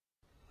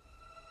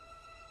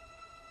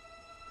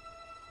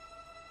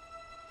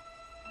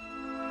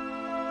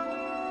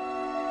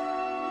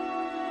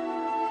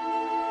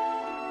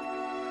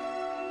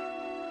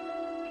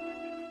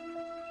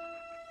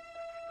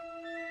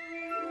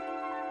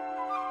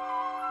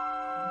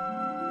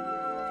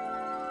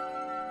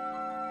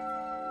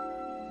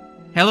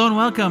Hello and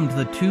welcome to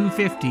the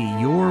 250,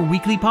 your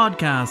weekly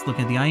podcast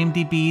looking at the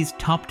IMDb's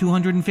top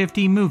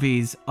 250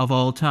 movies of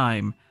all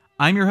time.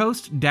 I'm your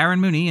host, Darren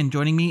Mooney, and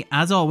joining me,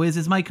 as always,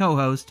 is my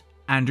co-host,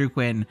 Andrew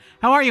Quinn.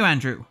 How are you,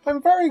 Andrew?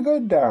 I'm very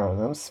good,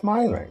 Darren. I'm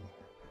smiling.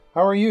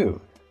 How are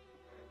you?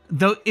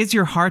 Though, is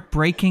your heart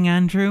breaking,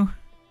 Andrew?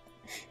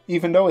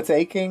 Even though it's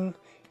aching,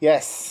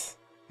 yes.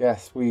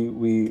 Yes, we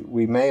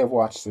may have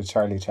watched the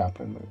Charlie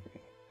Chaplin movie.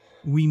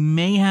 We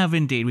may have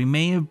indeed. We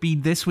may have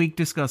been this week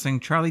discussing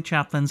Charlie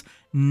Chaplin's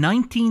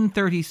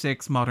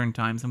 1936 Modern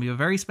Times, and we have a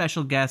very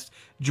special guest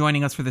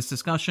joining us for this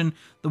discussion,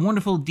 the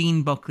wonderful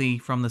Dean Buckley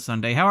from The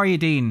Sunday. How are you,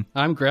 Dean?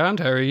 I'm grand.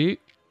 How are you?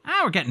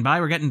 We're getting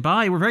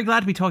by. We're very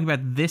glad to be talking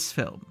about this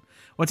film.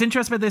 What's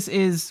interesting about this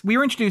is we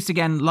were introduced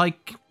again,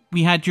 like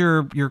we had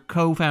your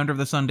co-founder of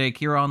The Sunday,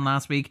 Kira, on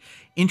last week,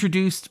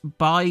 introduced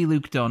by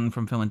Luke Dunn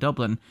from Film in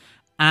Dublin.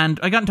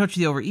 And I got in touch with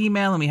you over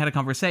email and we had a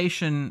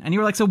conversation and you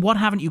were like, so what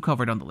haven't you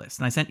covered on the list?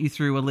 And I sent you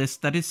through a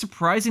list that is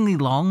surprisingly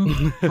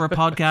long for a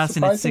podcast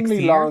in its sixth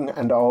year. Surprisingly long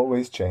and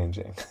always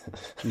changing.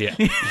 Yeah.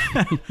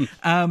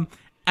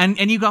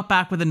 And you got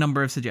back with a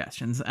number of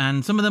suggestions,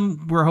 and some of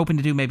them we're hoping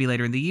to do maybe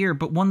later in the year,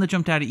 but one that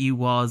jumped out at you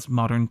was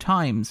Modern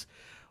Times.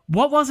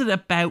 What was it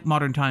about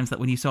Modern Times that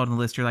when you saw it on the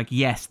list, you're like,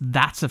 yes,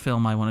 that's a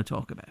film I want to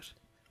talk about?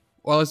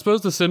 Well, I suppose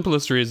the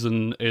simplest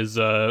reason is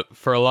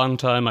for a long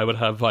time I would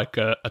have like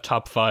a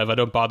top five. I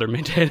don't bother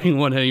maintaining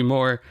one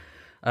anymore,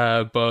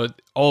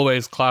 but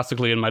always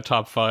classically in my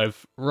top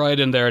five, right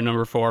in there,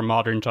 number 4,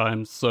 Modern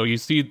Times. So you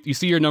see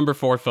your number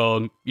 4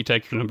 film, you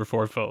take your number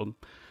 4 film.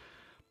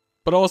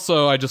 But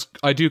also,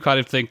 I do kind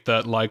of think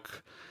that like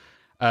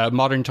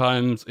Modern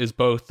Times is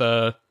both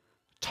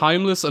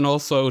timeless and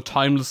also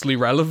timelessly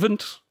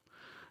relevant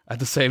at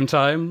the same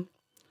time.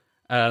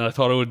 And I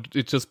thought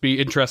it'd just be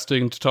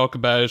interesting to talk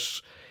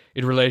about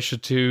in relation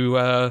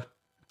to,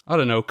 I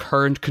don't know,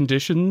 current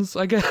conditions,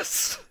 I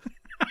guess.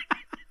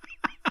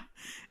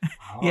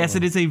 Yes,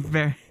 it is a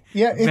very...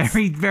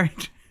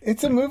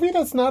 It's a movie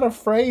that's not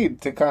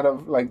afraid to kind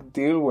of like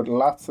deal with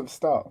lots of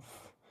stuff.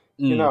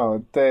 You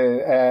know,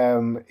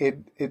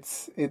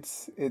 it's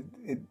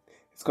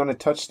going to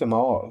touch them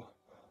all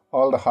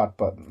the hot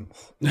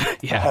buttons.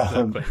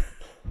 Yeah, exactly.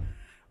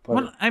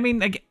 Well, I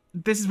mean,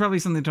 this is probably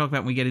something to talk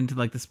about when we get into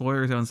like the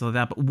spoiler zone and stuff like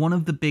that, but one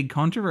of the big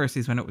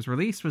controversies when it was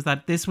released was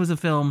that this was a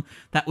film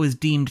that was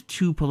deemed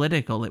too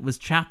political. It was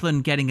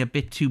Chaplin getting a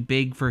bit too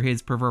big for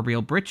his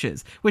proverbial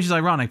britches, which is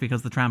ironic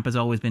because the tramp has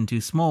always been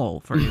too small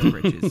for his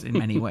britches in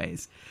many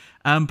ways.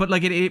 But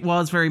like it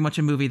was very much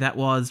a movie that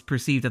was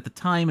perceived at the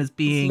time as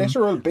being... His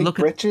literal big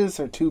britches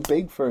are too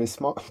big for his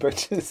small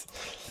britches.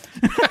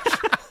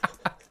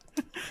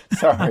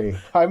 Sorry,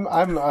 I'm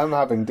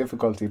having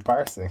difficulty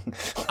parsing.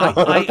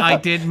 I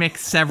did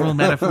mix several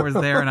metaphors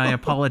there, and I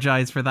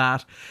apologize for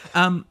that.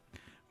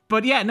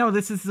 But yeah, no,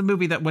 this is a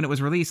movie that when it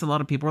was released, a lot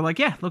of people were like,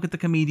 yeah, look at the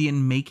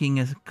comedian making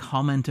a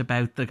comment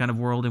about the kind of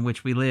world in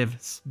which we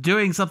live,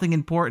 doing something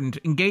important,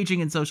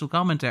 engaging in social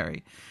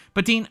commentary.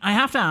 But Dean, I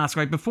have to ask,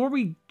 right, before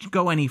we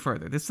go any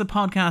further, this is a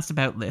podcast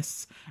about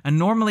lists, and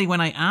normally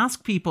when I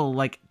ask people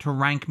like to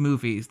rank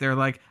movies, they're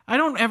like, I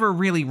don't ever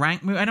really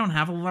rank movies, I don't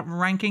have a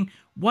ranking.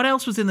 What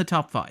else was in the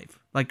top 5?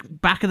 Like,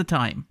 back at the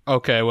time.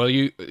 Okay, well,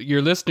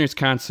 your listeners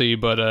can't see,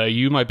 but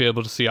you might be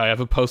able to see I have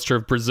a poster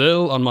of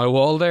Brazil on my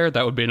wall there.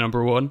 That would be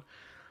number 1.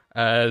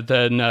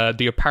 Then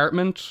The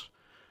Apartment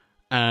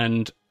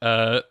and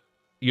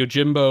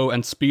Yojimbo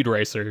and Speed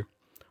Racer.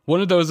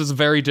 One of those is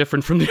very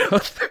different from the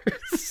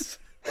others.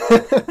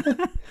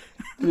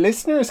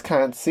 Listeners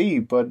can't see,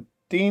 but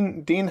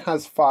Dean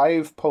has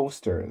 5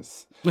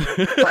 posters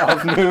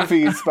of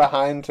movies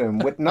behind him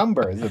with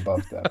numbers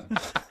above them.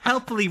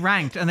 Helpfully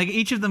ranked, and like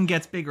each of them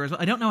gets bigger as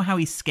well. I don't know how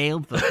he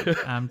scaled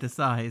them to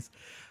size.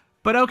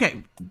 But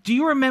okay, do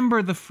you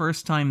remember the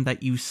first time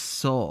that you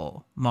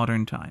saw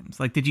Modern Times?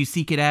 Like, did you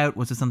seek it out?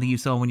 Was it something you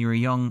saw when you were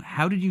young?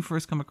 How did you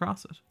first come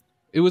across it?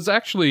 It was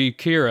actually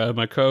Kira,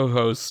 my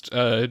co-host,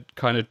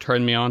 kind of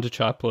turned me on to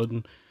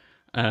Chaplin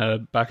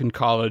back in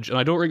college, and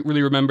I don't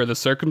really remember the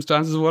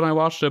circumstances of when I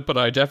watched it, but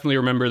I definitely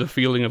remember the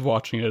feeling of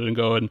watching it and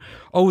going,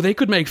 oh, they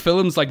could make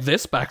films like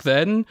this back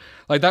then.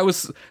 Like that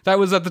was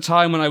at the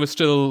time when I was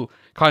still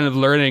kind of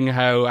learning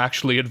how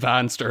actually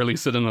advanced early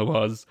cinema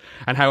was,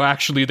 and how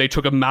actually they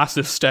took a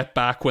massive step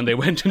back when they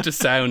went into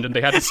sound and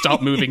they had to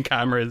stop moving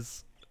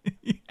cameras.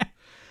 Yeah.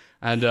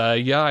 And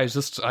I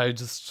just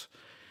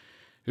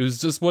it was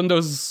just one of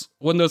those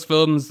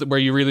films where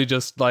you really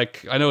just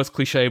like, I know it's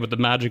cliche, but the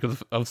magic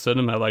of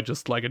cinema, it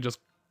just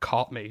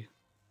caught me.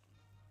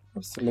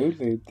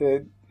 Absolutely.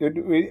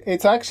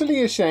 It's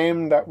actually a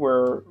shame that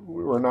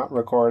we're not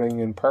recording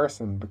in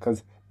person,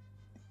 because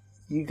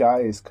you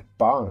guys could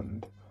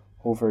bond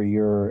over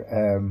your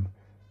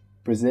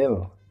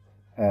Brazil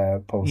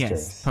posters.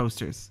 Yes,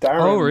 posters.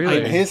 Darren, really?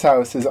 in his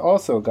house has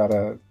also got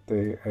a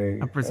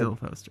Brazil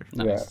poster.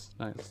 Nice,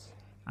 yeah. Nice.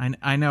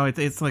 I know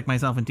it's like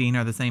myself and Dean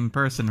are the same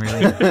person,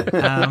 really.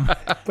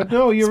 But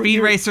no, Speed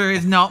Racer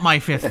is not my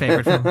 5th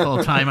favorite film of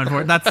all time.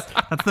 Unfortunately,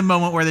 that's the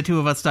moment where the two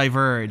of us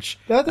diverge.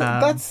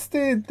 That's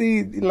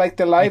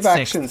the live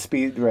action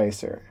Speed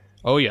Racer.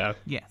 Oh yeah,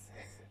 yes.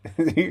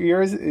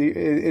 Yours,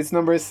 it's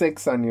number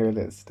 6 on your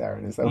list,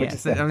 Darren. Is that what you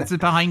said? It's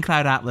behind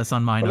Cloud Atlas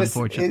on mine,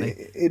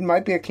 unfortunately. It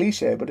might be a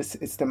cliche, but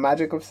it's the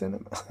magic of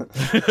cinema.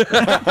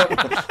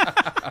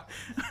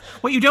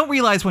 What you don't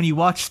realize when you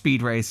watch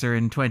Speed Racer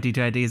in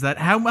 2020 is that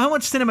how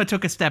much cinema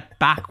took a step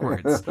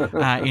backwards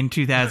in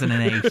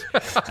 2008.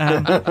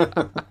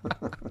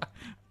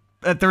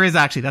 There is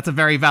actually, that's a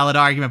very valid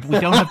argument, but we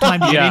don't have time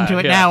to get into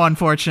it now,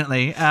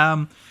 unfortunately.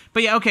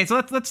 But yeah, okay,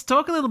 so let's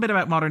talk a little bit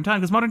about Modern Times,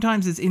 because Modern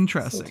Times is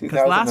interesting.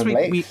 Because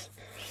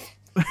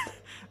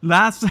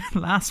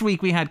last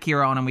week we had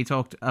Kira on and we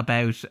talked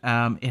about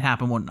It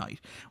Happened One Night,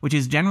 which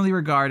is generally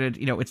regarded,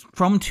 it's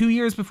from 2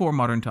 years before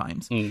Modern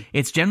Times.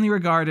 It's generally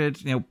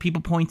regarded,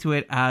 people point to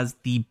it as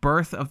the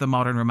birth of the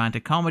modern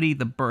romantic comedy,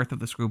 the birth of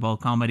the screwball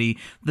comedy,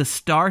 the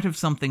start of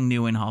something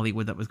new in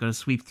Hollywood that was going to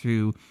sweep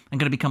through and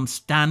going to become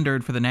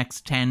standard for the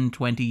next 10,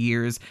 20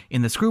 years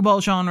in the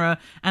screwball genre,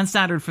 and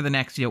standard for the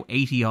next,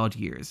 80 odd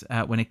years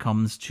when it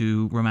comes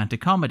to romantic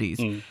comedies.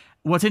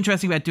 What's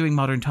interesting about doing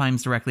Modern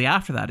Times directly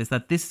after that is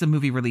that this is a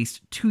movie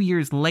released 2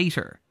 years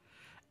later,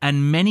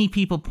 and many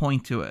people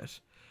point to it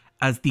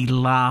as the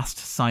last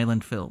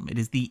silent film. It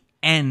is the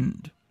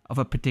end of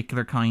a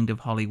particular kind of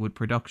Hollywood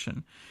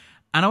production.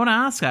 And I want to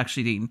ask,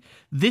 actually, Dean,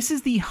 this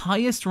is the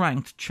highest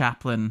ranked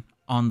Chaplin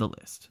on the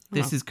list.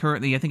 This is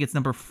currently, I think it's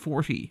number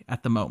 40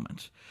 at the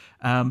moment.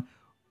 Do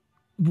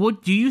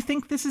you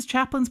think this is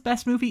Chaplin's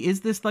best movie?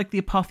 Is this like the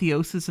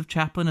apotheosis of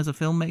Chaplin as a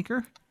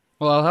filmmaker?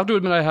 Well, I'll have to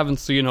admit I haven't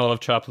seen all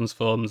of Chaplin's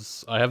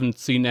films. I haven't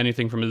seen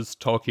anything from his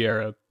talkie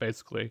era,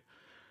 basically.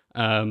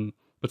 But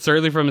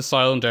certainly from his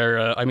silent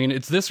era, I mean,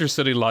 it's this or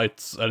City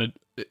Lights. And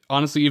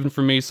honestly, even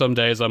for me, some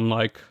days I'm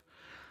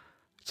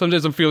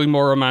feeling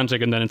more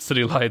romantic and then it's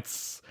City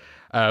Lights.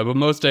 But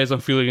most days I'm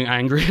feeling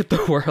angry at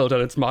the world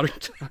and it's Modern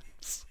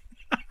Times.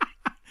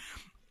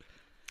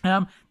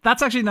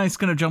 That's actually nice,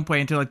 kind of jump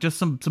way into just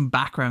some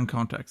background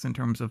context in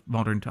terms of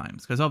Modern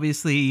Times, because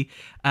obviously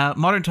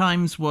Modern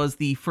Times was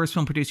the first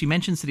film produced. You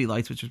mentioned City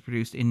Lights, which was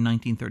produced in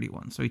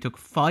 1931, so he took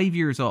 5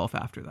 years off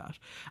after that.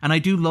 And I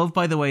do love,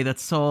 by the way, that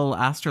Saul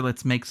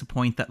Austerlitz makes a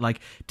point that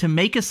to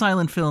make a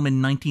silent film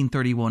in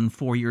 1931,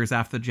 4 years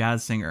after The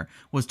Jazz Singer,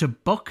 was to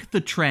buck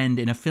the trend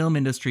in a film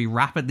industry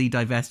rapidly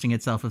divesting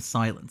itself of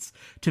silence.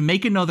 To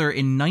make another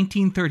in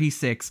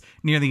 1936,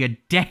 nearly a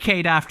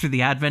decade after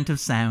the advent of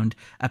sound,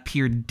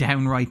 appeared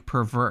downright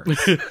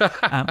perverse.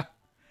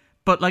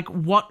 But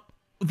what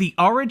the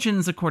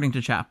origins, according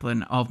to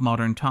Chaplin, of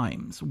Modern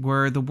Times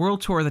were the world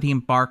tour that he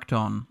embarked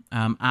on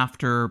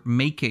after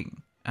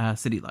making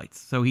City Lights.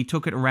 So he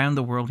took it around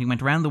the world. He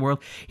went around the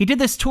world. He did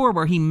this tour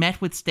where he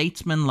met with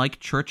statesmen like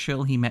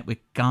Churchill. He met with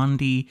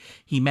Gandhi.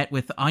 He met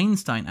with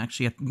Einstein,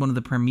 actually, at one of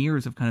the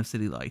premieres of kind of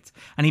City Lights.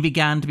 And he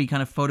began to be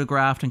kind of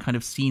photographed and kind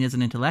of seen as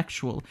an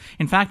intellectual.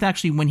 In fact,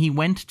 actually, when he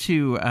went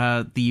to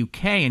the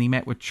UK and he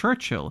met with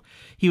Churchill,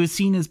 he was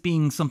seen as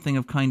being something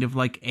of kind of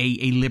like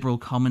a liberal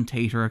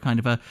commentator, a kind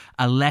of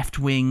a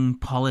left-wing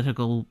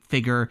political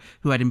figure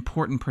who had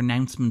important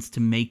pronouncements to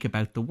make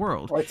about the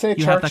world. Well, I'd say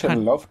Churchill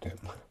loved him.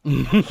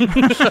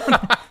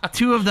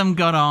 Two of them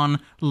got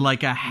on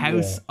like a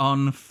house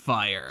on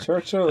fire.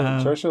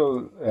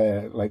 Churchill,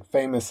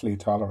 famously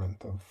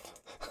tolerant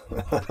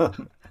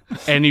of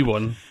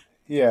anyone.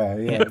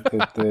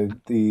 The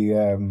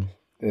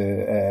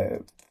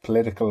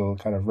political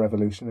kind of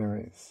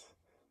revolutionaries.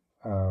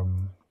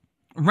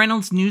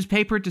 Reynolds'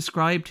 newspaper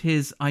described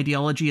his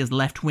ideology as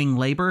left-wing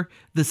Labour.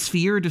 The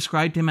Sphere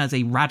described him as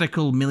a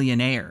radical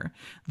millionaire.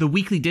 The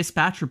Weekly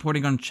Dispatch,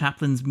 reporting on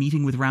Chaplin's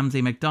meeting with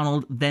Ramsay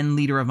MacDonald, then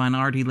leader of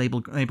minority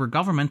Labour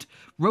government,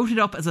 wrote it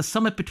up as a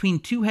summit between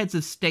two heads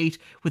of state,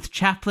 with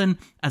Chaplin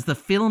as the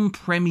film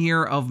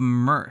premiere of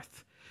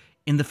mirth.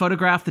 In the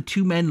photograph, the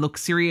two men look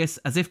serious,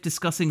 as if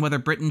discussing whether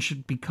Britain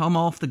should become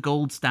off the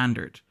gold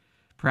standard.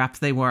 Perhaps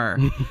they were.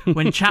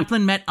 When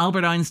Chaplin met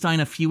Albert Einstein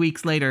a few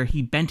weeks later,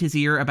 he bent his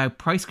ear about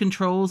price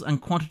controls and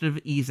quantitative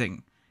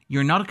easing.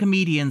 "You're not a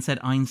comedian," said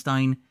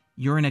Einstein.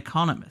 "You're an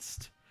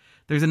economist."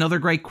 There's another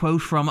great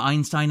quote from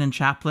Einstein and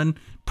Chaplin,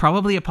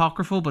 probably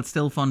apocryphal, but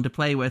still fun to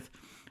play with.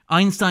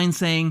 Einstein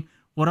saying,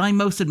 "What I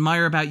most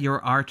admire about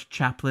your art,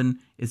 Chaplin,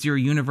 is your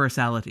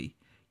universality.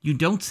 You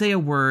don't say a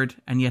word,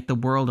 and yet the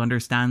world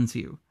understands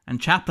you."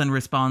 And Chaplin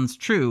responds,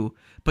 "True,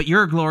 but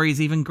your glory is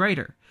even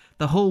greater.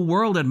 The whole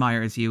world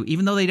admires you,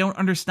 even though they don't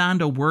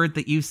understand a word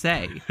that you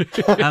say."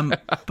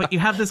 But you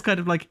have this kind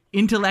of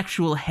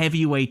intellectual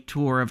heavyweight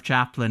tour of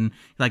Chaplin,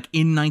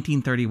 in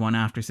 1931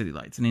 after City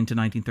Lights and into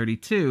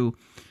 1932.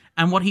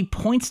 And what he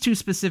points to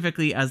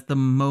specifically as the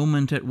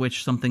moment at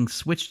which something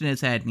switched in his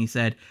head and he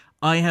said,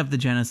 "I have the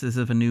genesis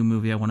of a new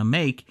movie I want to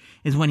make,"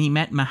 is when he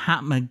met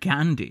Mahatma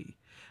Gandhi.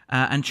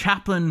 And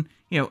Chaplin,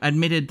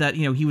 admitted that,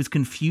 he was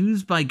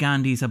confused by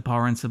Gandhi's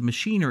abhorrence of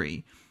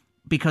machinery,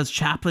 because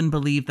Chaplin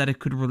believed that it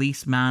could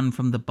release man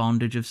from the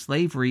bondage of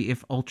slavery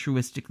if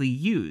altruistically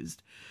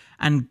used.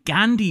 And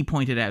Gandhi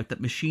pointed out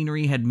that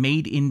machinery had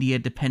made India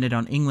dependent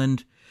on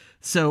England.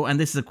 So, and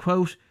this is a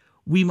quote,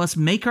 "We must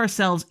make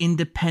ourselves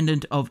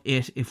independent of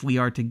it if we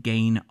are to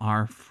gain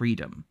our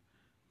freedom."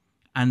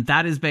 And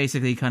that is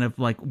basically kind of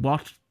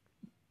what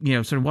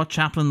sort of what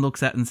Chaplin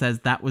looks at and says,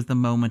 that was the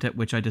moment at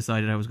which I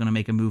decided I was going to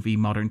make a movie,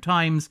 Modern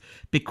Times,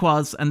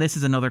 because, and this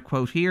is another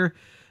quote here,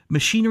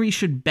 machinery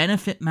should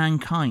benefit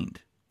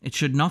mankind. It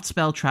should not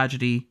spell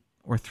tragedy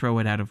or throw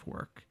it out of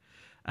work.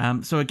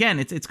 So again,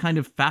 it's kind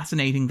of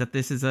fascinating that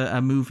this is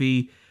a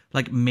movie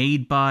like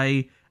made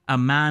by a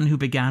man who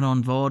began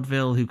on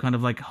vaudeville, who kind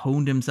of like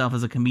honed himself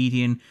as a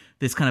comedian,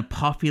 this kind of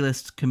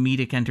populist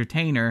comedic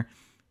entertainer,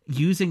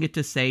 using it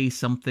to say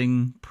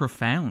something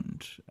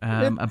profound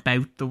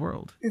about the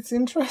world. It's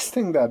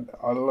interesting that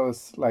all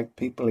those like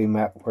people he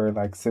met were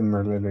like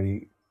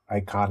similarly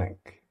iconic.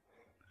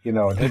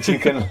 That you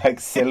can like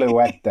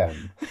silhouette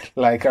them,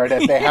 like, or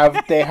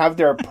that they have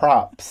their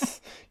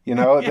props.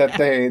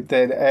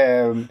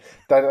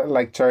 That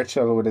like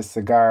Churchill with his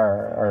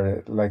cigar,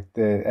 or like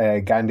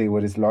the Gandhi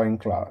with his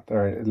loincloth,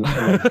 or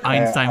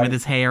Einstein with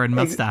his hair and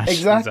mustache.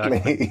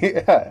 Exactly.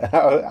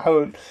 Yeah.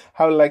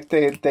 How like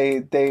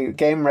they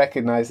game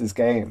recognizes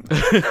game.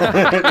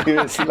 He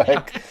was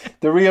like,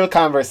 the real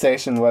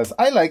conversation was,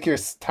 I like your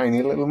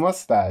tiny little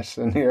mustache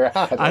and your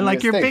hat. I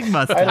like your big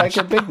mustache. I like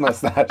your big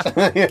mustache.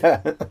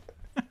 Yeah.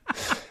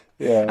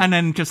 Yeah. And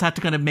then just had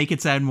to kind of make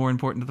it sound more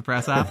important to the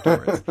press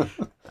afterwards.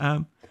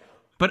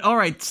 But all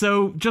right,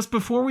 so just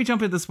before we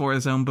jump into the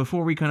spoiler zone,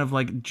 before we kind of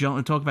like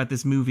talk about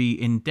this movie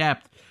in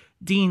depth,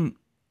 Dean,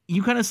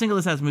 you kind of single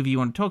this as a movie you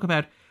want to talk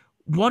about.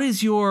 What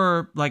is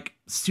your like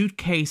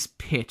suitcase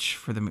pitch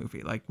for the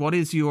movie? Like, what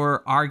is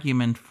your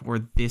argument for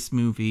this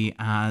movie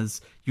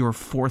as your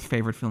fourth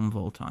favorite film of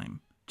all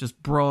time?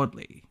 Just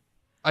broadly.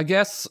 I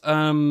guess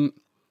the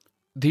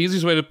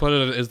easiest way to put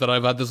it is that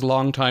I've had this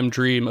long time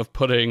dream of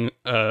putting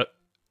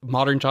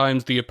Modern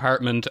Times, The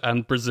Apartment,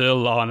 and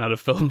Brazil on at a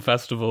film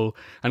festival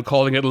and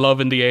calling it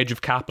Love in the Age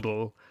of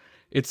Capital.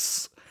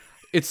 It's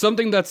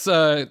something that's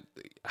the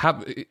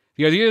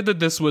idea that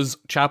this was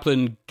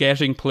Chaplin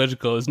getting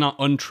political is not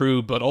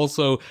untrue, but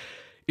also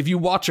if you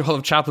watch all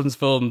of Chaplin's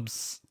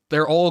films,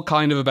 they're all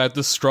kind of about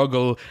the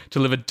struggle to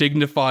live a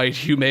dignified,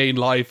 humane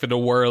life in a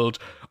world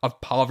of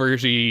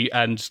poverty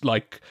and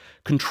like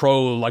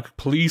control. Like,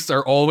 police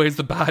are always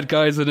the bad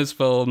guys in his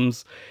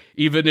films,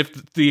 even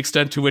if the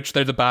extent to which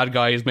they're the bad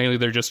guy is mainly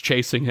they're just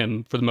chasing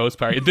him for the most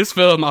part. In this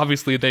film,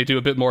 obviously, they do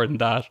a bit more than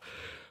that.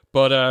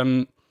 But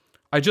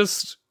I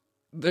just...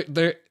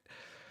 There's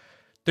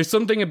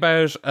something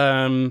about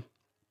the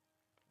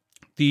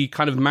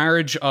kind of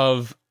marriage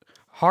of...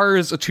 Horror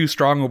is a too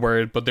strong a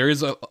word, but there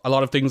is a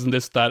lot of things in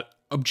this that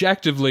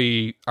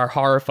objectively are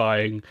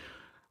horrifying,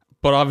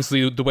 but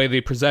obviously the way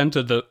they're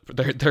presented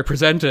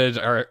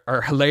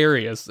are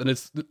hilarious. And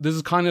this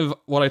is kind of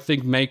what I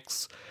think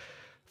makes...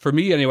 For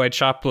me, anyway,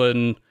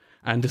 Chaplin,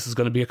 and this is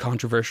going to be a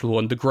controversial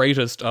one, the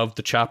greatest of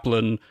the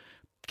Chaplin,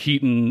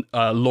 Keaton,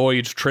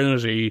 Lloyd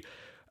trinity.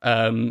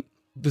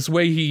 This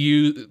way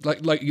you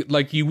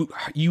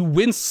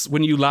wince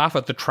when you laugh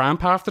at the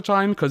tramp half the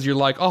time because you're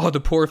like, oh,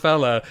 the poor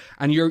fella,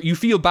 and you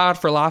feel bad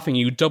for laughing.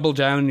 You double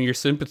down in your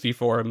sympathy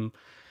for him,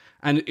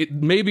 and it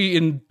maybe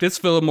in this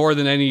film more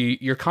than any,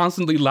 you're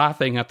constantly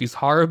laughing at these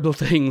horrible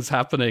things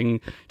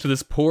happening to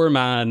this poor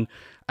man,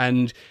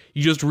 and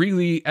you just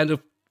really end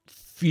up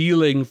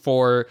feeling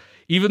for,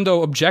 even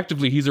though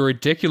objectively he's a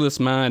ridiculous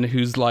man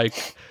who's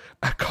like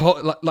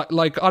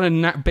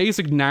on a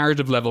basic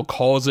narrative level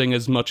causing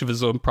as much of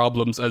his own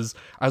problems as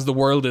the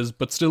world is,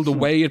 but still the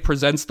way it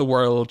presents the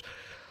world,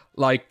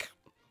 like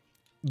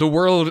the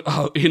world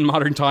in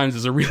Modern Times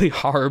is a really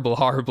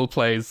horrible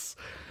place,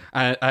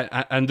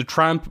 and the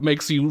tramp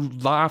makes you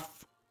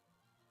laugh,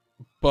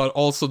 but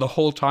also the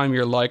whole time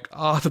you're like,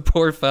 the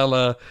poor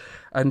fella,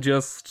 and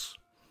just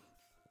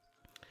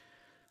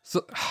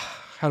so.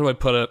 How do I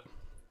put it?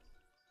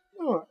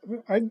 No,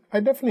 I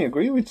definitely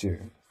agree with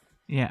you.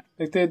 Yeah.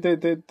 Like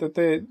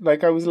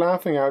like I was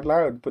laughing out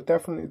loud, but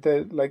definitely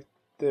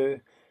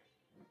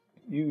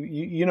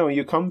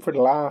you come for the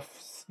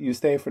laughs, you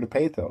stay for the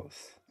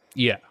pathos.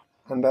 Yeah.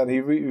 And that he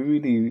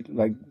really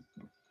like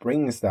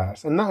brings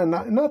that, and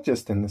not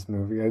just in this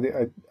movie.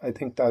 I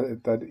think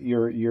that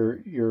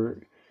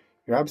you're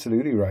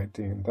absolutely right,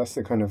 Dean. That's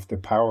the kind of the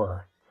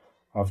power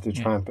of the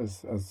tramp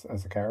as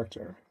a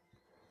character.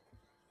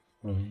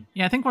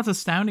 Yeah, I think what's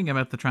astounding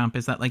about the tramp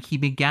is that like he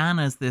began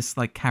as this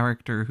like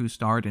character who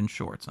starred in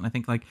shorts, and I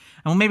think like,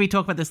 and we'll maybe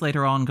talk about this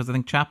later on, because I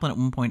think Chaplin at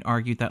one point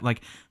argued that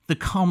like the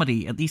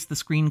comedy, at least the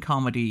screen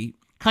comedy,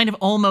 kind of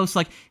almost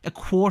like a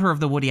quarter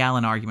of the Woody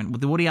Allen argument.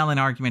 The Woody Allen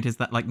argument is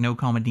that like no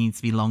comedy needs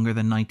to be longer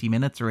than 90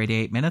 minutes or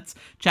 88 minutes.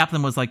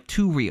 Chaplin was like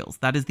 2 reels.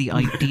 That is the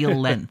ideal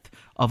length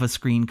of a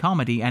screen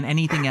comedy, and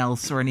anything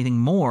else or anything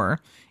more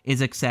is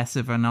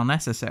excessive and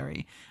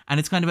unnecessary. And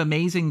it's kind of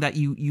amazing that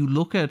you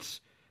look at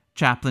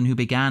Chaplin, who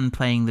began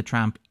playing the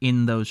tramp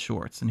in those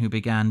shorts and who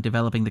began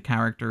developing the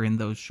character in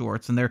those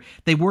shorts, and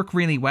they work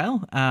really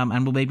well,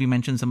 and we'll maybe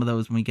mention some of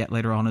those when we get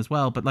later on as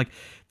well, but like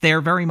they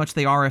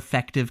are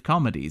effective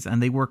comedies,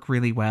 and they work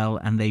really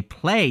well, and they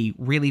play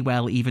really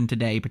well even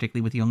today,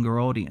 particularly with younger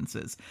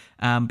audiences,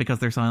 because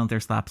they're silent, they're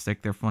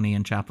slapstick, they're funny,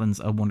 and Chaplin's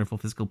a wonderful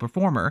physical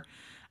performer.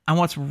 And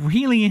what's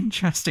really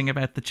interesting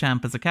about the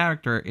Champ as a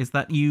character is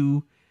that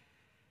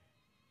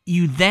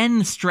you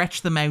then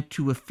stretch them out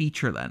to a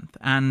feature length.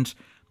 And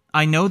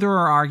I know there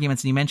are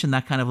arguments, and you mentioned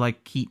that kind of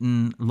like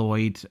Keaton,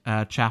 Lloyd,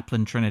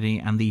 Chaplin trinity,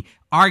 and the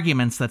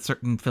arguments that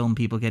certain film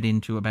people get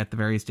into about the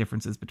various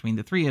differences between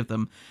the three of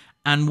them.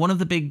 And one of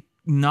the big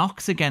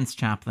knocks against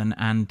Chaplin,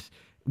 and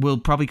we'll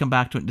probably come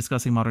back to it in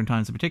discussing Modern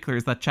Times in particular,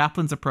 is that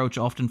Chaplin's approach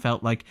often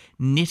felt like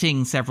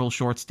knitting several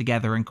shorts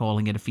together and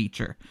calling it a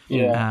feature.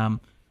 Yeah.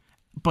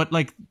 But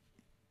like,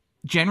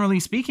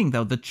 generally speaking,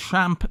 though, the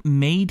Tramp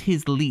made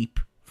his leap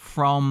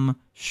from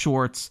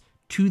shorts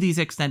to these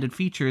extended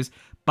features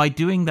by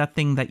doing that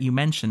thing that you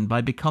mentioned,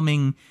 by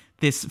becoming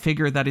this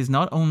figure that is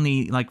not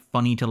only like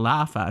funny to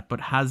laugh at, but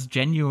has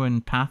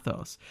genuine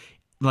pathos,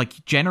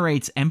 like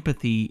generates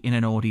empathy in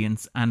an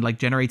audience and like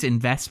generates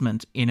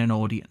investment in an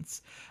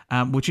audience,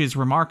 which is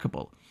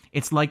remarkable.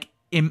 It's like,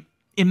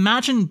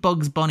 imagine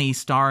Bugs Bunny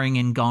starring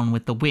in Gone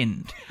with the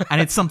Wind, and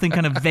it's something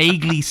kind of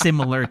vaguely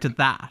similar to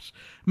that.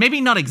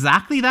 Maybe not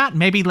exactly that,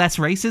 maybe less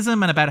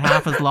racism and about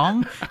half as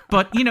long,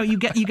 but you know, you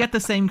get the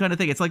same kind of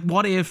thing. It's like,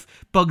 what if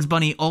Bugs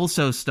Bunny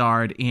also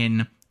starred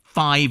in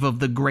 5 of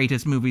the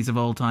greatest movies of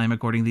all time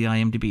according to the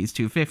IMDb's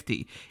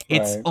 250?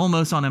 It's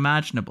almost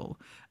unimaginable.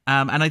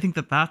 And I think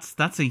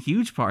that's a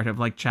huge part of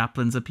like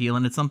Chaplin's appeal,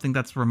 and it's something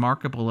that's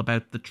remarkable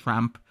about the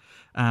Tramp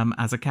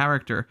as a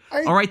character.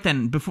 All right,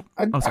 then. Before,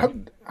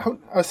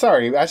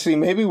 sorry. Actually,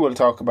 maybe we'll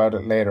talk about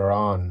it later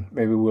on.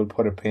 Maybe we'll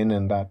put a pin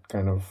in that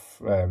kind of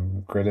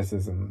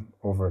criticism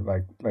over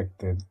like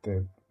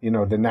the you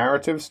know, the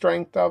narrative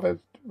strength of it,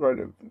 right?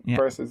 Yeah.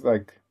 Versus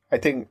like I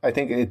think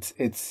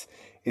it's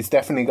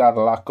definitely got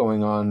a lot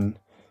going on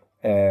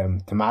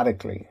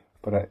thematically.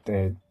 But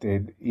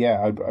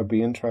I'd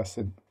be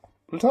interested.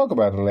 We'll talk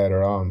about it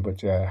later on.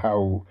 But yeah,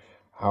 how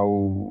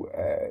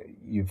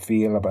you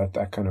feel about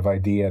that kind of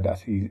idea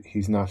that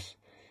he's not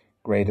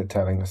great at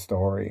telling a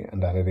story,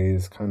 and that it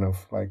is kind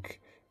of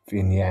like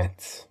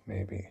vignettes,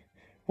 maybe.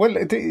 Well,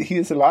 he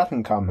has a lot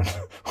in common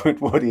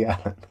with Woody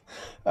Allen.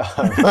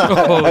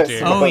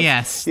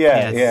 Yes.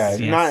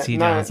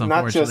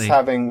 Not just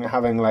having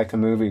like a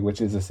movie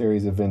which is a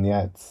series of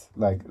vignettes,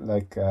 like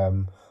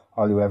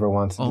all you ever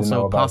wanted to know about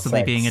also possibly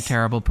sex, being a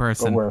terrible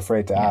person. But we're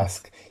afraid to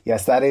ask.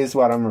 Yes, that is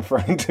what I'm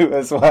referring to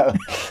as well,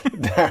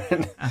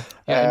 Darren.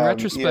 In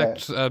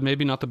retrospect,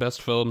 maybe not the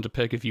best film to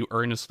pick if you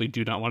earnestly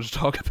do not want to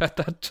talk about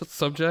that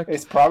subject.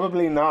 It's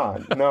probably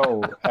not.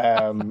 No,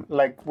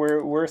 like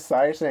we're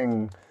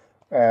citing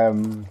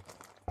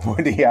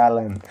Woody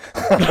Allen.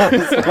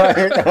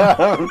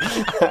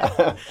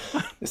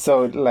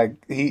 So like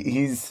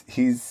he's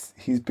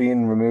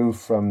being removed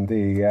from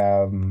the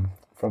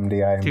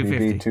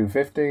IMDb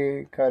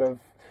 250 kind of,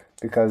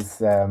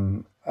 because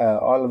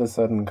all of a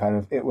sudden kind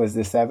of it was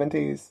the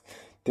 70s,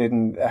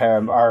 didn't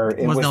or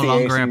it was no the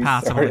longer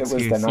 80s, it or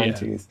excuse. It was the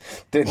 90s,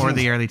 or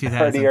the early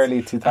 2000s, or the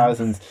early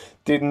 2000s.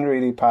 Didn't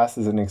really pass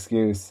as an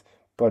excuse,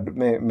 but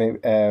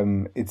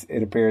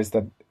it appears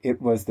that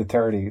it was the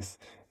 30s.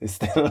 Is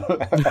still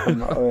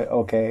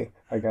okay,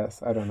 I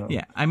guess. I don't know.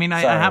 Yeah, I mean, I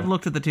have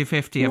looked at the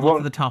 250. I've looked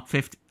at the top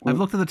 50. I've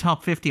looked at the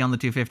top 50 on the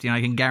 250, and I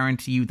can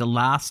guarantee you the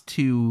last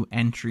 2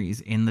 entries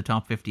in the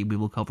top 50 we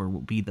will cover will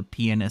be The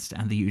Pianist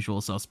and The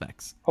Usual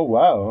Suspects. Oh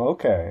wow,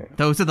 okay.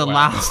 Those are the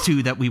last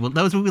 2 that we will.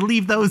 We will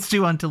leave those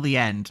 2 until the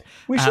end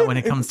when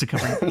it comes to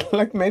covering.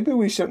 Like maybe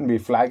we shouldn't be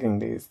flagging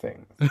these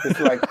things.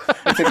 It's like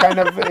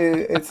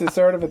it's a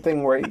sort of a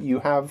thing where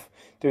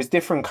there's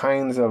different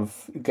kinds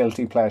of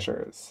guilty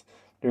pleasures.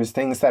 There's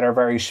things that are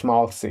very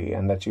schmaltzy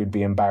and that you'd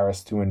be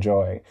embarrassed to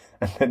enjoy.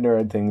 And then there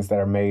are things that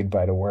are made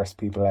by the worst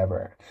people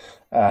ever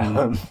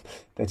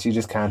that you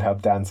just can't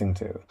help dancing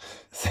to,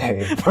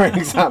 say, for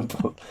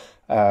example.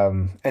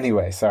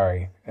 Anyway,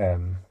 sorry.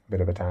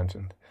 Bit of a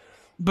tangent.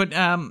 But,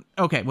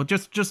 okay, well,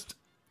 just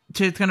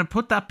to kind of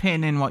put that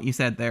pin in what you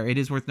said there, it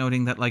is worth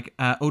noting that like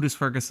Otis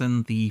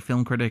Ferguson, the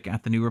film critic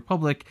at the New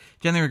Republic,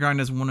 generally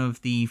regarded as one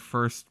of the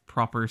first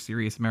proper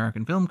serious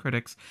American film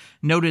critics,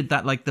 noted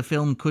that like the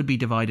film could be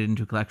divided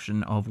into a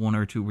collection of 1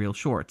 or 2 real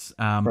shorts.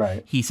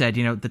 Right. He said,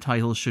 you know, the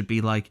titles should be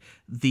like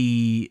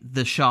the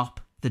Shop,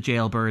 The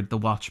Jailbird, The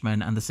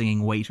Watchman, and The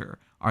Singing Waiter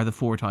are the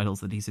 4 titles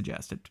that he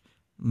suggested.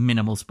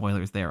 Minimal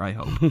spoilers there, I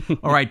hope.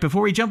 All right,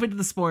 before we jump into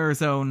the spoiler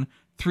zone,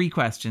 3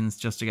 questions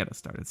just to get us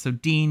started. So,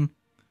 Dean,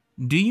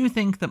 do you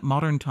think that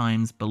Modern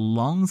Times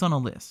belongs on a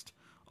list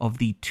of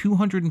the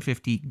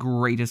 250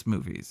 greatest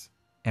movies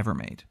ever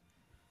made?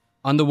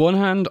 On the one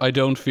hand, I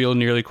don't feel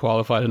nearly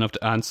qualified enough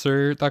to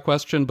answer that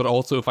question, but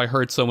also if I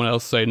heard someone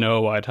else say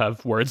no, I'd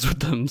have words with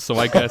them. So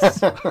I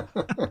guess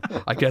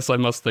I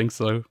must think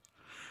so.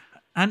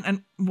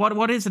 And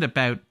what is it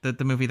about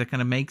the movie that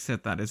kind of makes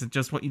it that? Is it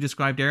just what you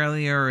described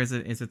earlier, or is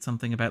it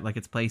something about like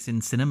its place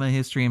in cinema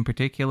history in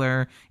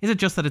particular? Is it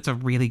just that it's a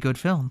really good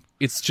film?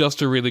 It's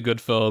just a really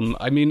good film.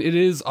 I mean, it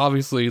is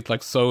obviously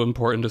like so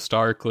important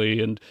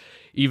historically, and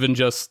even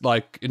just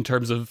like in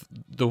terms of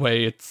the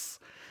way it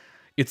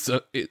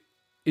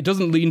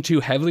doesn't lean too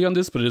heavily on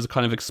this, but it is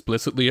kind of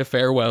explicitly a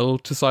farewell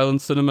to silent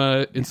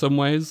cinema in some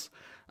ways.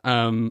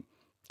 But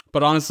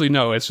honestly,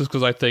 no, it's just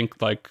because I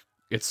think like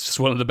it's just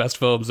one of the best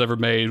films ever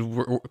made.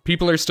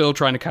 People are still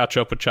trying to catch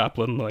up with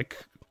Chaplin. Like,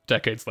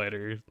 decades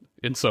later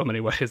in so many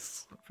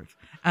ways.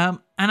 And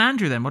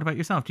Andrew, then, what about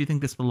yourself? Do you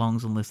think this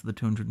belongs on the list of the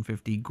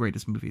 250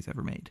 greatest movies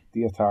ever made?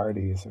 The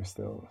authorities are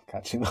still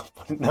catching up.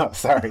 No,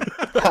 sorry.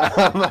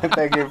 I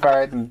beg your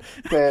pardon.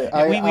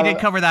 We did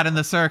cover that in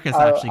the circus,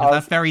 actually,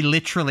 because that very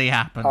literally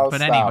happened.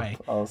 Anyway.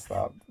 I'll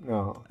stop.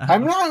 No.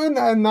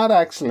 I'm not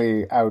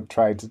actually out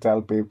trying to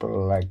tell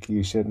people, like,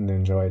 you shouldn't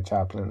enjoy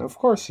Chaplin. Of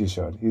course you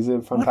should. He's a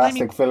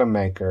fantastic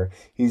filmmaker.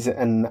 He's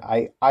an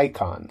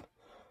icon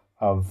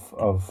of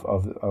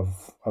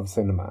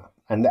cinema.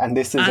 And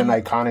this is an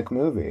iconic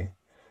movie.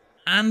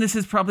 And this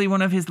is probably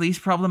one of his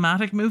least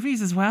problematic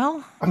movies as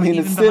well. I mean,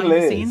 it still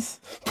is.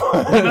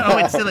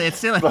 It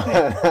still is.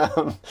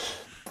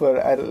 But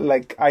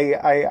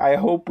I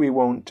hope we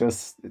won't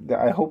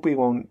I hope we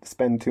won't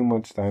spend too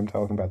much time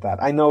talking about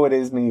that. I know it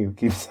is me who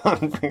keeps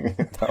on bringing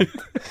it up.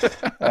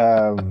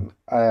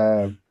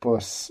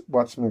 But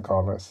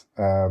whatchamacallit?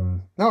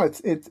 No,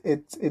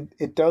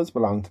 it does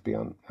belong to be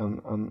on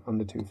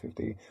the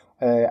 250.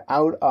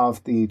 Out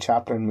of the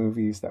Chaplin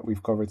movies that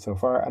we've covered so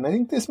far, and I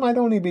think this might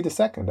only be the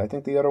second. I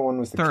think the other one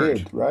was The Third.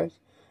 Kid, right?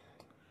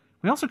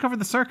 We also covered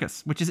The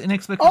Circus, which is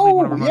inexplicably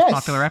one of our most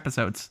popular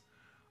episodes.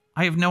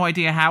 I have no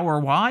idea how or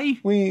why.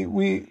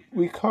 We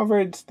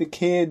covered The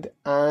Kid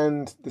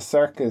and The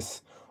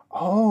Circus.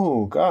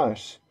 Oh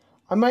gosh,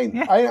 I'm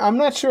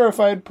not sure if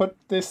I'd put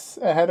this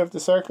ahead of The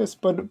Circus,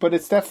 but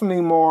it's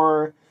definitely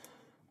more.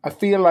 I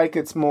feel like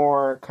it's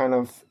more kind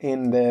of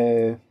in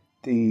the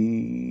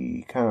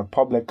kind of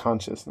public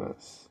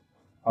consciousness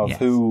of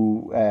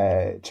who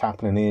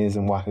Chaplin is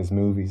and what his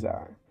movies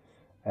are.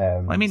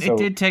 It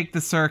did take The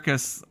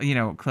Circus,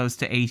 close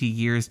to 80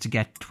 years to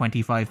get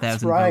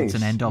 25,000 votes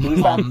and end up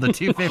on the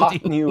 250.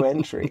 Hot new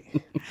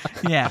entry.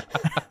 Yeah.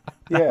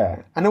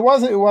 Yeah. And it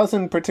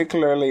wasn't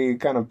particularly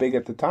kind of big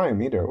at the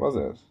time either, was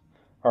it?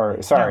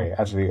 Or, sorry,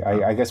 actually,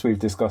 I guess we've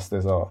discussed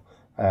this all.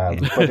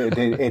 But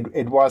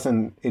it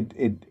wasn't,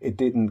 it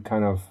didn't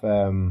kind of...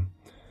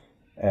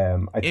 I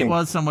think it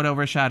was somewhat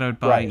overshadowed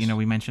by,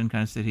 we mentioned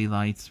kind of City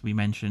Lights, we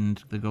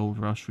mentioned The Gold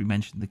Rush, we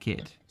mentioned The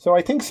Kid. So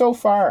I think so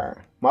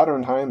far,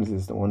 Modern Times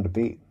is the one to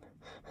beat.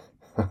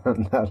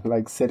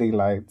 Like City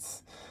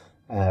Lights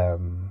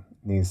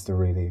needs to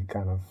really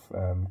kind of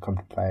come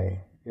to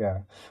play. Yeah.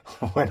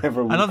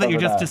 Whenever we I love that you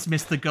just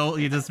dismissed the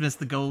gold. You dismissed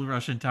the Gold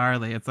Rush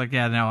entirely. It's like, no,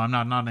 I'm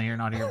not here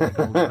for the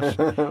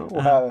Gold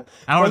Rush.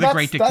 The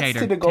Great Dictator. That's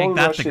to the Gold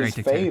Rush's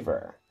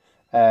favor.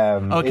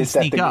 It can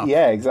sneak up.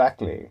 Yeah,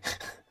 exactly.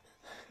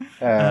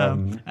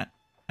 And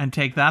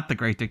take that, The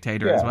Great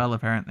Dictator, as well,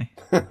 apparently.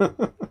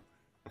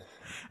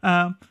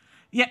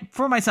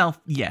 For myself,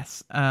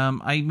 yes.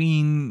 I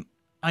mean,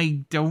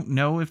 I don't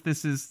know if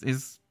this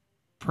is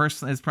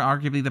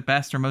arguably the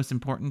best or most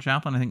important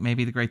Chaplin. I think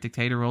maybe The Great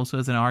Dictator also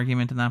is an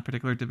argument in that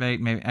particular debate.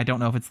 Maybe I don't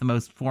know if it's the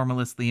most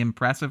formlessly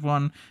impressive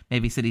one.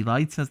 Maybe City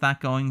Lights has that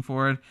going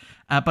for it.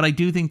 But I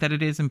do think that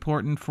it is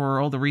important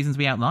for all the reasons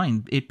we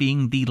outlined. It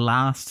being the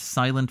last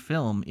silent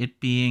film. It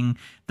being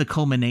the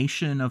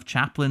culmination of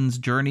Chaplin's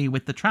journey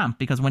with the tramp.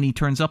 Because when he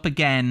turns up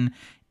again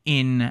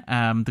in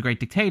The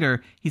Great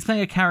Dictator, he's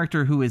playing a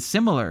character who is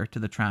similar to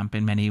the tramp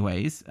in many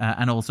ways,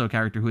 and also a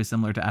character who is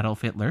similar to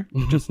Adolf Hitler.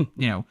 Just,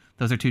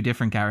 those are two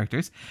different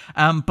characters.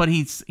 But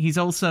he's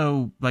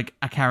also like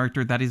a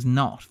character that is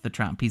not the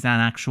tramp. He's an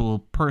actual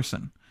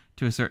person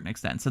to a certain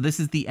extent. So this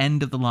is the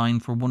end of the line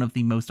for one of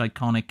the most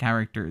iconic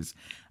characters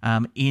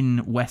in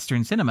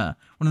Western cinema.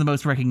 One of the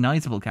most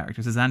recognizable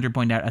characters, as Andrew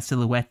pointed out, a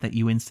silhouette that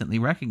you instantly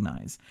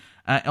recognize.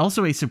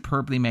 Also a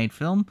superbly made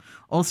film.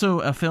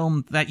 Also a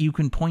film that you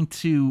can point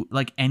to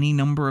like any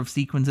number of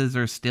sequences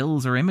or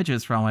stills or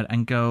images from it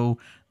and go,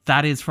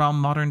 that is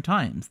from Modern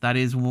Times. That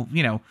is,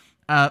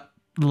 a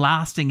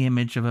lasting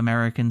image of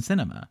American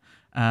cinema.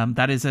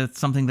 That is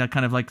something that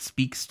kind of like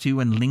speaks to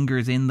and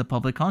lingers in the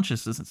public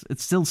consciousness.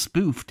 It's still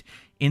spoofed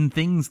in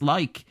things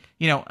like,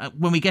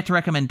 when we get to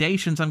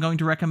recommendations, I'm going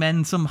to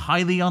recommend some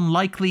highly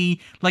unlikely,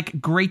 like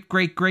great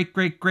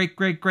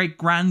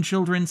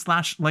grandchildren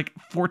 / like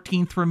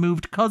 14th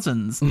removed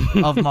cousins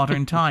of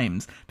Modern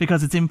Times,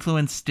 because its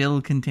influence still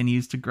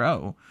continues to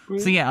grow.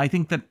 So yeah, I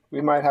think that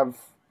we might have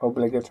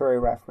obligatory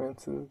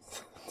references.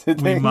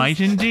 We might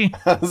indeed.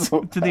 As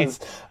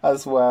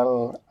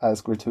well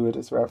as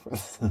gratuitous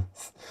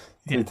references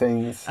to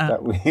things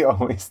that we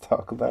always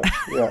talk about.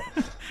 Yeah.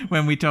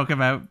 When we talk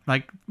about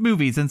like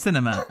movies and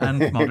cinema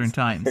and Modern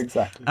Times.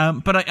 Exactly.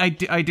 But I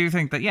do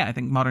think that, I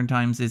think Modern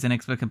Times is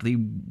inarguably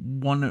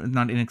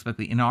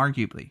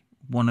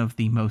one of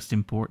the most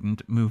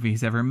important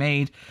movies ever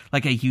made,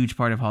 like a huge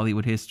part of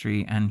Hollywood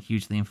history and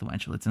hugely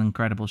influential. It's an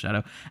incredible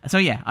shadow. So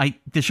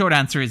the short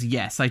answer is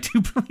yes, I do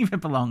believe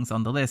it belongs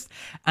on the list.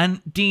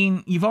 And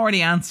Dean, you've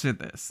already answered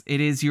this. It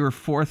is your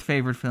fourth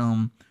favorite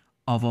film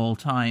of all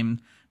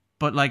time.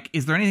 But like,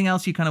 is there anything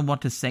else you kind of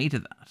want to say to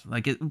that?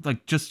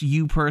 Like just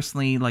you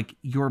personally, like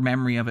your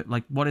memory of it,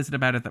 like what is it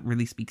about it that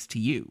really speaks to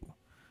you?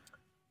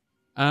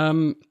 I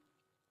mean,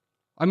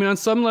 on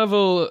some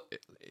level,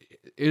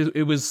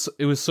 it was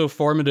so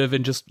formative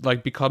in just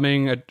like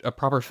becoming a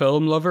proper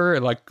film lover.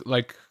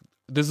 Like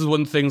this is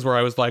one of the things where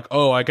I was like,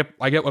 oh, I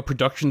get what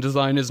production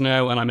design is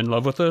now, and I'm in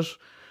love with it.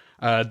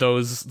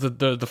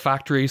 The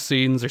factory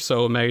scenes are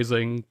so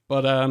amazing.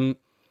 But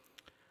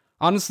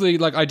honestly,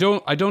 like I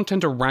don't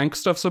tend to rank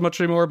stuff so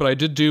much anymore. But I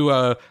did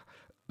do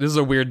this is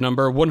a weird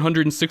number,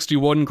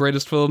 161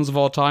 greatest films of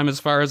all time, as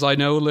far as I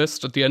know,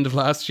 list at the end of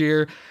last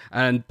year,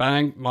 and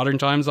bang, Modern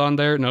Times on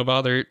there. No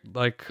bother,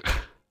 like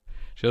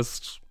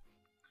just.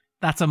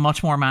 That's a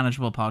much more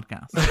manageable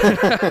podcast.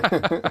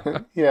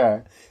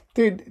 Yeah.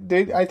 Dude,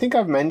 I think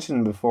I've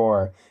mentioned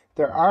before,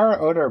 there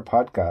are other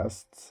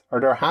podcasts, or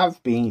there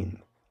have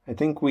been. I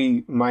think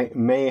we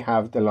may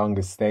have the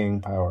longest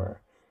staying power.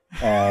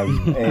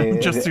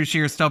 Just through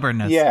sheer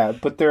stubbornness. Yeah,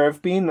 but there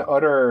have been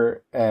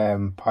other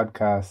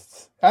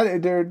podcasts.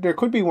 There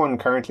could be one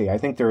currently. I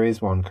think there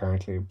is one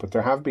currently. But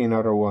there have been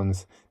other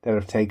ones that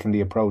have taken the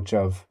approach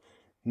of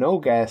no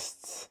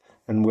guests,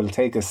 and we'll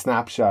take a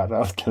snapshot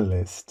of the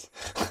list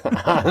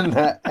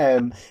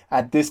and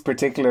at this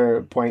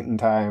particular point in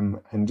time,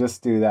 and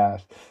just do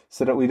that,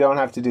 so that we don't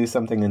have to do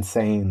something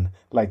insane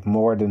like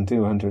more than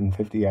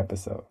 250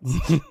 episodes.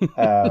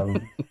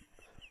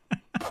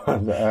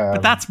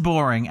 But that's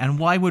boring, and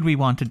why would we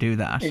want to do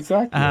that?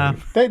 Exactly.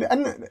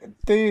 And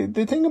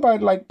the thing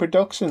about like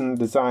production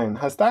design,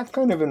 has that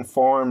kind of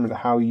informed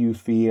how you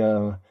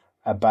feel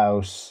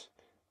about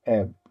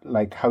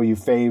like how you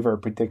favor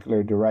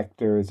particular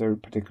directors or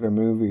particular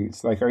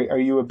movies? Like, are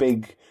you a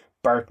big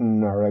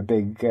Burton or a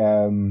big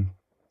kind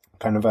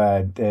of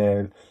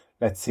a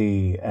let's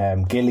see,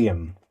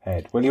 Gilliam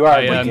head? Well, you are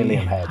a big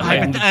Gilliam head.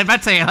 I'm about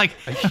to say, like,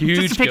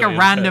 just to pick a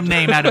random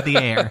name out of the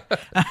air.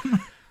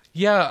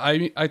 Yeah,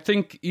 I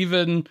think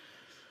even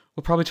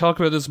we'll probably talk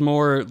about this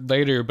more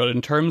later, but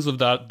in terms of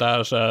that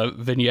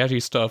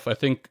vignette stuff, I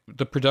think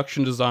the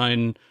production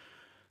design,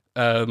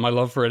 my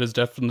love for it has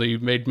definitely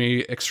made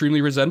me extremely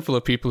resentful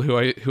of people who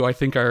I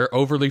think are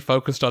overly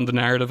focused on the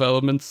narrative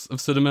elements of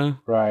cinema.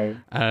 Right.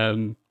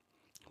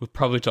 We'll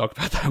probably talk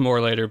about that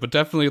more later, but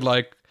definitely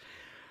like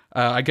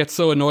I get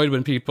so annoyed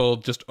when people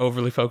just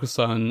overly focus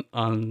on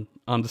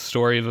the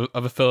story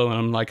of a film, and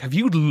I'm like, have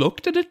you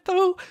looked at it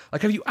though?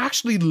 Like, have you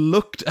actually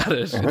looked at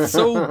it? It's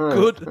so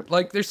good.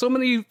 Like, there's so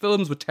many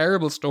films with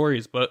terrible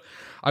stories, but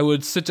I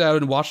would sit down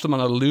and watch them on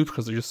a loop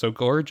because they're just so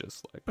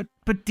gorgeous. Like,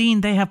 but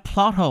Dean, they have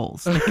plot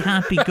holes. They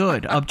can't be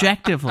good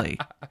objectively.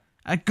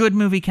 A good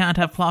movie can't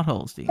have plot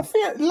holes, Dean. I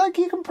feel like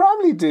you can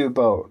probably do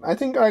both. I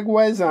think like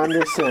Wes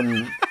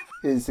Anderson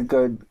is a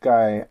good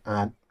guy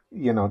at,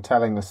 you know,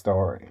 telling a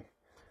story.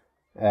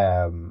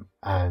 And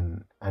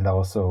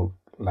also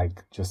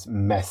like just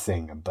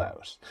messing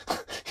about,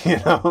 you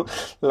know,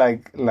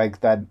 like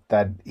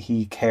that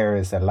he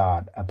cares a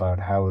lot about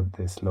how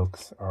this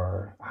looks,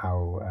 or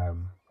how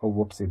oh,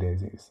 whoopsie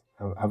daisies,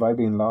 have I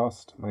been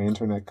lost? My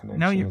internet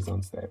connection is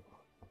unstable.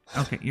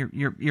 Okay,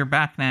 you're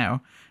back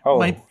now. Oh,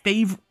 my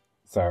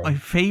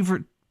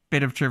favorite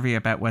bit of trivia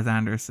about Wes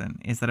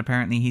Anderson is that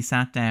apparently he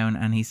sat down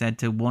and he said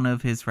to one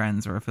of his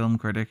friends, or a film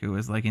critic who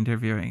was like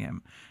interviewing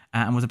him,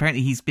 and was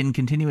apparently, he's been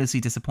continuously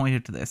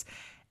disappointed to this,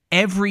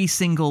 every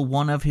single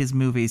one of his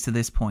movies to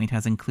this point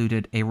has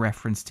included a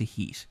reference to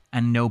Heat,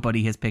 and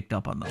nobody has picked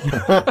up on them.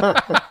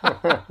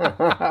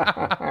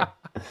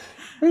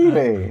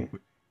 Really?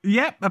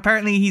 Yep,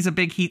 apparently he's a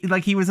big Heat,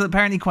 like he was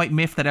apparently quite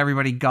miffed that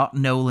everybody got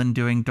Nolan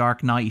doing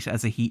Dark Knight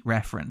as a Heat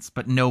reference,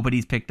 but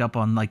nobody's picked up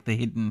on like the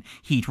hidden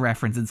Heat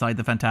reference inside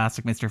the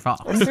Fantastic Mr.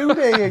 Fox. And do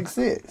they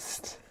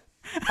exist?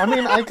 I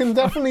mean, I can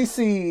definitely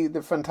see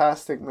the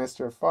Fantastic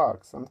Mr.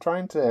 Fox. I'm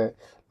trying to,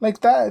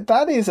 like,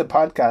 that is a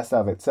podcast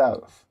of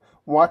itself.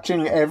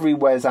 Watching every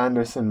Wes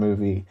Anderson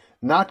movie,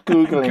 not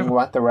Googling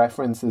what the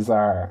references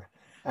are,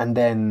 and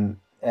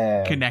then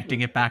connecting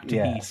it back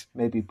to Heat.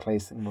 Maybe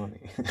placing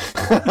money.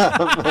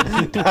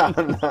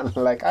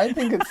 Like, I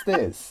think it's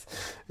this.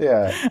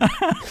 Yeah.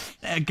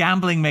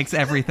 Gambling makes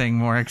everything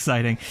more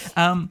exciting.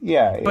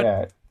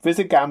 Yeah.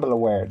 Visit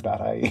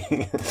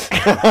gambleaware.ie.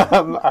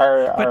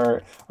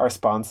 Our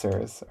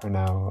sponsors are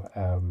now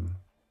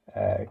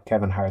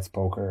Kevin Hart's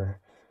Poker,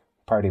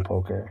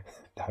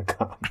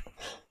 partypoker.com.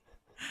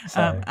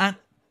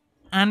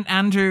 And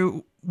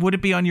Andrew, would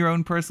it be on your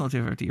own personal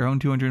 250, your own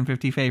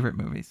 250 favorite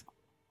movies?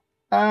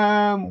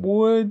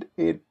 Would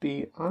it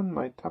be on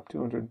my top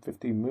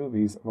 250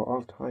 movies of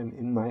all time,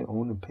 in my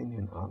own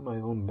opinion, on my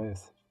own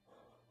list?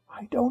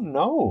 I don't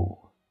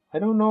know. I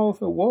don't know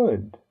if it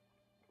would.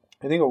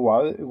 I think it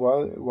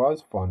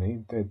was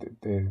funny.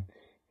 The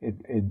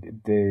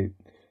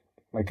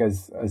like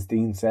as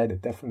Dean said,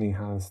 it definitely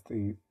has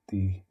the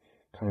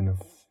kind of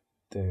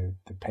the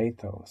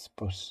pathos,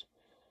 but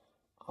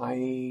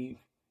I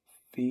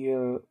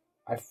feel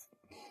I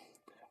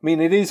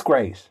mean, it is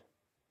great.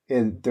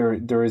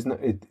 There is no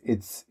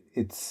it's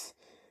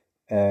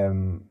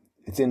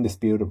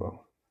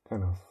indisputable,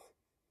 kind of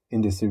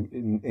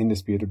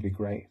indisputably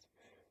great.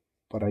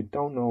 But I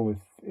don't know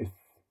if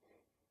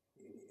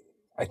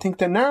I think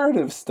the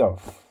narrative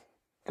stuff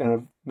kind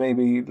of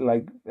maybe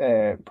like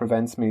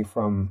prevents me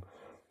from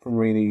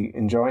really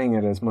enjoying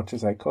it as much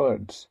as I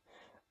could.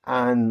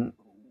 And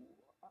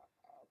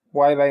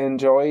while I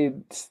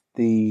enjoyed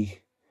the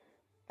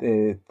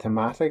the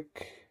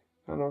thematic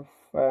kind of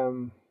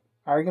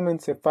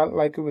arguments it felt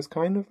like it was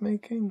kind of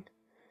making.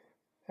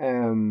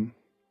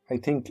 I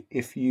think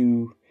if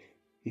you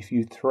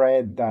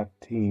thread that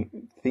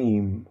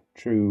theme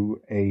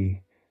through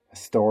a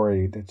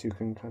story that you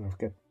can kind of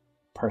get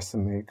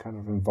personally kind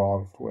of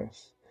involved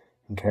with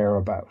and care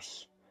about,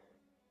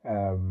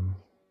 it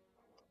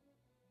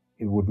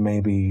would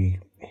maybe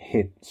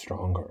hit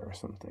stronger or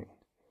something.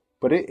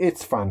 But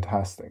it's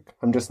fantastic.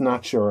 I'm just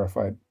not sure if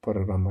I'd put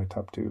it on my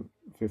top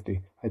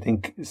 250. I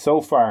think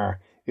so far,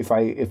 if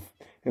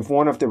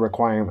one of the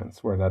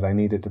requirements were that I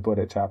needed to put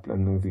a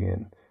Chaplin movie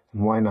in,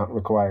 and why not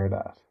require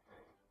that,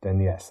 then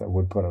yes, I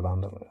would put it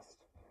on the list.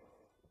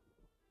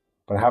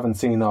 But I haven't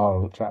seen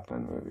all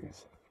Chaplin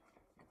movies.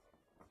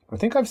 I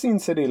think I've seen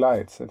City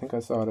Lights. I think I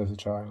saw it as a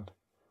child.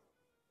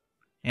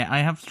 Yeah, I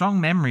have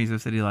strong memories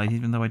of City Lights,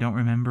 even though I don't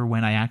remember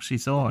when I actually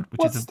saw it,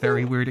 which is a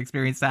very weird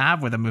experience to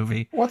have with a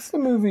movie. What's the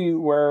movie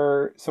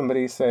where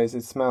somebody says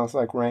it smells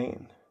like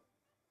rain?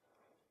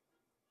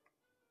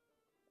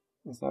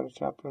 Is that a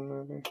Chaplin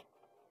movie?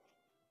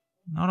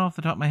 Not off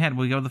the top of my head.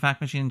 Will we go to the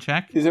fact machine and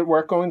check? Is it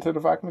worth going to the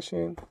fact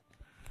machine?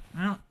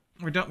 Well,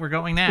 we're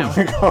going now.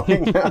 We're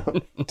going now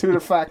to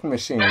the fact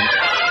machine.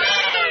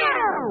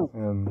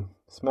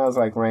 Smells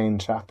like rain,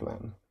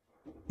 Chaplin.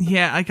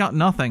 Yeah, I got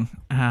nothing.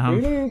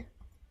 Really?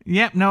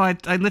 Yep, no, I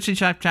literally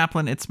checked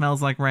Chaplin, it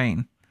smells like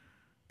rain.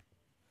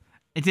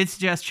 It did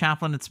suggest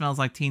Chaplin, it smells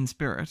like Teen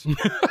Spirit.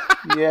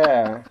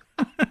 Yeah.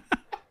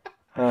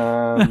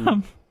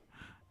 No.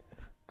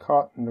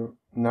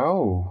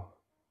 No.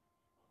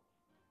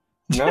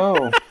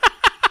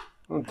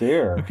 Oh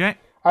dear. Okay.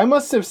 I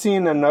must have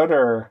seen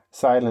another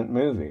silent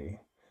movie,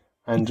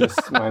 and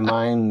just my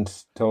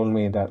mind told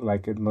me that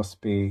like it must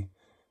be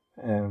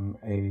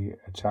a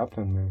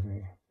Chaplin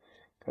movie.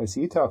 Because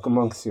you talk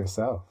amongst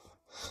yourself.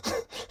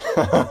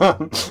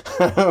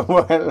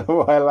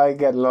 while I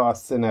get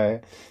lost in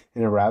a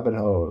rabbit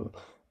hole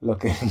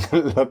looking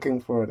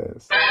for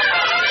this.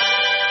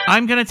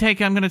 I'm gonna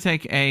take a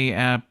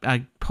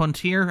punt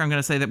here. I'm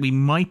gonna say that we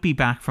might be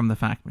back from the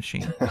fact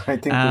machine. I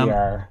think we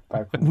are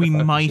back from we the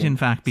fact might machine. In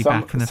fact be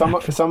back from the fact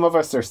machine. Some of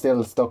us are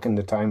still stuck in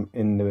the time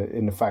in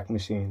the fact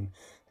machine.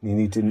 And you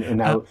need to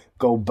now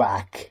go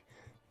back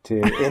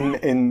to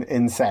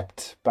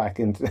incept back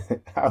into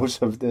out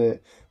of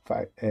the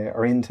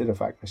or into the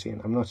fact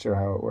machine. I'm not sure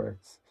how it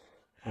works.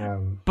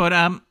 But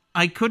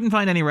I couldn't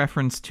find any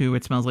reference to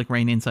It Smells Like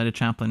Rain inside a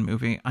Chaplin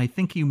movie. I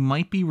think you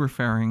might be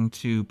referring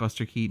to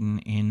Buster Keaton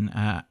in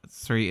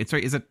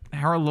is it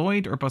Harold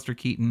Lloyd or Buster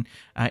Keaton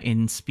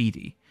in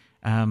Speedy?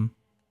 It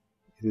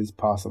is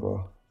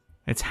possible.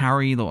 It's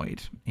Harry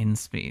Lloyd in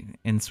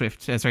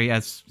Swift.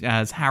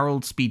 As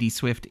Harold Speedy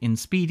Swift in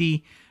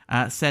Speedy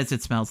says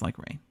it smells like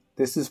rain.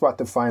 This is what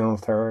the final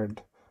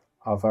third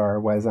of our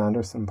Wes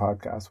Anderson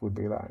podcast would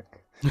be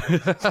like.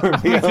 There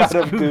would be a lot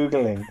of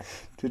Googling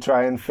to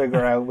try and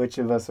figure out which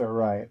of us are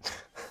right.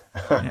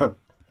 Yeah.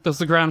 Does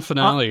the grand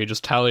finale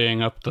just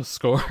tallying up the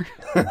score?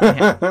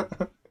 Yeah.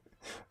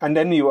 And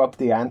then you up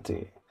the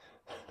ante.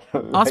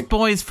 Us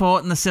boys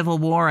fought in the Civil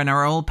War and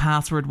our old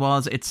password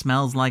was it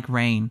smells like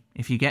rain.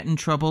 If you get in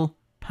trouble,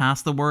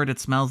 pass the word it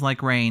smells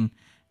like rain.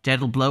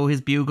 Jed'll blow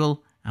his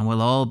bugle and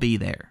we'll all be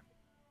there.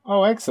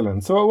 Oh,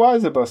 excellent. So it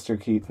was a Buster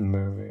Keaton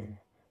movie.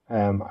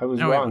 I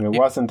was wrong. It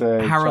wasn't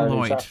a Harold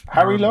Lloyd.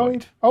 Harry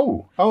Lloyd?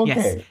 Oh,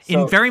 okay. Yes.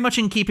 So, very much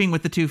in keeping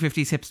with the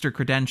 250s hipster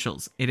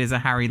credentials, it is a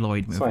Harry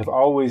Lloyd movie. So I've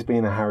always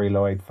been a Harry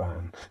Lloyd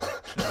fan.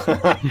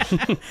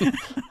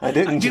 I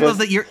didn't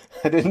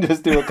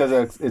just do it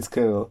because it's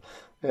cool.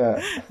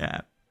 Yeah.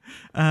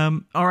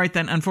 All right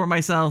then, and for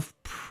myself,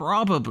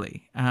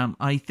 probably,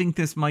 I think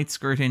this might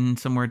skirt in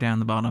somewhere down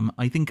the bottom.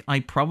 I think I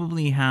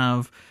probably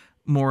have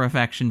more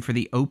affection for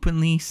the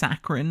openly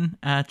saccharine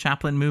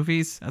Chaplin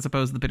movies as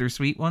opposed to the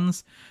bittersweet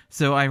ones.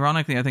 So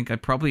ironically, I think I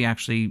probably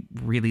actually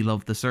really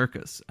love The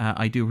Circus.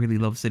 I do really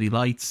love City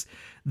Lights.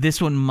 This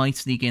one might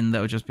sneak in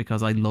though, just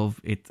because I love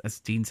it,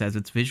 as Dean says,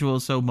 its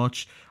visuals so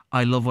much.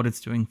 I love what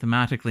it's doing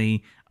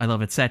thematically. I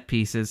love its set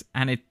pieces,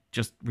 and it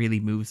just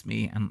really moves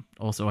me. And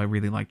also I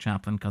really like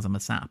Chaplin because I'm a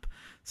sap.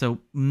 So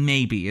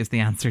maybe is the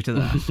answer to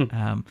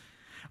that.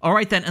 All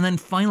right then, and then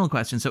final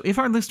question. So if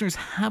our listeners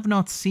have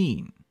not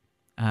seen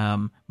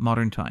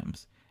Modern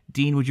Times,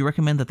 Dean, would you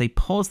recommend that they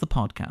pause the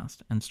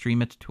podcast and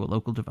stream it to a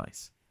local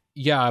device?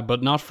 Yeah,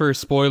 but not for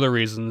spoiler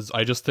reasons.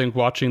 I just think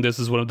watching this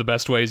is one of the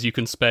best ways you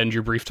can spend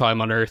your brief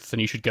time on Earth,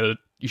 and you should get it.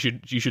 You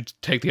should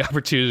take the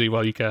opportunity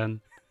while you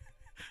can.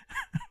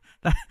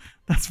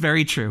 That's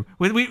very true.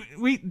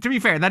 We to be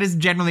fair, that is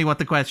generally what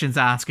the question's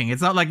asking.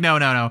 It's not like no.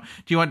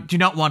 Do you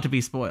not want to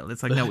be spoiled?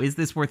 It's like no. Is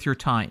this worth your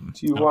time?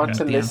 Do you want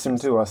to listen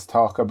to us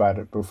talk about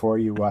it before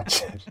you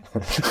watch it?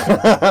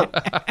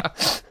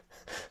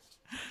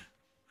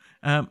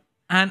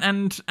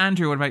 And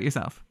Andrew, what about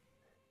yourself?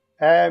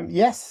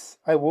 Yes,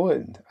 I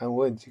would.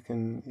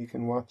 You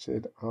can watch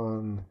it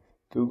on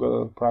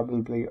Google,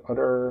 probably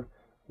other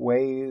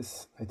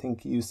ways. I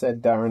think you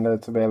said, Darren, that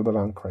it's available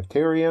on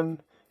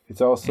Criterion.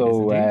 It's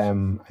also,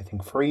 I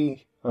think,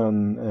 free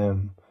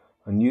on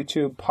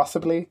YouTube,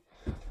 possibly.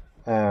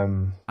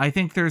 I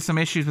think there's some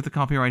issues with the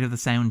copyright of the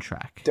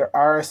soundtrack. There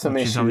are some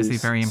issues. Which is obviously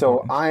very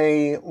important. So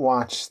I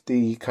watched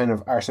the kind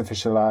of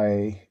artificial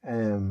eye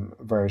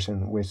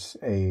version with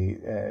a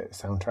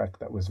soundtrack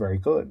that was very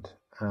good,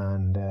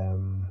 and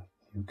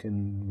you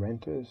can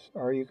rent it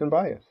or you can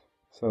buy it.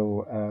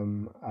 So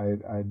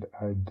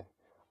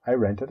I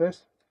rented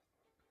it,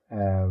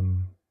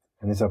 and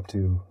it's up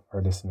to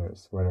our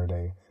listeners whether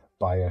they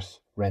buy it,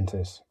 rent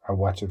it, or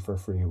watch it for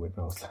free with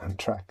no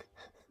soundtrack.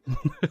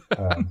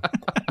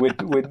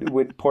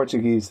 With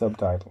Portuguese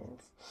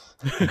subtitles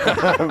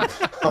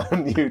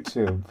on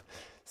YouTube.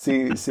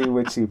 See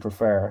which you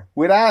prefer.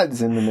 With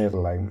ads in the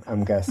middle,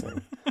 I'm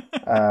guessing.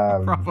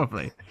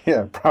 Probably.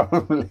 Yeah,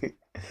 probably.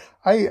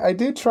 I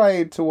did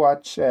try to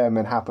watch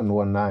It Happened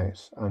One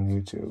Night on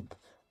YouTube,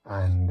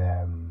 and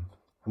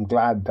I'm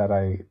glad that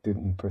I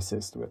didn't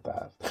persist with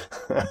that.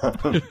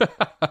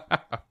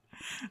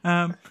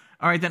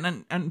 All right,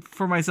 then, and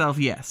for myself,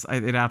 yes,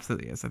 it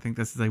absolutely is. I think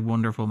this is a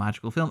wonderful,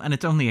 magical film, and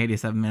it's only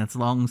 87 minutes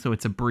long, so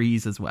it's a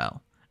breeze as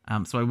well.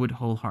 So I would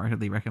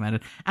wholeheartedly recommend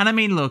it. And I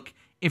mean, look,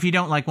 if you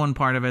don't like one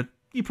part of it,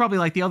 you probably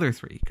like the other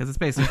three, because it's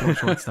basically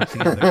short stuff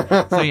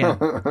together. So yeah,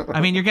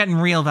 I mean, you're getting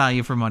real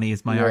value for money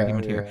is my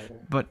argument here. Yeah.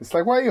 But it's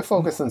like, why are you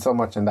focusing so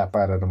much on that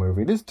part of the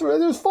movie?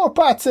 There's 4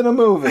 parts in a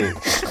movie.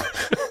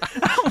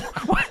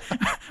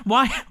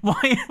 Why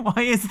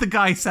is the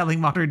guy selling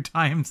Modern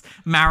Times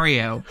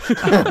Mario?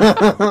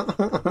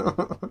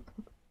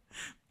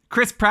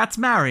 Chris Pratt's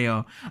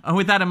Mario.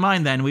 With that in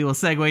mind, then, we will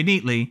segue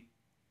neatly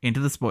into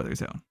the spoiler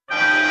zone.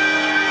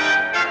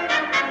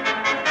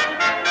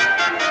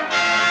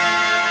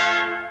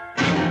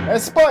 A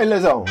spoiler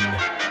zone.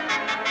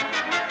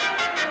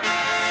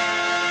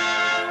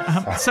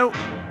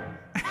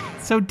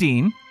 So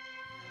Dean,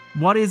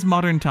 what is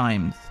Modern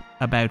Times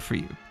about for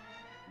you?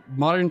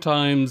 Modern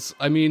Times,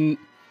 I mean,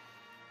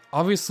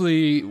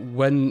 obviously,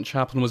 when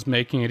Chaplin was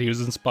making it, he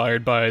was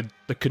inspired by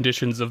the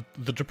conditions of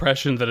the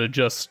Depression that had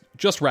just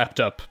wrapped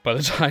up by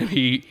the time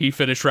he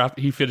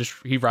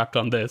wrapped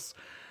on this.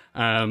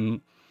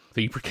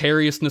 The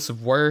precariousness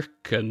of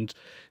work and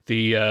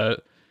the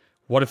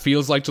what it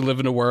feels like to live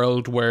in a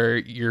world where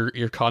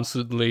you're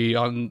constantly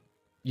on,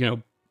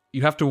 you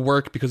have to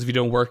work because if you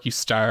don't work, you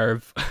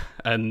starve,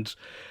 and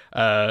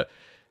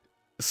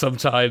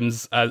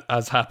sometimes,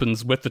 as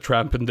happens with the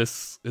tramp in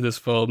this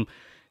film,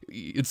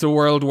 it's a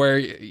world where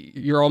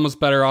you're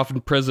almost better off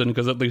in prison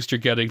because at least you're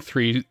getting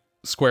 3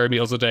 square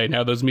meals a day.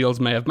 Now, those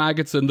meals may have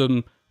maggots in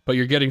them, but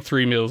you're getting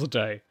 3 meals a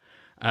day.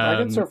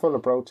 Maggots are full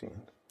of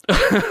protein.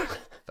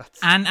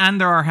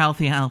 And there are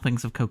healthy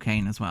helpings of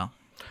cocaine as well.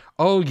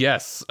 Oh,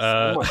 yes.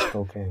 So much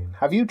cocaine.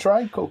 Have you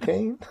tried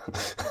cocaine?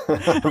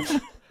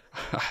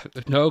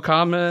 No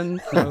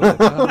comment.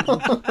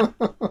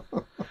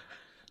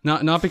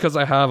 Not because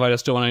I have. I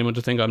just don't want anyone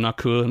to think I'm not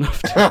cool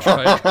enough to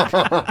try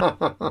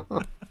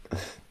it.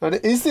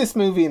 But is this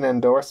movie an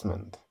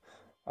endorsement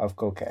of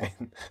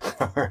cocaine?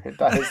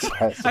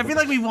 I feel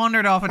like we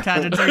wandered off a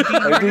tangent. Sorry,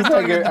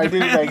 I do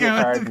beg your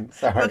pardon.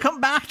 Sorry. We'll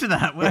come back to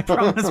that. I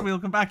promise we'll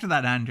come back to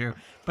that, Andrew.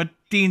 But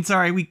Dean,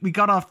 sorry, we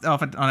got off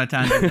on a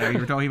tangent there. You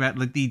were talking about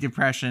like the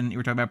Depression. You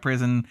were talking about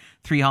prison,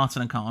 3 hots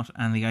and a cot,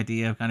 and the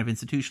idea of kind of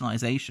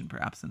institutionalization,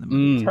 perhaps in the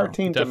movie.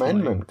 13th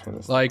Amendment kind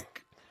of stuff.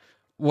 Like,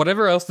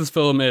 whatever else this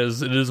film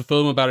is, it is a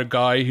film about a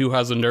guy who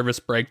has a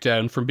nervous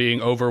breakdown from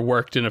being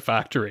overworked in a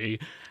factory.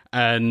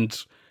 And,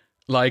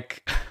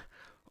 like,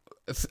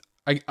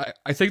 I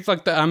think,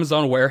 like, the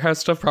Amazon warehouse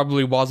stuff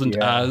probably wasn't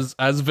as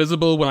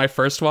visible when I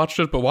first watched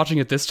it, but watching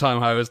it this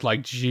time, I was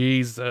like,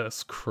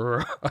 Jesus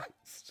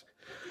Christ.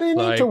 They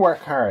need to work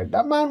hard.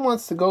 That man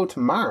wants to go to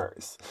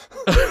Mars.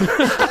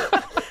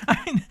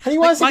 And he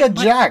wants to get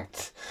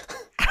jacked.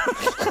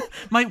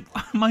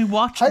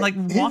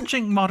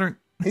 Watching modern...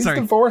 His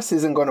divorce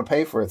isn't going to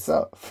pay for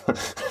itself.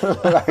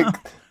 Like,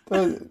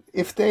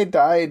 if they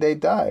die, they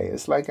die.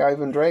 It's like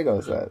Ivan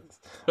Drago says.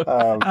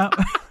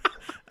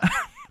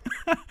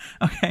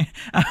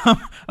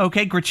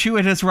 Okay,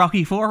 gratuitous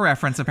Rocky IV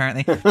reference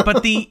apparently.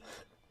 But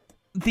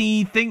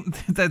the thing,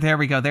 there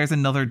we go. There's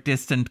another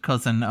distant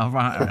cousin of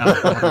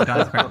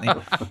guys apparently.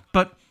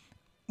 But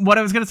what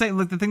I was going to say,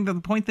 look,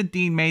 the point that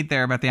Dean made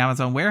there about the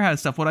Amazon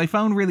warehouse stuff, what I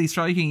found really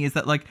striking is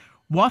that, like,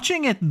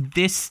 watching it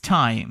this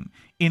time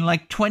in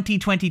like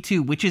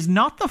 2022, which is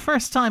not the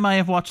first time I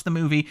have watched the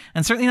movie,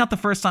 and certainly not the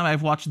first time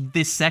I've watched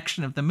this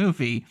section of the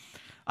movie,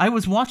 I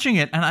was watching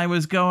it and I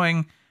was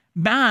going,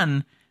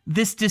 man,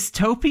 this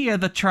dystopia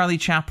that Charlie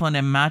Chaplin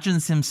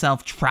imagines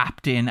himself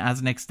trapped in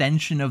as an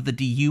extension of the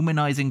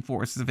dehumanizing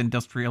forces of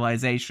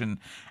industrialization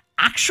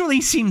actually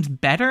seems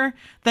better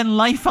than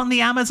life on the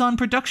Amazon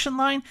production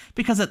line,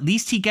 because at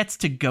least he gets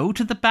to go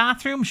to the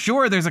bathroom.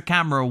 Sure, there's a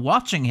camera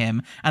watching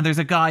him, and there's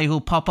a guy who'll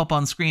pop up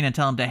on screen and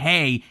tell him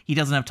he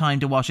doesn't have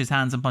time to wash his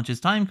hands and punch his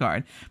time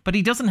card, but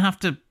he doesn't have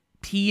to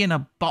pee in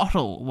a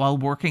bottle while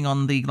working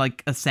on the,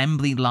 like,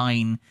 assembly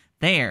line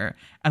there.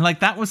 And,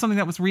 like, that was something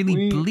that was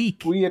really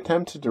bleak. We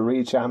attempted to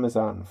reach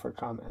Amazon for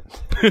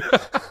comment.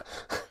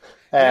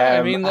 Yeah,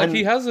 I mean, like,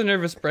 he has a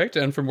nervous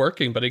breakdown from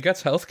working, but he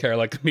gets healthcare,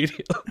 like,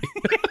 immediately.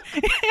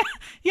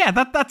 Yeah,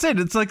 that's it.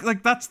 It's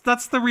like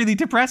that's the really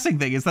depressing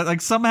thing, is that like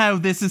somehow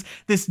this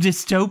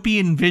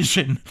dystopian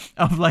vision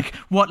of like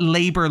what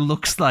labor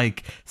looks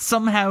like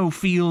somehow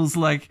feels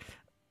like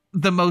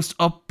the most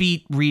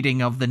upbeat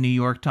reading of the New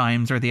York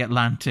Times or the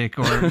Atlantic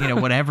or, you know,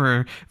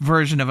 whatever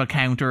version of a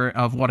counter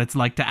of what it's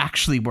like to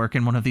actually work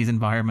in one of these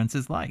environments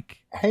is like.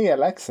 Hey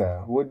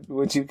Alexa,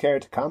 would you care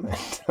to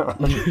comment?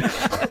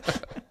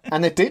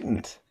 And it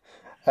didn't.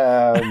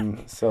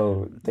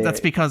 So that's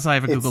because I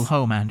have a Google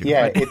Home, Andrew.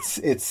 Yeah, right?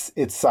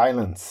 it's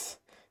silence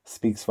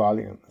speaks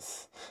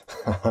volumes.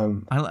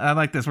 I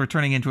like this. We're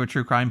turning into a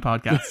true crime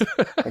podcast.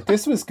 Like,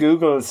 this was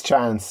Google's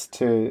chance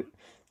to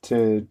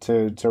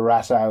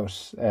rat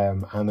out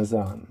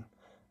Amazon,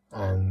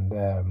 and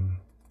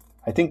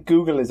I think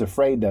Google is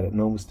afraid that it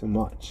knows too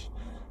much.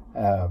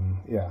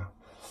 Yeah.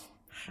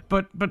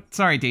 But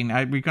sorry, Dean,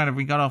 we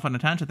got off on a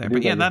tangent there.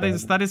 But yeah, that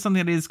is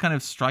something that is kind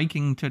of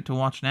striking to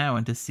watch now,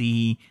 and to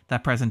see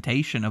that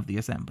presentation of the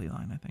assembly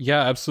line, I think.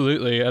 Yeah,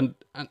 absolutely.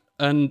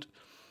 And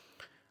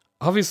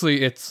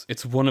obviously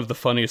it's one of the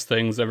funniest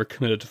things ever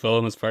committed to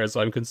film, as far as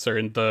I'm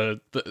concerned.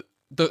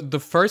 The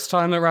first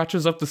time that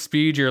ratchets up the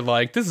speed, you're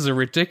like, this is a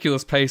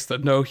ridiculous pace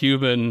that no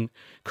human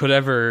could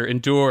ever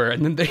endure.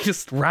 And then they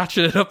just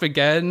ratchet it up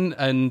again,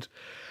 and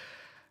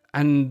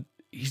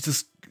he's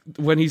just,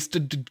 when he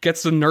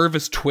gets a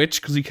nervous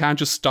twitch because he can't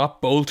just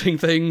stop bolting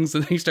things,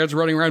 and he starts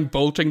running around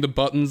bolting the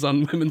buttons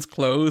on women's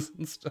clothes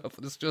and stuff.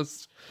 And it's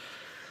just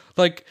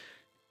like,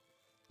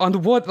 on the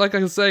one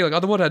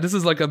hand, this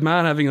is like a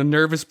man having a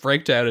nervous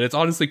breakdown, and it's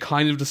honestly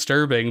kind of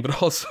disturbing,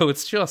 but also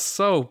it's just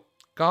so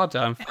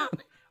goddamn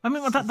funny. I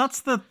mean, well,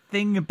 that's the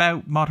thing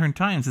about modern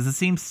times, is it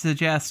seems to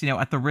suggest, you know,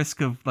 at the risk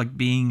of like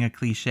being a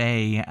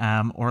cliche,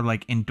 or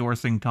like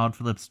endorsing Todd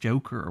Phillips'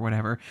 Joker or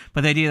whatever,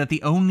 but the idea that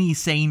the only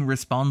sane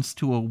response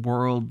to a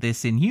world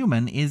this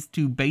inhuman is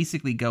to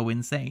basically go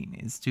insane,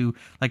 is to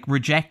like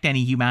reject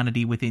any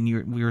humanity within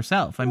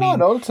yourself. I mean,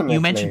 not ultimately.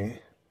 You mentioned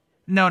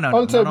no.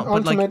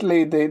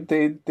 Ultimately,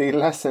 the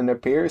lesson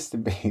appears to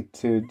be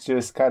to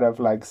just kind of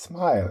like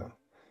smile,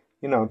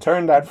 you know,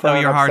 turn that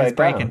frown your heart is upside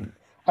down. breaking.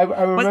 I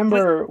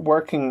remember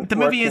working. The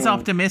movie is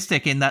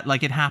optimistic in that,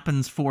 like, it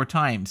happens 4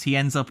 times. He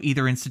ends up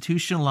either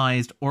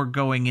institutionalized or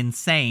going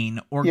insane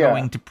or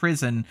going to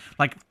prison,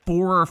 like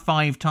 4 or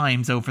 5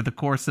 times over the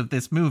course of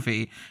this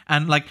movie.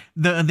 And like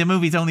the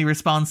movie's only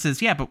response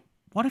is, yeah, but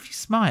what if you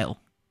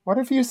smile? What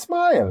if you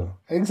smile?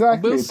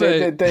 Exactly.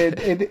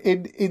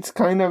 It's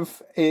kind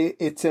of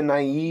it's a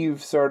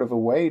naive sort of a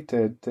way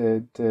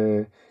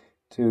to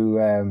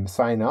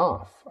sign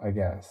off, I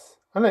guess.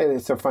 And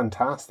it's a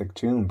fantastic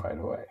tune, by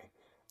the way.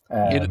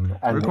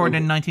 Recorded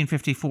in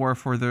 1954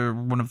 for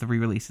one of the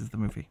re-releases of the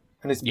movie,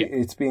 and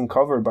it's being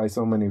covered by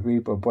so many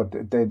people. But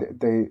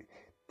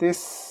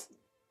this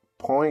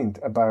point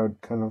about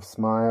kind of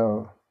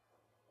smile.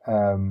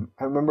 I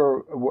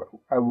remember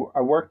I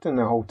worked in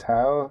a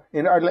hotel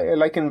in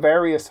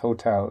various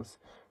hotels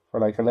for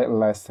like a little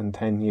less than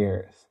 10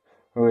 years,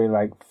 really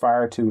like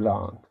far too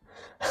long.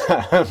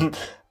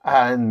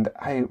 And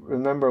I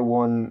remember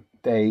one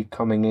day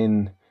coming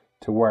in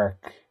to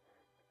work,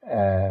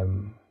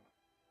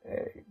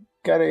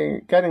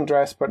 getting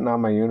dressed, putting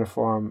on my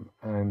uniform,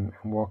 and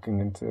walking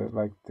into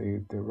like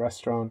the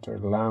restaurant or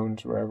the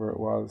lounge, wherever it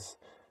was,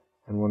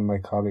 and one of my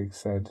colleagues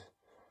said,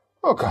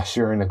 "Oh gosh,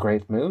 you're in a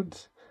great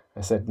mood." I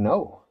said,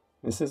 "No,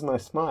 this is my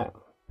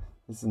smile.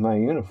 This is my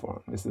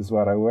uniform. This is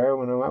what I wear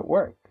when I'm at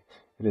work.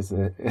 It is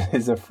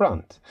a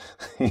front."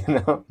 You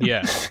know.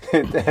 Yeah.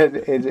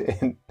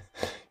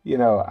 You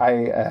know,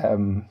 I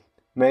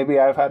maybe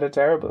I've had a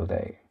terrible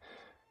day.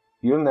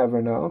 You'll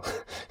never know.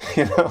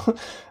 You know,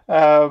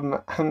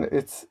 and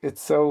it's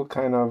so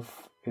kind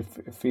of it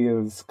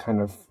feels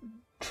kind of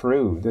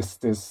true. This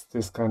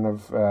kind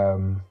of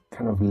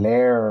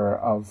layer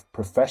of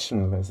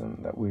professionalism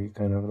that we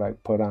kind of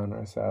like put on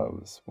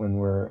ourselves when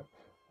we're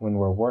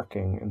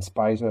working, in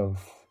spite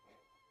of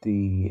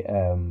the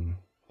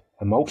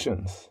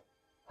emotions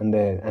and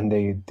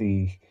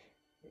the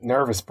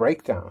nervous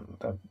breakdown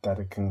that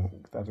it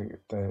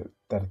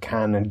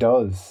can and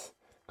does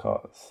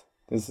cause.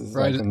 This is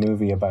right. Like a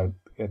movie about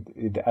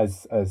it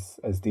as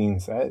Dean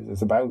says.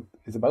 It's about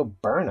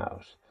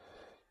burnout.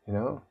 You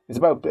know, it's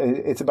about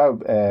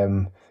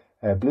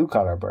blue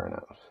collar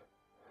burnout.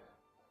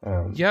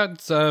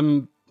 It's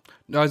I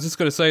was just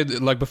going to say,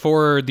 like,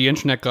 before the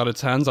internet got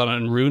its hands on it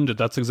and ruined it,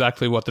 that's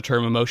exactly what the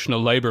term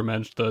emotional labor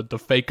meant. The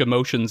fake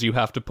emotions you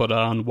have to put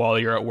on while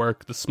you're at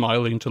work, the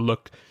smiling to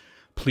look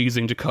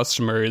pleasing to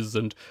customers,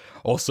 and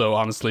also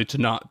honestly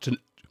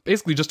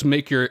basically just to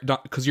make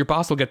because your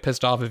boss will get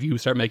pissed off if you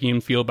start making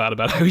him feel bad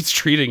about how he's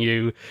treating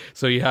you.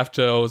 So you have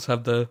to always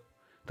have the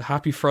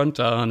happy front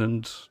on.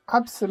 And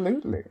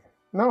absolutely.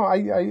 No,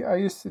 I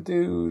used to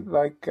do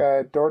like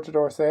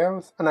door-to-door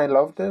sales, and I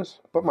loved it.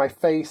 But my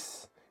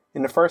face,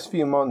 in the first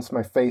few months,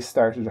 my face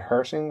started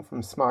hurting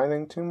from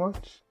smiling too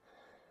much.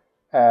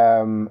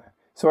 So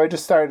I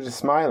just started to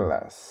smile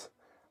less.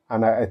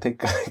 I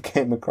think I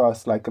came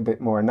across like a bit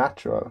more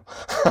natural,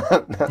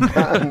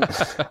 and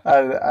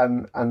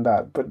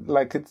that. But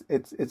like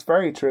it's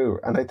very true,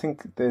 and I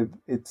think that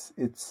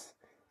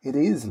it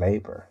is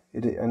labor.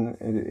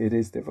 It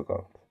is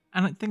difficult.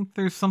 And I think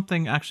there's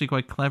something actually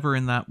quite clever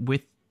in that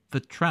with the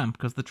tramp,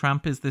 because the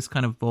tramp is this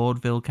kind of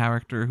vaudeville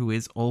character who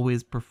is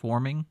always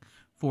performing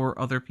for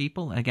other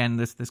people. Again,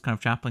 this kind of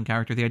Chaplin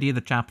character, the idea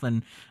that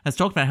Chaplin has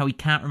talked about how he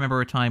can't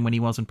remember a time when he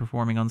wasn't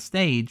performing on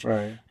stage.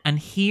 Right. And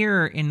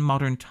here in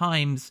modern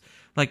times,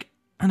 like,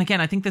 and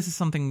again, I think this is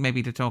something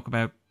maybe to talk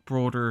about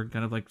broader,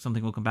 kind of like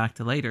something we'll come back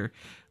to later.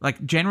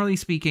 Like, generally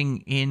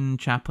speaking, in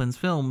Chaplin's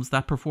films,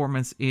 that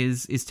performance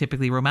is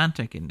typically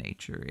romantic in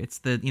nature. It's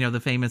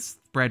the famous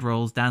bread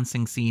rolls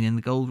dancing scene in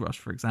The Gold Rush,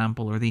 for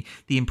example, or the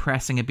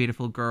impressing a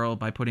beautiful girl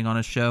by putting on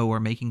a show or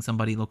making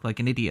somebody look like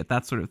an idiot,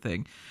 that sort of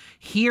thing.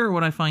 Here,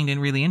 what I find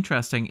really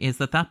interesting is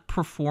that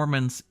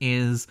performance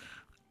is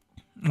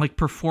like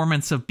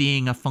performance of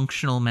being a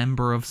functional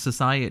member of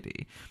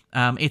society.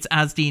 It's,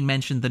 as Dean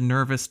mentioned, the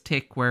nervous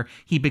tick where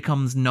he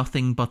becomes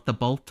nothing but the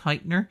bolt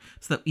tightener,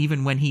 so that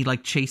even when he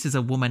like chases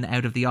a woman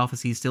out of the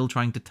office, he's still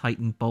trying to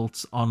tighten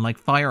bolts on like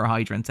fire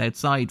hydrants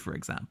outside, for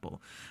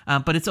example.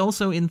 But it's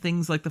also in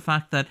things like the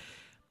fact that,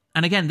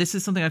 and again, this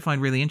is something I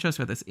find really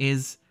interesting with this,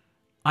 is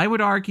I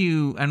would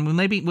argue, and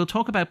we'll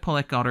talk about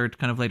Paulette Goddard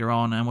kind of later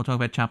on, and we'll talk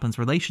about Chaplin's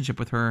relationship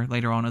with her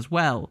later on as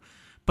well.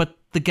 But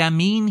the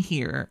gamine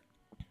here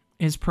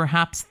is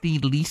perhaps the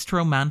least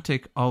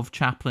romantic of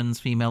Chaplin's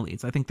female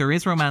leads. I think there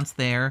is romance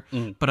there,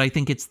 but I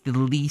think it's the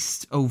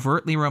least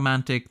overtly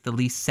romantic, the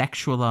least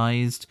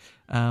sexualized.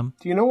 Do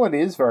you know what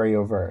is very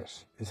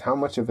overt? Is how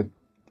much of a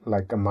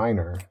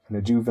minor and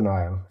a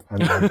juvenile,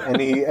 and like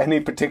any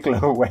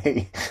particular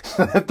way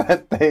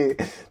that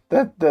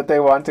they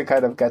want to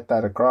kind of get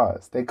that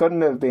across. They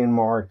couldn't have been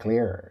more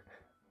clear.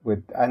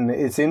 And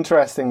it's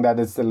interesting that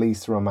it's the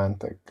least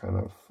romantic kind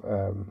of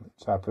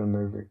Chaplin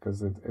movie,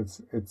 because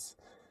it's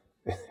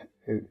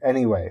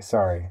anyway,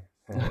 sorry.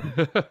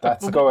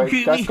 That's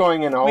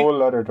going in a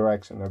whole other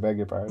direction. I beg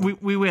your pardon.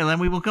 We will, and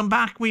we will come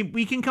back.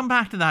 We can come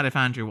back to that if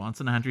Andrew wants,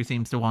 and Andrew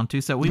seems to want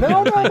to. So we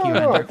will. Thank you,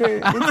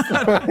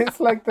 Andrew. It's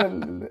like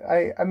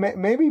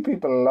maybe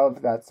people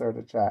love that sort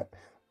of chat,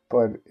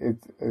 but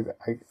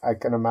I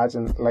can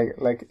imagine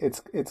like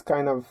it's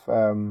kind of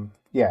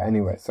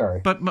Anyway,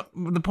 sorry. But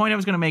the point I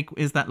was going to make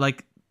is that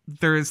like,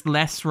 there's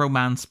less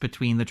romance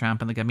between the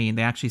tramp and the gamine.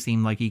 They actually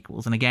seem like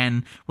equals. And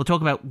again, we'll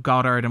talk about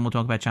Goddard and we'll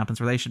talk about Chaplin's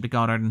relationship to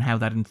Goddard and how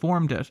that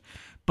informed it.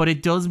 But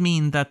it does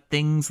mean that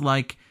things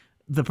like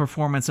the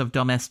performance of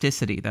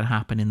domesticity that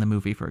happen in the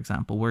movie, for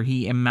example, where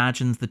he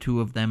imagines the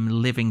two of them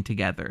living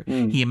together.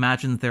 He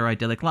imagines their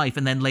idyllic life.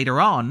 And then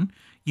later on,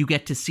 you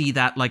get to see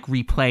that like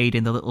replayed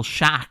in the little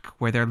shack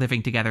where they're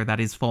living together that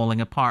is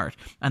falling apart.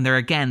 And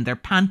they're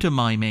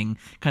pantomiming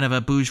kind of a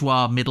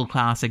bourgeois middle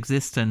class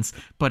existence,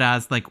 but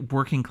as like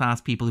working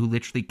class people who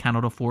literally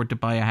cannot afford to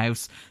buy a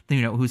house,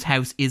 whose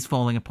house is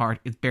falling apart.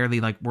 It's barely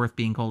like worth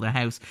being called a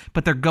house,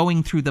 but they're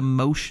going through the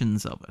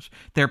motions of it.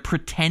 They're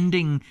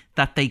pretending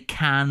that they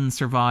can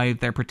survive.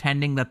 They're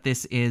pretending that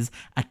this is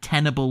a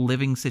tenable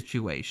living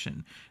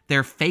situation.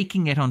 They're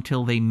faking it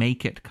until they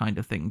make it, kind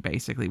of thing,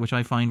 basically, which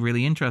I find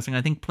really interesting.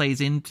 I think plays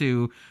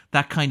into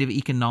that kind of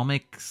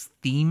economics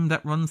theme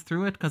that runs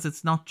through it, because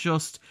it's not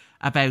just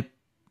about,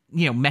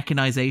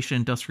 mechanization,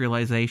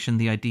 industrialization,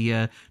 the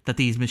idea that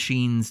these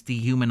machines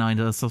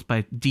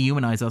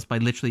dehumanize us by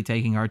literally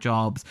taking our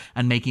jobs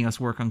and making us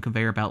work on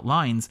conveyor belt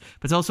lines.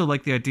 But it's also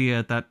like the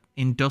idea that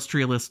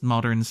industrialist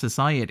modern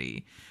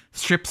society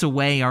strips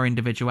away our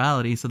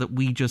individuality so that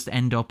we just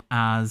end up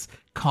as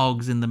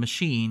cogs in the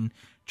machine,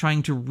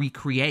 trying to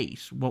recreate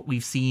what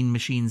we've seen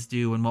machines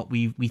do and what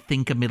we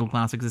think a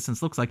middle-class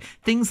existence looks like.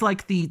 Things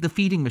like the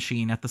feeding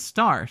machine at the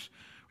start,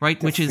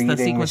 right? Which is the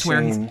sequence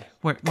machine.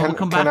 We'll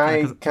come back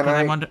to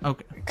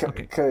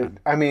that.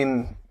 I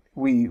mean,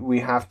 we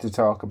have to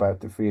talk about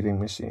the feeding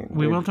machine.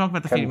 We will talk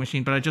about the feeding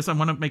machine, but I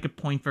want to make a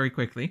point very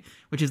quickly,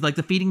 which is like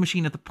the feeding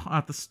machine at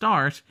the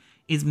start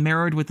is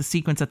mirrored with the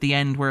sequence at the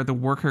end where the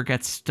worker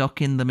gets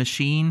stuck in the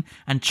machine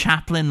and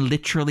Chaplin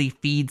literally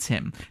feeds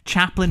him.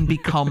 Chaplin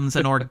becomes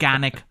an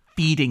organic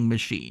feeding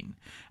machine.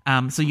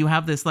 So you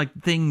have this like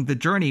thing, the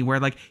journey where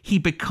like he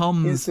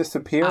becomes... He's the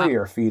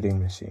superior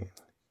feeding machine.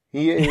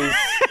 He is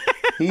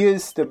he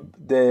is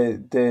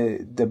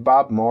the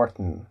Bob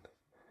Morton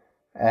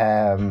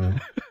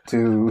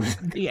to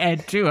the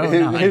Ed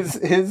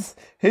 209.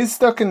 His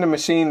stuck in the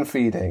machine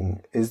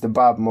feeding is the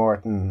Bob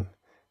Morton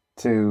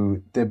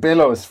to the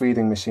Billows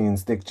feeding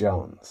machine's Dick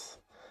Jones.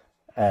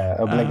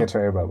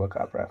 Obligatory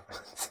RoboCop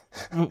reference.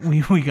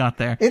 We got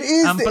there. It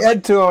is the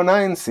Ed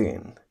 209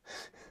 scene.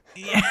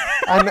 Yeah.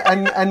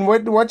 and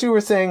what you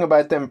were saying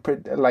about them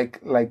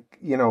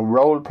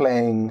role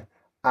playing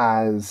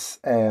as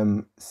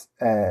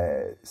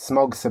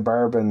smug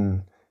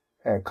suburban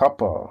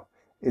couple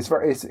is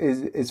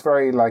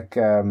very like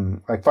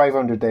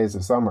 500 Days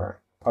of Summer.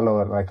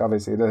 Although like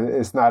obviously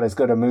it's not as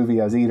good a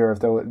movie as either of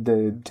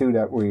the two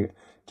that we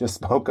just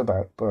spoke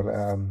about, but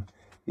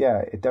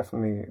it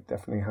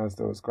definitely has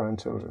those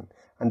grandchildren,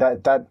 and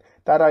that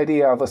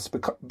idea of us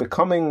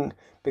becoming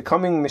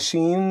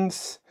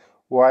machines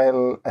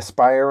while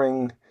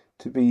aspiring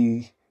to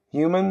be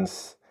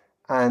humans,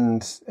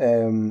 and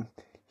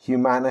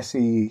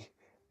humanity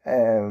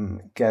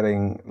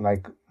getting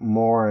like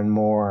more and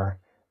more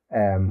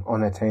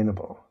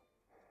unattainable,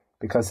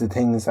 because the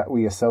things that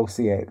we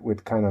associate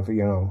with kind of,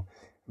 you know,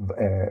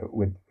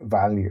 with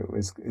value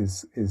is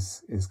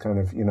kind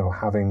of, you know,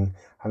 having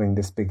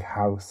this big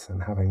house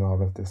and having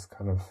all of this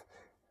kind of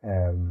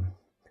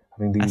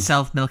having these... a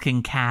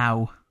self-milking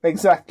cow.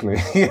 Exactly.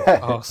 Yeah.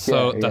 Oh,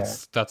 so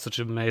that's such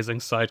an amazing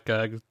sight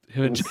gag.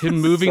 Him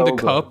moving the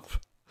cup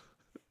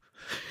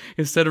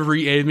instead of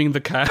re-aiming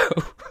the cow.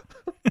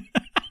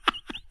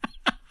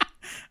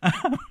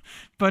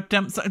 But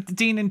so,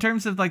 Dean, in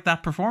terms of like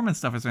that performance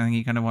stuff, is there anything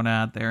you kind of want to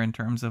add there in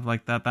terms of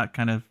like that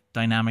kind of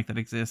dynamic that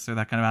exists, or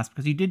that kind of aspect?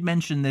 Because you did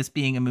mention this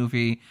being a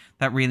movie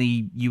that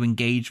really you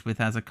engaged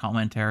with as a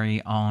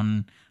commentary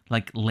on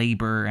like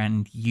labor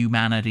and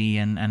humanity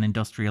and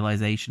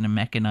industrialization and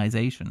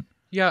mechanization.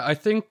 Yeah, I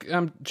think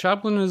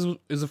Chaplin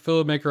is a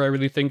filmmaker I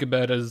really think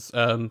about as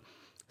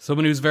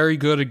someone who's very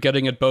good at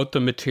getting at both the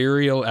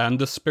material and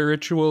the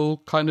spiritual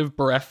kind of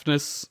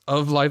breathness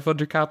of life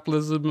under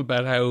capitalism,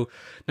 about how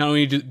not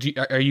only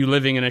are you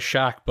living in a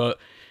shack, but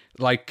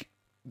like,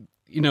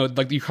 you know,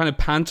 like you're kind of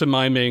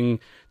pantomiming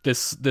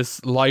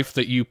this life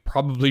that you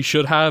probably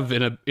should have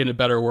in a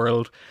better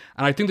world.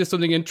 And I think there's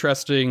something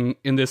interesting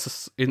in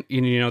this, in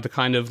you know, the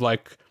kind of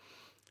like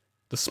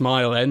the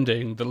smile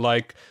ending, that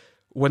like,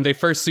 when they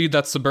first see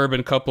that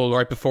suburban couple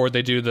right before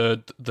they do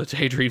the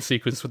daydream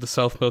sequence with the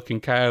self-milking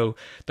cow,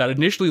 that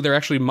initially they're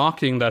actually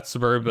mocking that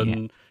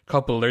suburban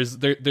couple. There's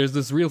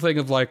this real thing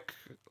of like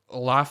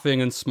laughing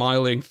and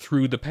smiling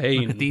through the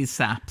pain. Look at these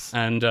saps.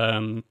 And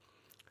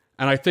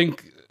I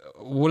think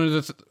one of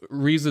the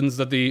reasons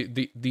that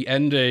the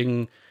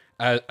ending,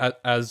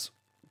 as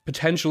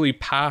potentially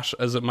pat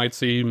as it might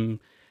seem,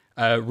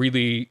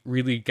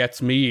 really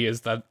gets me,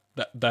 is that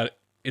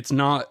it's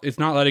not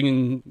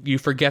letting you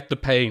forget the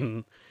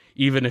pain,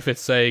 even if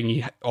it's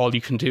saying all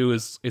you can do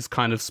is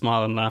kind of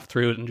smile and laugh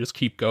through it and just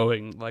keep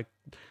going. Like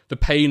the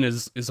pain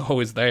is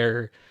always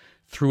there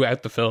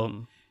throughout the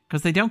film.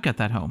 Because they don't get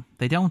that home.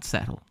 They don't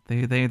settle.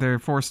 They're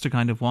forced to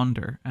kind of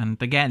wander.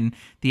 And again,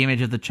 the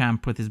image of the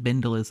champ with his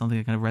bindle is something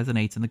that kind of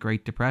resonates in the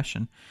Great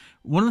Depression.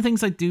 One of the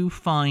things I do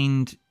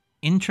find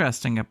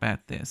interesting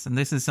about this, and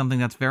this is something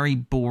that's very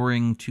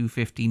boring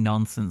 250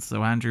 nonsense,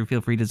 so Andrew, feel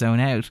free to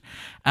zone out,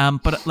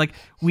 but like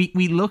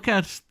we look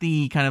at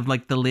the kind of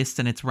like the list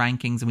and its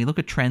rankings, and we look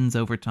at trends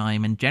over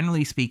time, and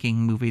generally speaking,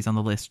 movies on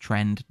the list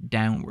trend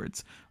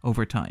downwards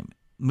over time.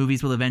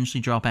 Movies will eventually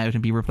drop out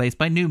and be replaced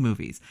by new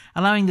movies,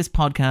 allowing this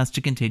podcast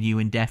to continue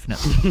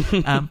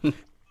indefinitely.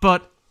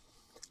 But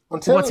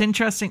what's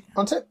interesting,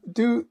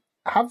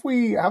 have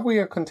we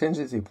a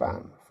contingency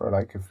plan for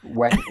like if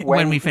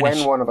when we finish,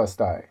 when one of us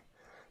die?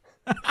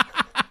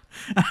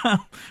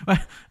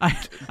 I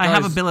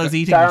have a Billows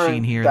eating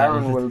machine here.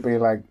 Darren will be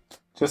like,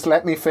 just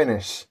let me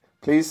finish.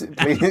 Please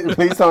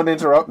don't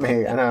interrupt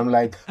me. And I'm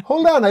like,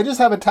 hold on, I just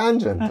have a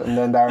tangent. And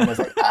then Darren is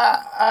like,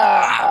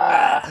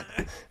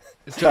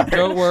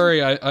 Don't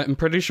worry, I'm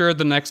pretty sure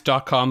the next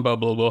 .com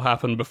bubble will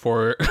happen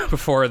before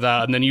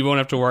that, and then you won't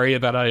have to worry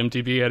about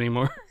IMDb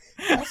anymore.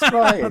 That's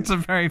right. That's a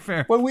very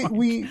fair. Well,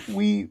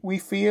 we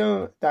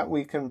feel that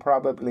we can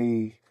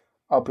probably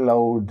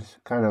upload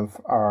kind of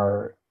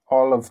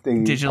all of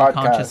the digital podcasts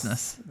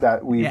consciousness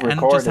that we've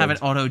recorded, and just have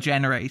it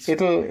auto-generate.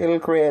 It'll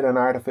create an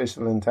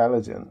artificial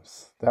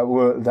intelligence that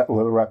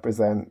will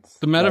represent.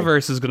 The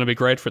metaverse is going to be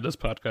great for this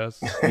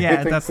podcast.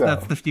 Yeah, that's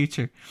the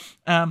future.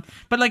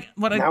 But like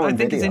what I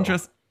think is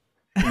interesting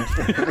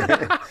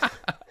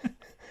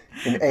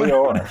in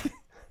AR.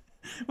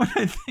 What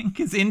I think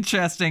is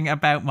interesting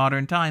about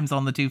Modern Times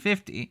on the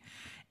 250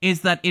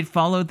 is that it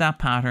followed that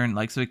pattern.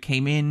 Like, so it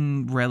came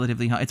in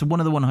relatively high. It's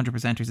one of the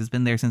 100%ers. It's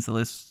been there since the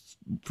list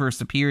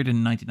first appeared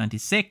in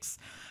 1996.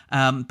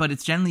 But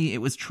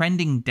it was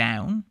trending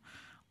down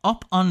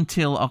up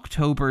until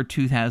October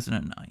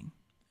 2009.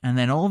 And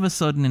then all of a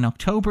sudden in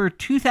October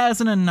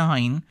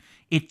 2009,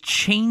 it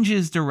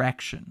changes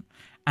direction.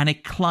 And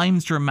it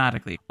climbs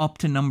dramatically up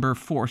to number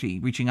 40,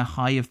 reaching a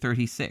high of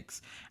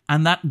 36.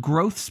 And that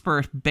growth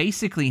spurt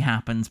basically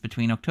happens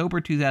between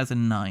October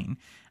 2009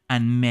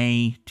 and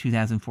May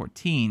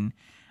 2014.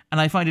 And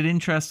I find it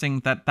interesting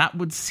that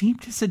would seem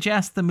to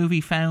suggest the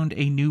movie found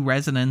a new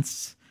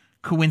resonance,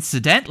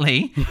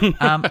 coincidentally,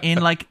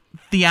 in like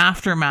the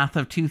aftermath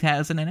of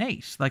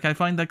 2008. Like, I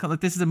find that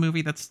like this is a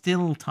movie that's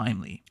still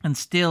timely and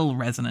still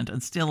resonant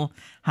and still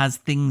has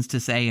things to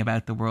say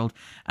about the world.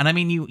 And I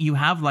mean, you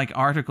have like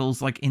articles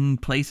like in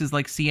places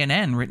like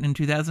CNN written in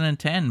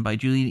 2010 by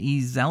Julian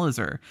E.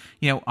 Zelizer,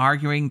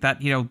 arguing that,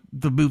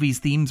 the movie's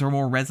themes are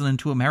more resonant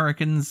to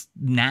Americans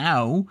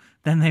now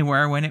than they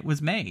were when it was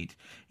made.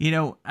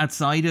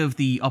 Outside of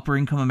the upper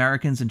income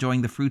Americans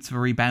enjoying the fruits of a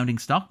rebounding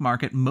stock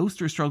market,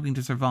 most are struggling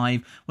to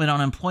survive with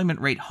unemployment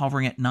rate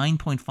hovering at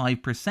 9.5%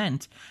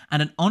 25%,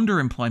 and an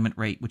underemployment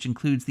rate, which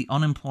includes the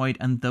unemployed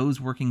and those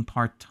working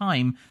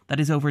part-time, that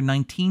is over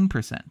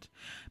 19%.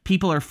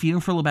 People are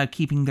fearful about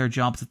keeping their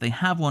jobs if they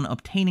have one,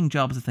 obtaining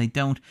jobs if they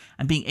don't,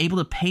 and being able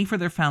to pay for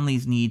their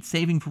family's needs,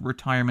 saving for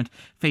retirement,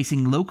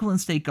 facing local and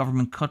state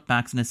government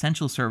cutbacks in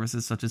essential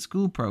services such as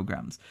school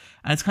programs.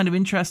 And it's kind of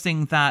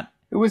interesting that...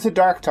 It was a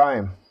dark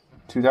time,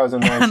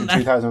 2009 to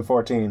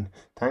 2014.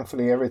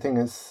 Thankfully, everything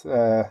is...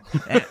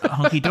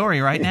 hunky-dory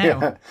right now.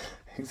 Yeah,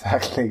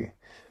 exactly.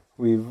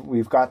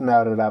 We've gotten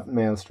out of that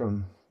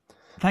maelstrom.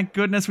 Thank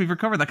goodness we've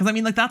recovered that. Because, I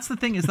mean, like, that's the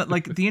thing, is that,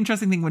 like, the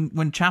interesting thing,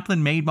 when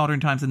Chaplin made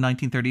Modern Times in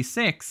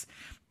 1936,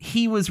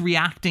 he was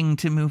reacting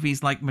to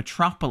movies like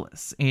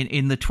Metropolis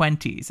in the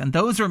 20s. And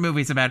those were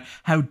movies about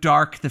how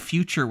dark the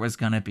future was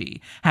going to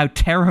be, how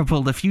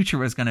terrible the future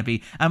was going to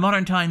be. And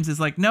Modern Times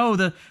is like, no,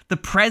 the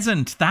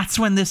present, that's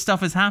when this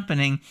stuff is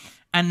happening.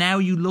 And now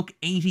you look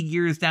 80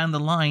 years down the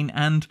line,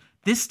 and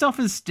this stuff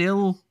is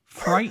still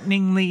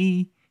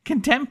frighteningly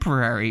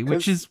contemporary,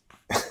 which is...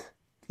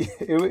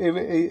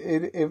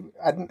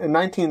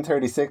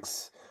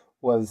 1936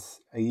 was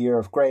a year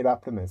of great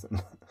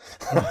optimism.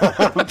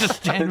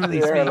 Just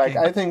generally speaking. Like,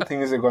 I think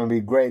things are going to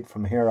be great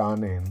from here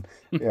on in.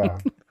 Yeah.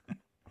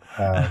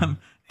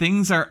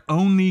 Things are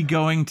only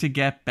going to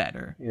get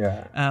better.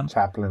 Yeah.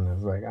 Chaplin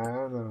is like, I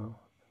don't know.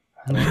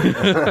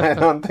 I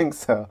don't think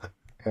so.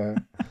 Yeah.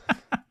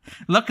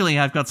 Luckily,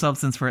 I've got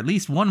substance for at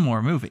least one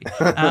more movie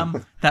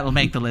that will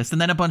make the list, and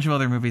then a bunch of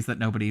other movies that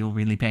nobody will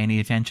really pay any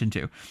attention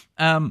to.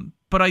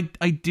 But I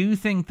do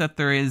think that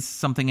there is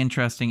something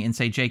interesting in,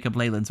 say, Jacob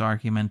Leyland's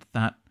argument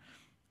that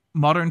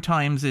Modern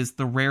Times is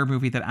the rare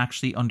movie that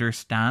actually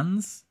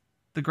understands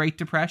the Great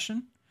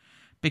Depression,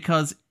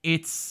 because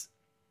it's...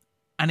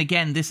 And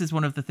again, this is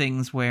one of the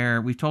things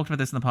where we've talked about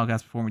this in the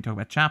podcast before when we talk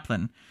about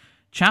Chaplin.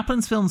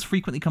 Chaplin's films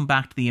frequently come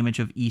back to the image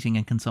of eating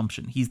and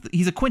consumption.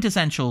 He's a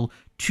quintessential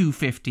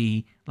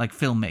 250 like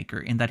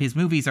filmmaker, in that his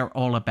movies are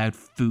all about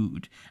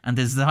food and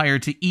the desire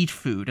to eat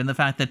food, and the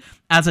fact that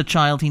as a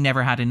child he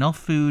never had enough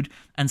food,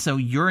 and so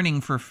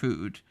yearning for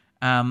food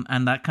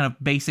and that kind of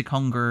basic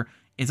hunger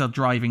is a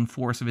driving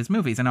force of his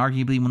movies, and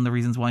arguably one of the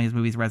reasons why his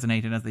movies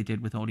resonated as they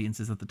did with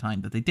audiences at the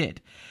time that they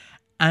did.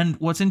 And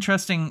what's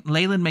interesting,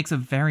 Leyland makes a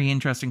very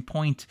interesting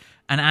point,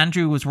 and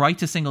Andrew was right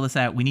to single this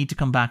out. We need to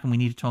come back and we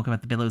need to talk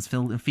about the Billows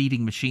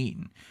feeding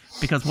machine,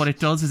 because what it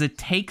does is it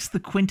takes the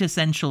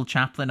quintessential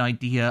Chaplin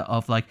idea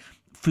of like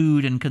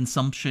food and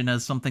consumption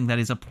as something that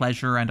is a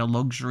pleasure and a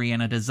luxury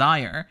and a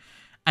desire,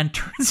 and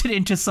turns it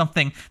into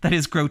something that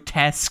is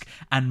grotesque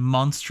and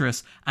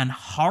monstrous and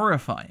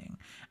horrifying.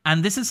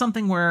 And this is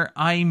something where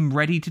I'm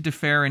ready to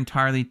defer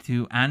entirely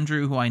to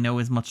Andrew, who I know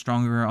is much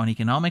stronger on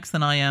economics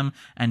than I am,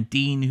 and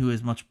Dean, who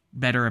is much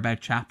better about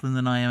Chaplin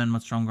than I am and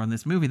much stronger on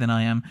this movie than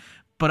I am.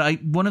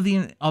 But one of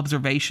the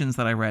observations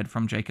that I read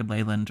from Jacob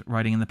Leyland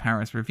writing in the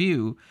Paris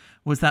Review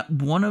was that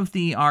one of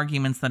the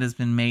arguments that has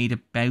been made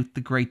about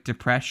the Great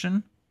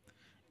Depression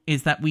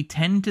is that we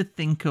tend to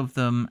think of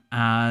them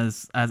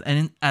as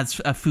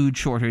a food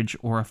shortage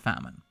or a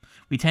famine.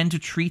 We tend to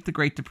treat the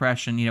Great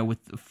Depression, with,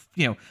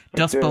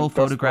 Dust Bowl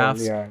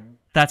photographs. Yeah.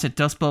 That's it,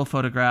 Dust Bowl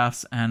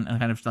photographs and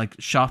kind of like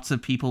shots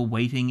of people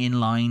waiting in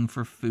line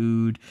for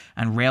food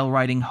and rail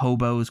riding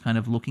hobos kind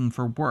of looking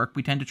for work.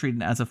 We tend to treat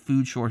it as a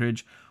food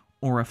shortage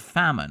or a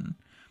famine.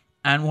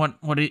 And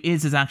what it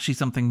is actually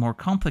something more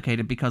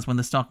complicated, because when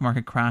the stock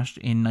market crashed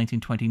in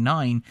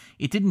 1929,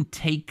 it didn't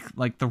take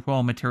like the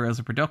raw materials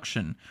of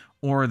production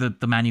or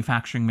the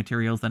manufacturing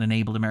materials that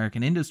enabled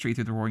American industry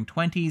through the Roaring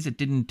Twenties. It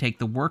didn't take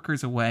the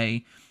workers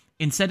away.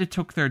 Instead, it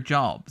took their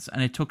jobs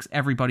and it took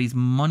everybody's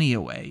money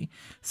away.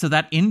 So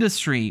that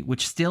industry,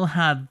 which still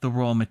had the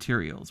raw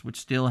materials, which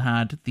still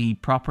had the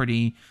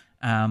property,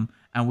 and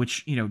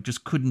which,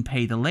 just couldn't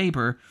pay the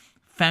labor,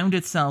 found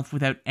itself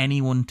without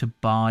anyone to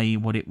buy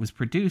what it was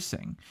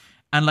producing.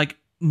 And like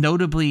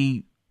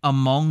notably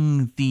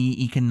among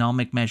the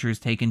economic measures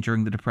taken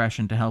during the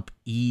Depression to help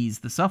ease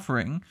the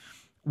suffering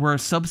were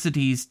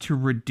subsidies to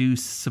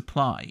reduce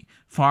supply.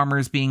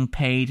 Farmers being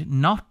paid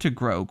not to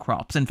grow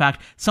crops. In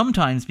fact,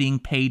 sometimes being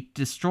paid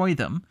to destroy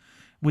them,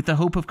 with the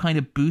hope of kind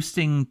of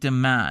boosting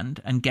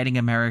demand and getting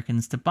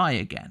Americans to buy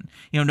again.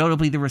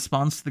 Notably, the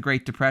response to the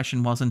Great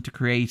Depression wasn't to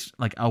create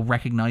like a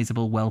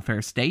recognizable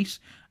welfare state,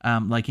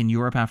 like in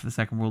Europe after the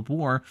Second World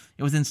War.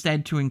 It was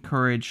instead to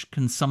encourage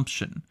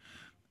consumption.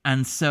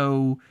 And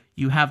so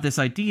you have this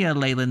idea,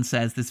 Leyland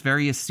says, this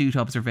very astute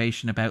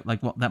observation about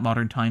like what that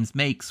Modern Times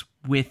makes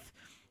with,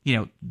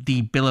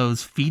 the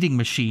Billows feeding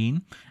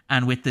machine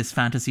and with this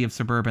fantasy of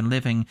suburban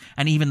living,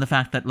 and even the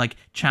fact that like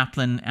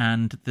Chaplin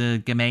and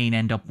the Gamain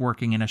end up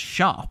working in a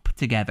shop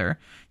together.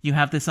 You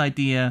have this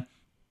idea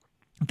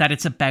that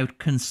it's about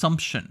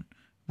consumption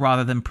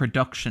rather than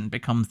production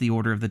becomes the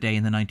order of the day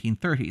in the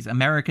 1930s.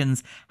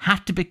 Americans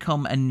had to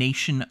become a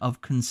nation of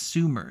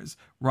consumers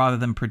rather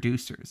than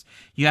producers.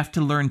 You have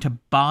to learn to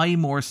buy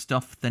more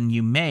stuff than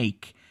you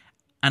make,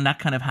 and that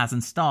kind of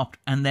hasn't stopped.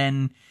 And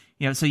then,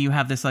 so you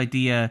have this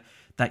idea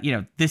that,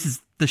 this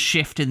is the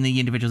shift in the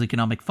individual's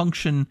economic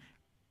function.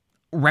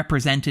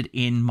 represented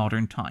in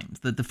modern times.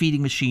 The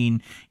feeding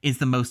machine is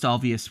the most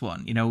obvious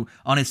one. You know,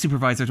 on his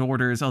supervisor's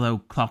orders, although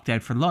clocked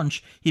out for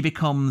lunch, he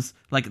becomes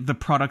like the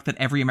product that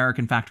every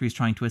American factory is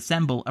trying to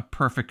assemble, a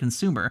perfect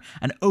consumer,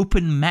 an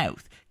open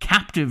mouth,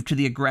 captive to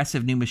the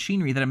aggressive new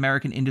machinery that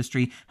American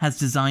industry has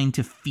designed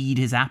to feed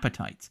his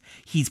appetites.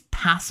 He's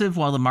passive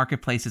while the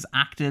marketplace is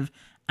active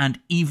and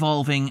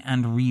evolving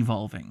and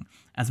revolving.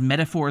 As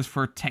metaphors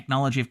for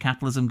technology of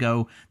capitalism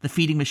go, the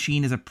feeding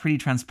machine is a pretty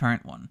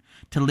transparent one.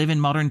 To live in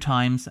modern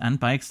times, and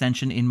by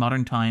extension in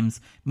modern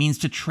times, means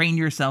to train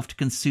yourself to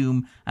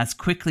consume as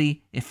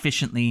quickly,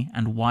 efficiently,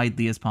 and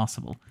widely as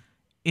possible.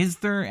 Is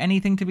there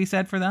anything to be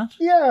said for that?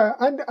 Yeah,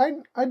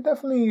 I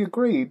definitely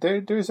agree.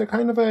 There's a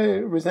kind of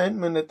a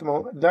resentment at the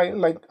moment.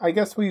 I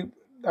guess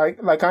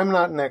I'm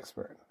not an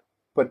expert,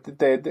 but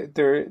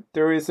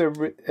there is a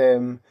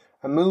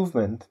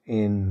movement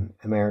in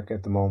America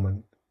at the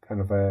moment, kind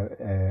of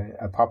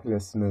a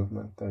populist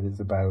movement that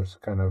is about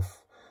kind of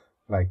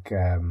like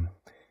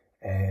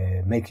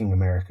making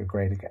America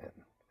great again.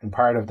 And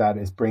part of that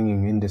is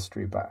bringing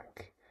industry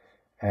back.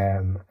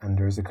 And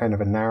there's a kind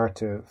of a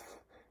narrative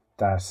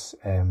that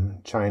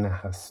China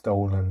has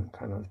stolen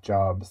kind of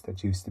jobs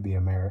that used to be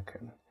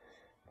American.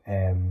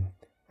 And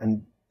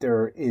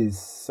there is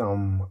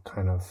some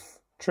kind of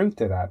truth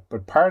to that.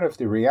 But part of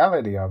the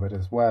reality of it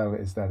as well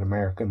is that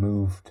America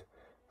moved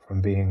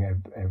from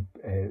being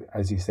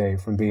as you say,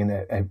 from being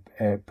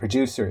a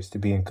producers to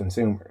being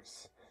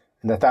consumers,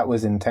 and that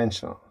was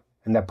intentional,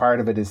 and that part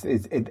of it is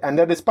and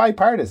that it's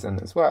bipartisan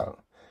as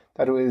well.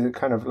 That it was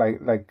kind of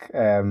like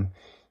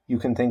you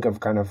can think of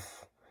kind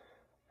of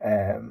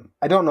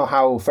I don't know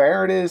how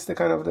fair it is to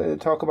kind of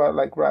talk about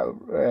like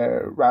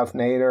Ralph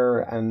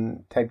Nader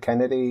and Ted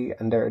Kennedy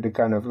and the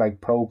kind of like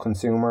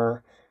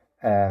pro-consumer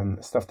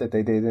stuff that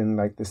they did in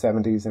like the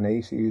 70s and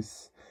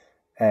 80s.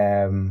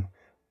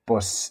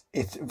 But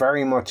it's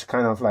very much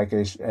kind of like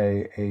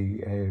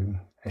a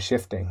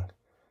shifting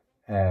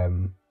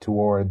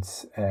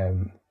towards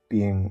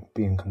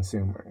being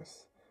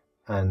consumers,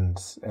 and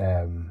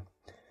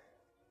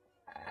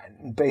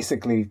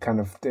basically kind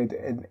of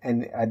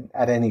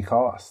at any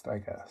cost, I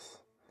guess,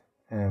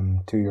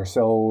 to your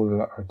soul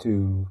or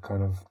to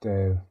kind of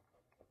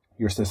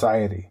your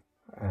society,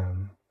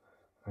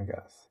 I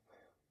guess.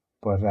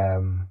 But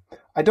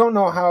I don't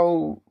know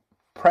how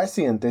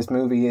prescient this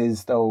movie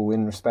is, though,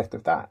 in respect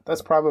of that.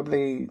 That's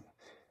probably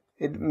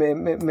it.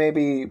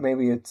 Maybe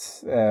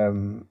it's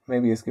giving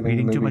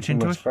reading the movie too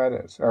much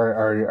credit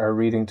or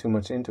reading too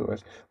much into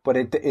it. But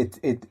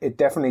it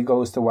definitely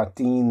goes to what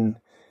Dean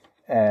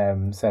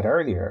said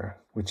earlier,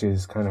 which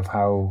is kind of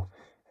how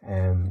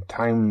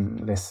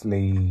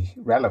timelessly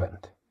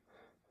relevant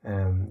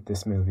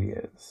this movie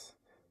is,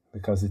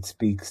 because it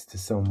speaks to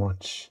so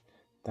much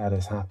that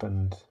has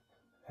happened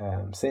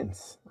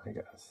since, I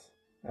guess.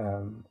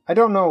 I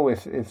don't know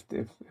if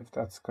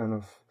that's kind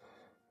of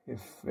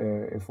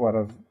if what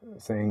I'm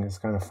saying is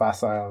kind of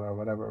facile or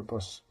whatever,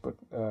 but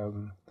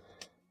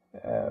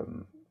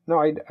no,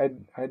 I'd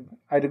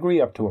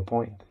agree up to a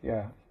point.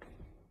 Yeah.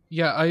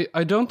 Yeah,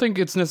 I don't think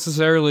it's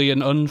necessarily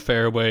an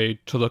unfair way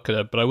to look at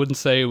it, but I wouldn't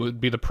say it would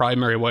be the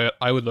primary way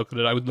I would look at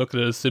it. I would look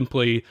at it as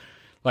simply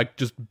like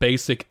just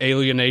basic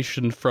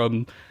alienation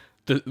from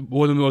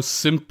one of the most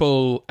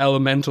simple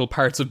elemental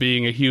parts of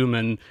being a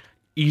human,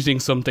 eating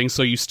something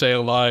so you stay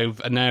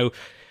alive. And now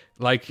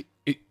like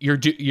you're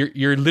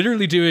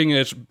literally doing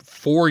it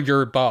for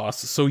your boss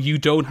so you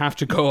don't have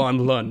to go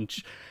on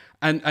lunch.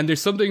 And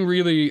there's something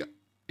really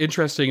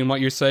interesting in what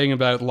you're saying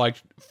about like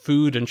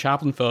food and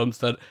Chaplin films,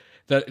 that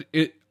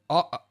it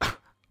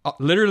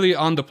literally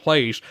on the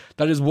plate,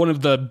 that is one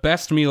of the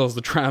best meals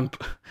the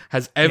Tramp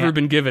has ever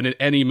been given in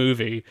any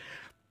movie.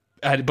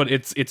 But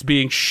it's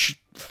being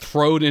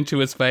thrown into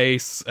his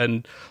face,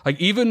 and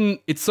like even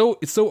it's so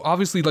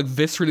obviously like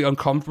viscerally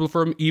uncomfortable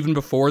for him even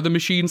before the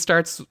machine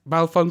starts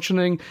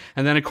malfunctioning,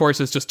 and then of course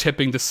it's just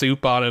tipping the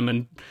soup on him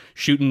and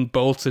shooting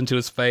bolts into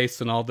his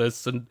face and all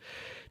this, and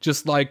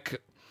just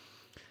like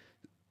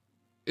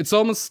it's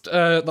almost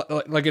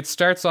like it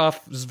starts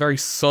off just very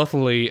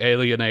subtly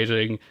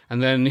alienating,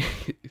 and then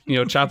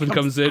Chaplin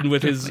comes in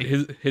with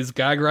his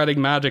gag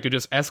writing magic and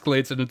just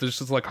escalates it into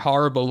just like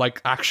horrible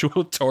like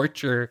actual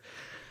torture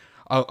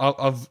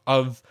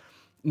of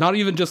not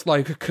even just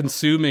like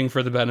consuming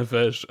for the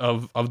benefit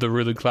of the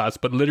ruling class,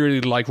 but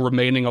literally like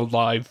remaining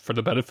alive for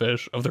the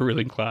benefit of the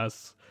ruling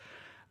class,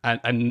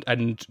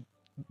 and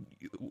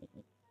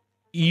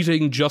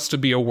eating just to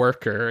be a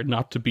worker,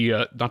 not to be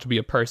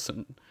a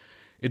person.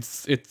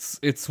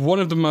 It's one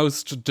of the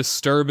most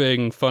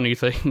disturbing, funny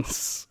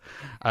things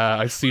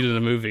I've seen in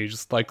a movie.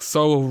 Just like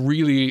so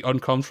really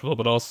uncomfortable,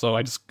 but also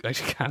I just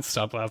can't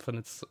stop laughing.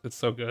 It's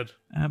so good.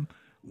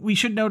 We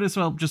should note as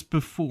well, just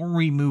before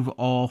we move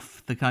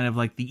off the kind of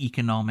like the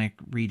economic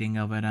reading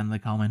of it and the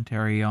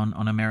commentary on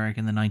America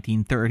in the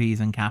 1930s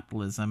and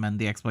capitalism and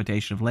the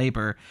exploitation of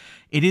labor,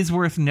 it is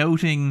worth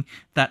noting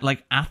that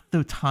like at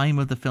the time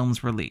of the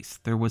film's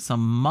release, there was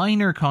some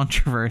minor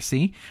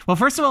controversy. Well,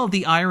 first of all,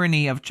 the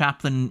irony of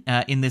Chaplin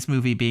in this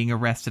movie being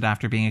arrested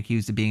after being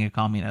accused of being a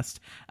communist,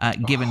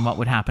 given what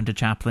would happen to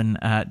Chaplin,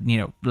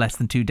 less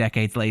than 2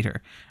 decades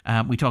later.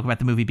 We talk about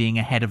the movie being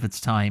ahead of its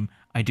time.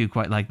 I do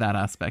quite like that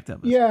aspect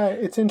of it. Yeah,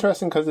 it's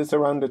interesting because it's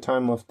around the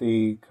time of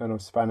the kind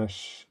of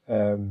Spanish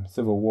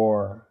Civil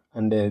War,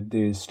 and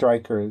the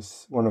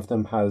strikers, one of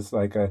them has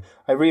like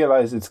I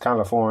realize it's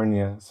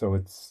California, so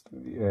it's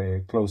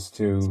close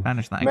to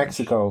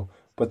Mexico,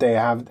 but they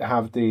have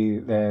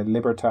the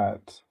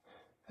Libertad,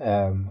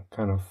 kind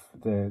of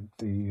the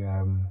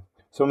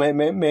so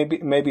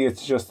maybe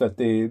it's just that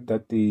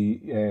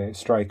the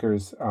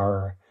strikers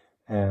are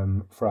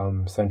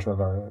from Central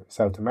or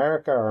South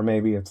America, or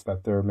maybe it's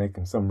that they're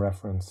making some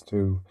reference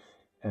to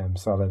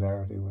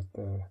solidarity with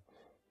the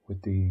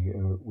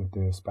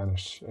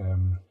Spanish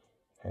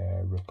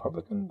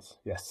Republicans.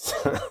 Yes,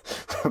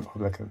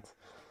 Republicans.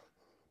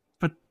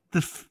 But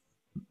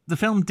the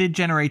film did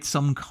generate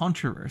some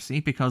controversy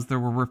because there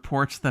were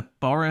reports that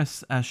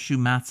Boris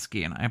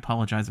Shumatsky, and I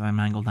apologize if I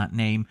mangled that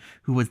name,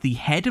 who was the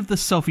head of the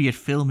Soviet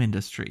film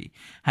industry,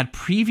 had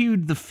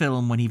previewed the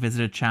film when he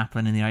visited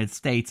Chaplin in the United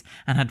States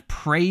and had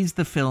praised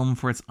the film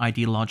for its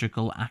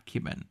ideological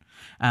acumen.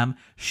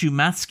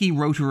 Shumatsky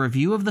wrote a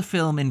review of the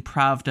film in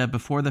Pravda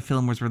before the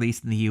film was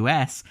released in the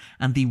US,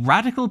 and the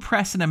radical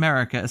press in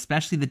America,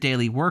 especially the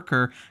Daily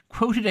Worker,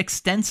 quoted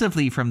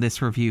extensively from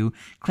this review,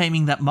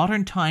 claiming that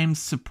Modern Times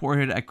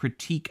supported a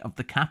critique of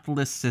the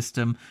capitalist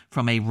system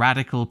from a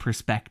radical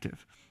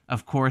perspective.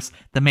 Of course,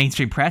 the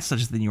mainstream press,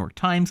 such as the New York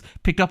Times,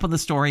 picked up on the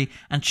story,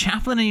 and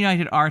Chaplin and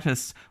United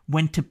Artists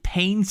went to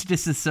pains to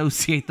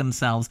disassociate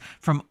themselves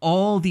from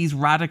all these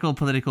radical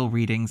political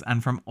readings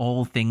and from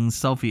all things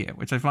Soviet,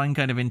 which I find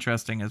kind of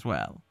interesting as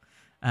well.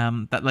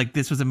 That like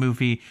this was a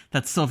movie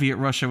that Soviet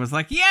Russia was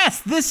like,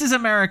 yes, this is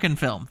American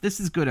film.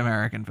 This is good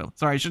American film.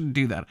 Sorry, I shouldn't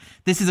do that.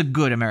 This is a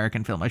good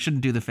American film. I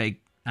shouldn't do the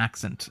fake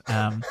accent.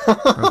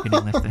 Broken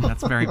English thing.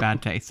 That's very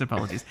bad taste.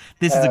 Apologies.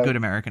 This is a good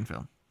American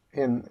film.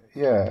 In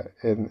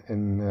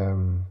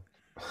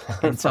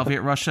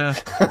Soviet Russia,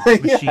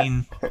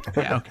 Machine.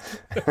 Yeah,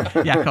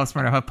 okay. Yeah,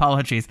 Cosmo,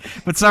 apologies.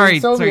 But sorry,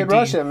 in Soviet Dean.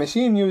 Russia,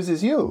 Machine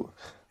uses you.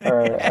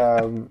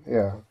 Or,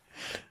 yeah.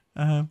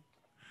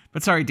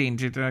 But sorry, Dean,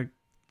 did I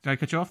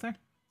cut you off there?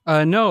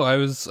 No, I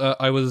was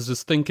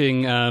just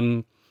thinking,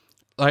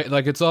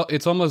 like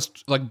it's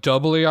almost like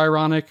doubly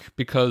ironic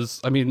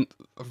because, I mean,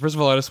 first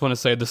of all, I just want to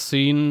say the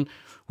scene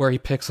where he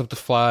picks up the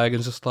flag and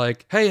is just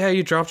like, hey,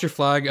 you dropped your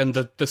flag, and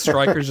the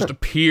strikers just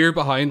appear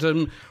behind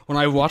him. When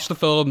I watched the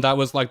film, that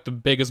was like the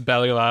biggest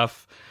belly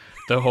laugh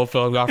the whole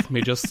film got for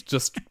me.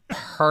 Just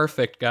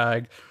perfect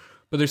gag.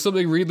 But there's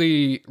something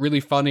really, really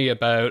funny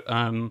about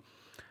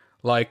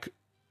like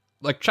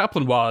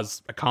Chaplin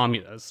was a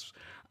communist,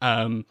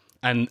 and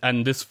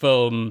this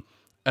film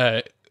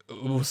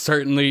was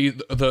certainly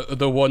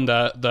the one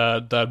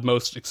that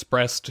most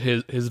expressed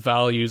his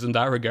values in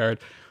that regard.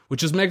 Which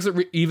just makes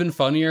it even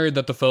funnier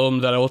that the film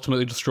that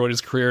ultimately destroyed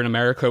his career in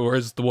America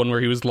was the one where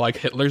he was like,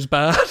 Hitler's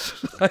bad.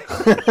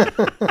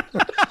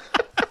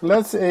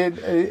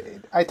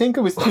 I think it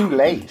was too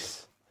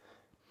late.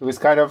 It was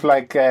kind of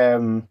like,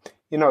 there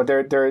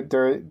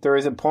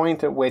is a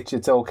point at which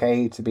it's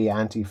okay to be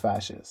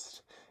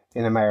anti-fascist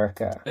in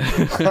America,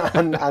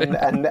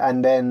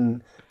 and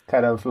then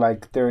kind of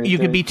like you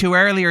can be too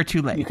early or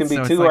too late. You can be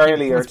too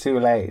early or too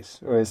late.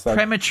 Or it's like,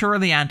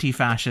 prematurely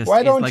anti-fascist.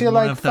 Why don't you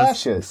like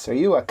fascists? Are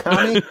you a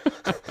commie?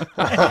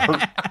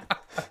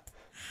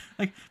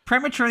 Like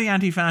prematurely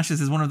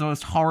anti-fascist is one of the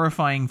most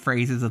horrifying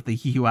phrases of the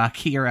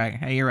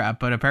HUAC era,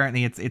 but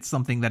apparently it's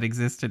something that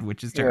existed,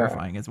 which is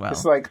terrifying as well.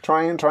 It's like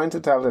trying to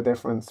tell the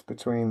difference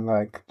between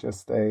like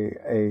just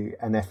an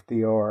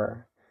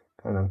FDR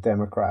kind of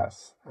Democrat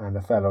and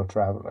a fellow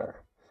traveller.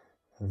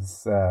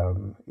 It's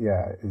kind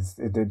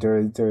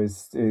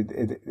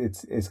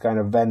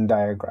of Venn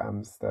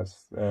diagrams that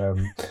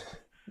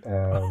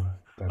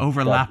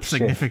overlap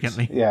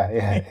significantly. Yeah,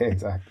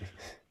 exactly.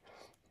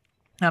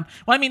 Well,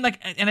 I mean, like,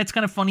 and it's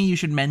kind of funny you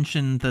should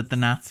mention the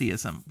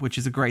Nazism, which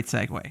is a great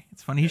segue.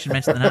 It's funny you should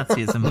mention the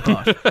Nazism,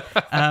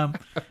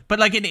 but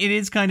like, it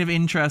is kind of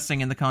interesting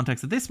in the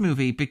context of this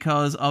movie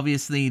because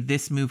obviously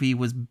this movie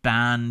was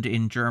banned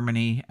in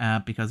Germany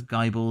because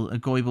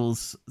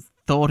Goebbels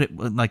thought it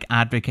like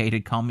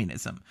advocated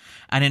communism,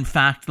 and in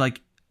fact,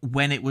 like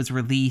when it was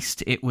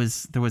released, there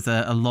was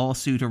a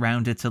lawsuit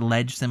around its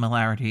alleged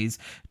similarities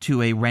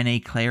to a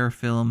René Clair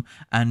film,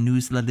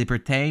 Nous la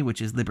Liberté,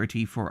 which is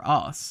Liberty for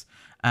Us.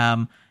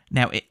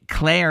 Now,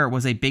 Claire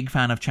was a big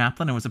fan of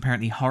Chaplin and was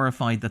apparently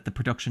horrified that the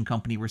production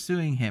company were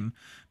suing him.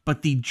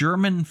 But the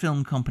German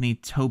film company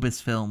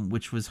Tobis Film,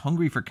 which was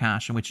hungry for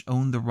cash and which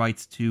owned the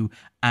rights to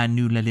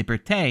Nous la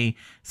Liberté,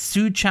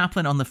 sued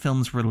Chaplin on the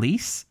film's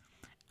release.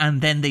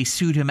 And then they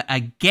sued him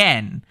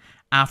again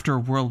after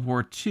World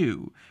War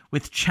II,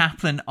 with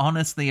Chaplin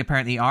honestly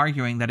apparently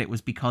arguing that it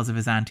was because of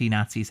his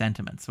anti-Nazi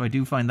sentiments. So I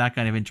do find that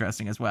kind of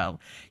interesting as well.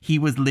 He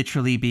was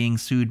literally being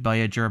sued by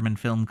a German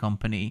film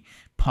company,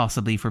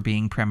 possibly for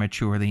being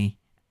prematurely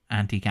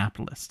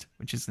anti-capitalist,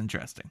 which is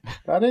interesting.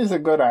 That is a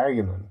good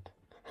argument.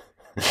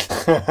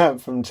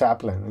 From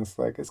Chaplin. It's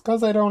like, it's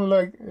because I don't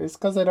look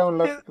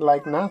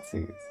like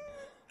Nazis.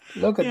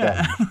 Look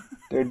at them.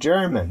 They're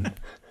German.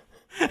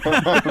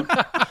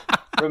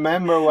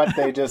 Remember what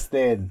they just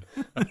did.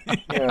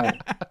 Yeah.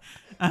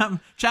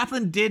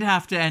 Chaplin did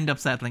have to end up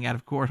settling out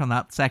of court on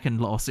that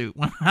second lawsuit,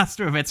 one has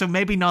to admit. So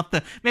maybe not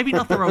the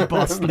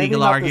robust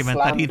legal argument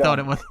that he thought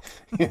it was.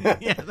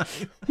 Yeah.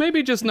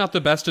 Maybe just not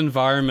the best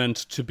environment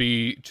to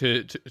be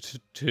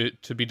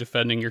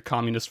defending your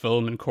communist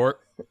film in court.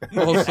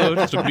 Also,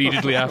 just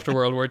immediately after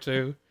World War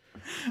II.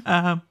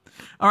 All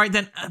right,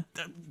 then.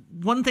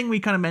 One thing we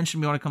kind of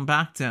mentioned we want to come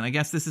back to, and I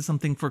guess this is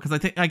something because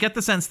I get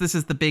the sense this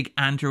is the big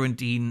Andrew and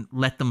Dean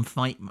let them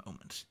fight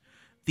moment.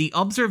 The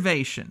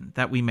observation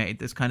that we made,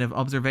 this kind of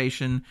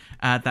observation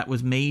that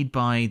was made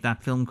by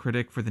that film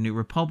critic for The New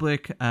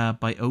Republic,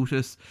 by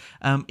Otis,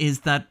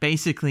 is that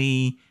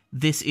basically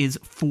this is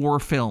 4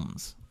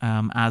 films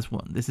as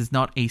one. This is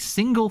not a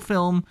single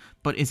film,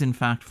 but is in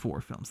fact 4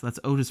 films. That's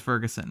Otis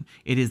Ferguson.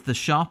 It is The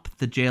Shop,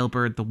 The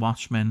Jailbird, The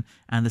Watchman,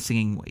 and The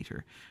Singing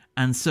Waiter.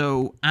 And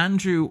so,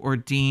 Andrew or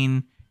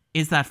Dean,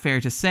 is that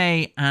fair to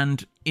say?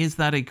 And is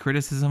that a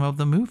criticism of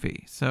the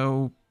movie?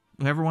 So,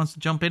 whoever wants to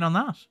jump in on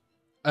that.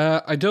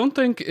 I don't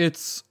think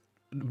it's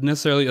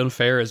necessarily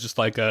unfair as just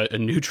like a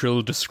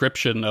neutral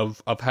description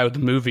of how the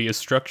movie is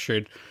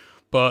structured.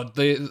 But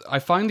I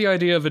find the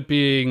idea of it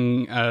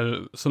being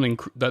something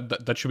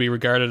that should be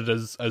regarded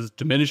as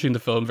diminishing the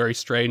film very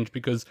strange,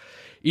 because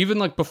even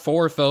like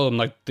before film,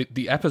 like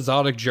the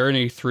episodic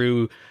journey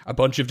through a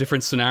bunch of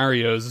different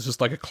scenarios is just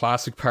like a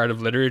classic part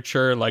of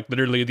literature, like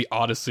literally the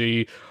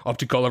Odyssey up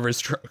to Gulliver's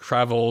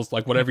Travels,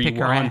 like whatever you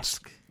want.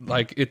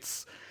 Like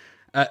it's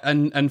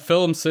and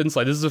film since,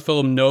 like, this is a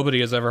film nobody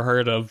has ever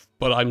heard of,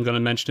 but I'm going to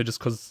mention it just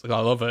because I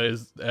love it,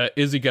 is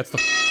Izzy Gets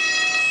the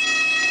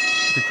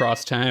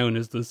Across Town,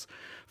 is this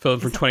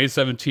film from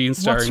 2017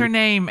 starring... What's her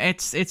name?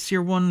 It's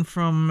your one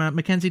from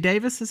Mackenzie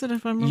Davis, is it?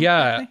 If I'm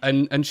yeah,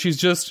 and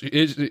she's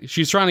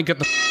trying to get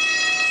the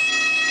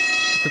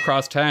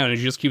across town, and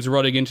she just keeps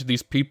running into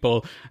these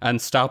people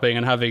and stopping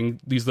and having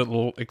these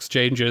little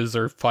exchanges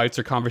or fights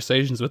or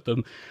conversations with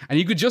them. And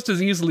you could just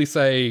as easily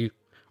say,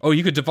 oh,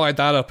 you could divide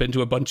that up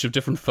into a bunch of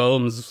different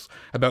films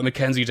about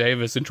Mackenzie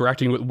Davis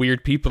interacting with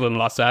weird people in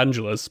Los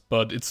Angeles,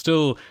 but it's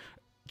still,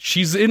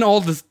 she's in all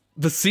the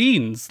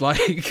scenes,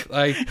 like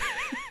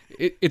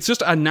it's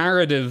just a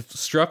narrative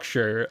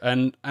structure,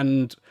 and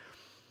I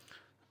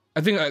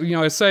think, I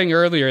was saying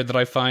earlier that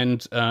I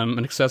find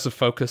an excessive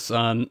focus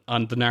on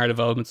the narrative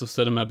elements of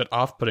cinema a bit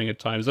off-putting at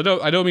times. I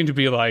don't mean to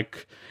be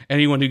like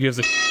anyone who gives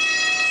a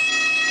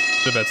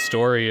about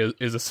story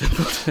is a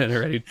simpleton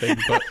or anything,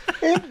 but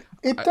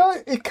it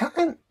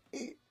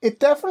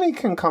definitely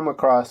can come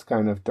across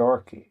kind of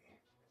dorky,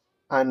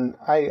 and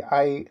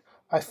I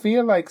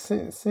feel like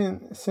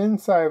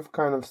since I've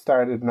kind of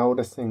started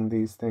noticing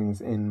these things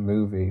in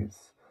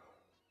movies,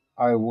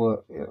 I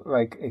will,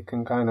 like, it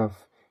can kind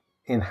of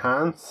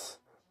enhance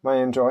my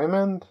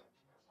enjoyment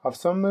of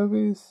some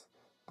movies,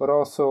 but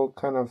also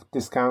kind of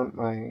discount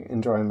my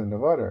enjoyment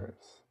of others.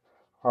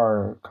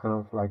 Or kind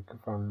of like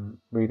if I'm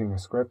reading a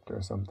script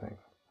or something,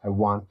 I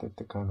want it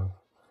to kind of,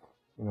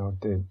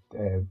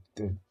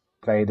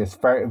 play this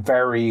very,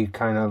 very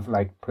kind of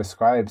like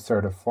prescribed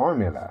sort of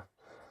formula.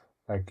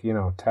 Like,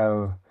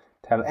 tell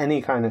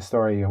any kind of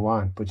story you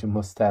want, but you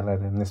must tell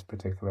it in this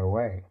particular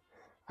way.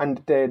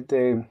 And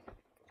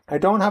I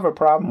don't have a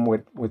problem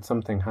with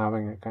something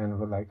having a kind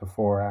of like a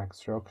 4-act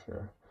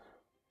structure,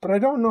 but I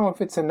don't know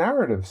if it's a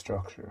narrative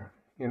structure.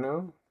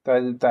 I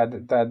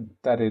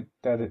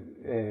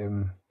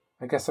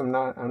guess I'm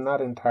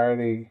not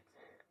entirely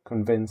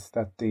convinced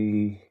that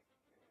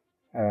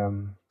I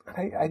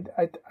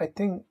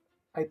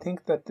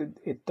think that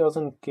it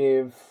doesn't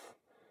give.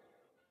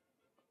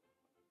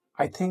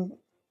 I think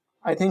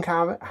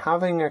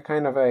having a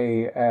kind of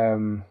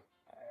a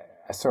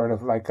sort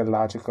of like a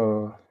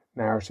logical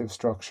narrative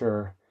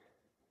structure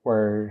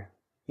where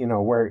I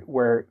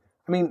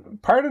mean,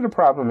 part of the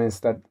problem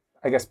is that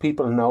I guess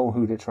people know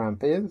who the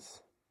tramp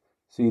is,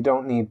 so you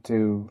don't need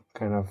to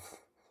kind of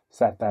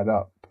set that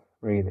up,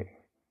 really.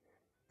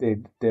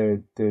 The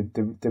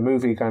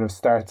movie kind of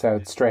starts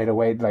out straight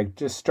away, like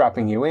just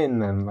dropping you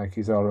in, and like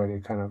he's already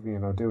kind of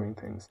doing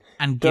things,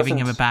 and giving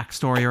him a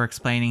backstory or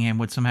explaining him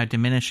would somehow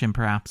diminish him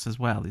perhaps as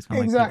well. He's kind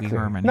of exactly like Pee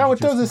Wee Herman. No, it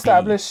does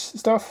establish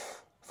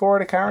stuff for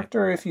the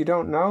character if you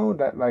don't know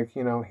that, like,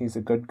 he's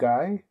a good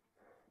guy,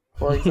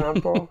 for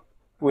example.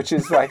 Which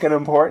is like an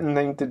important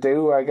thing to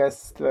do, I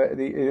guess.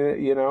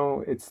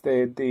 It's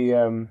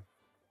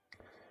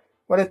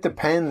well, it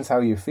depends how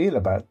you feel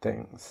about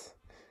things,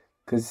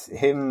 because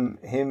him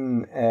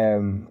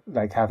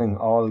like having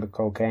all the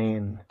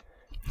cocaine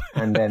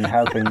and then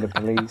helping the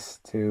police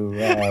to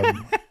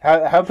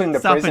helping the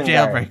stop prison the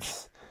jailbreak.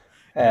 guards,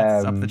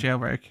 Stop the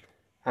jailbreak.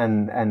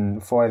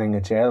 and foiling a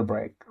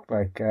jailbreak.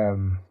 Like,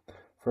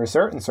 for a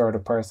certain sort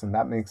of person,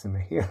 that makes him a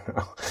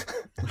hero.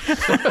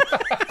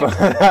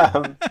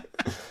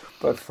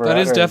 But for that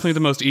others, is definitely the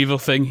most evil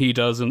thing he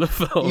does in the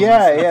film.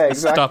 Yeah,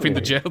 exactly. Stopping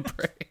the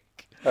jailbreak.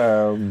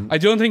 I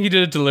don't think he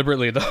did it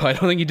deliberately, though. I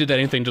don't think he did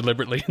anything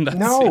deliberately in that scene.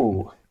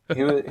 No,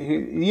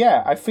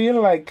 I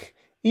feel like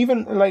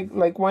even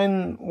like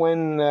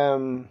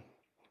when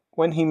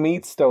he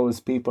meets those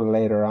people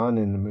later on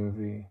in the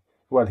movie,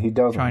 well, he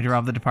doesn't trying to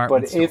rob the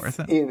department store.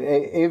 But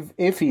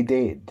if he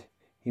did,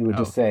 he would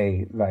just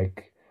say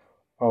like,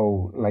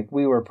 "Oh, like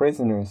we were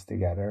prisoners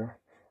together,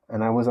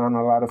 and I was on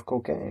a lot of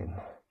cocaine."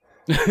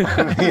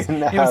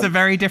 It was a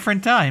very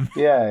different time.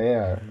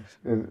 Yeah.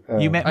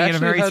 You met me at a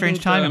very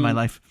strange time in my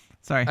life.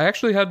 Sorry, I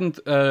actually hadn't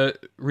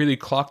really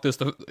clocked this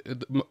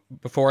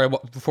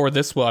before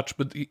this watch,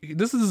 but he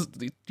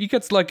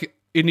gets like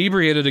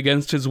inebriated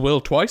against his will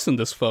twice in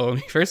this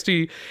film. First,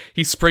 he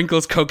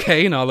sprinkles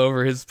cocaine all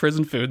over his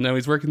prison food. Now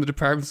he's working the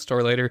department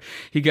store. Later,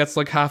 he gets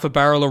like half a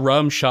barrel of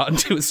rum shot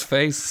into his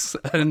face,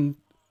 and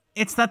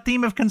it's that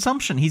theme of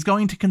consumption. He's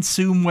going to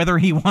consume whether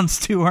he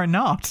wants to or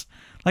not.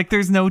 Like,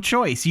 there's no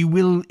choice. You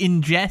will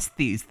ingest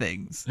these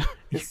things.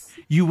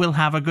 You will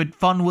have a good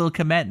fun will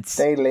commence.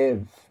 They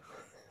live.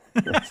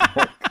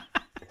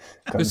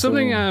 There's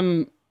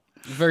something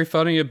very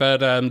funny about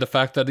the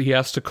fact that he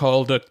has to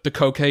call the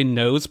cocaine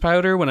nose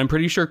powder, when I'm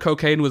pretty sure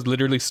cocaine was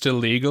literally still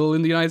legal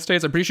in the United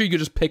States. I'm pretty sure you could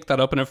just pick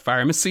that up in a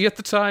pharmacy at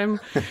the time.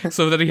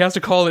 So that he has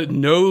to call it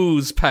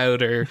nose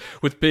powder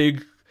with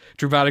big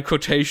dramatic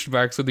quotation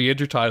marks in the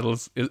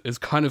intertitles is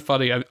kind of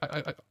funny. I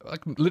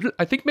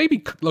think maybe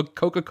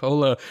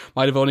Coca-Cola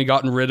might have only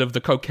gotten rid of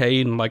the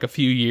cocaine like a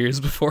few years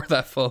before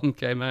that film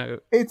came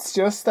out. It's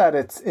just that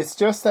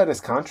it's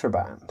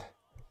contraband.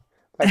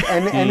 Like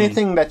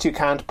anything that you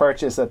can't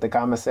purchase at the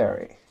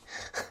commissary,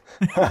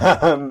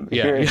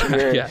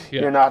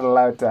 you're not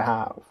allowed to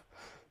have.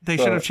 They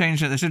should have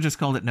changed it. They should have just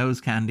called it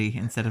nose candy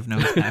instead of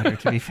nose powder.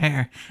 To be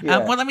fair,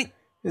 well, I mean,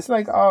 it's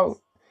like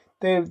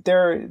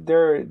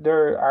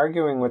they're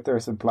arguing with their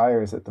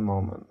suppliers at the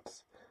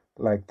moment.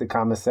 Like the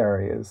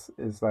commissary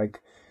is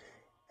like,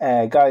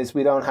 guys,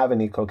 we don't have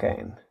any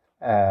cocaine.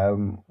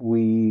 The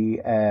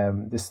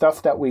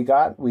stuff that we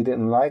got we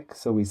didn't like,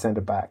 so we sent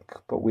it back.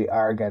 But we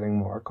are getting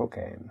more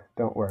cocaine.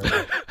 Don't worry.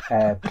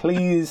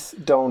 Please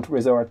don't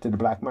resort to the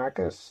black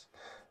market.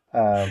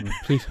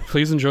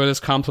 Please enjoy this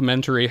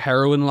complimentary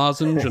heroin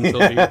lozenge until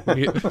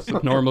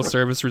the normal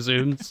service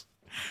resumes.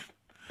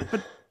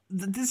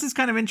 But this is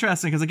kind of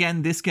interesting because,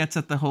 again, this gets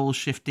at the whole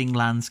shifting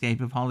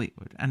landscape of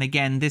Hollywood. And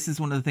again, this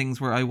is one of the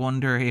things where I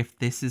wonder if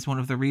this is one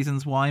of the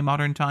reasons why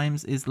Modern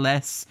Times is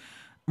less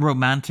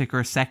romantic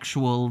or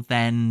sexual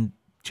than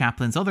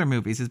Chaplin's other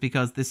movies, is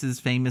because this is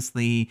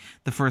famously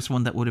the first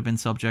one that would have been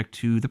subject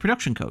to the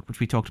production code, which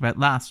we talked about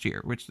last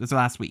year, which was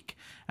last week.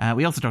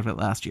 We also talked about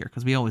it last year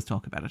because we always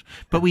talk about it.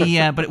 But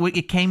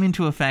it came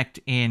into effect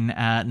in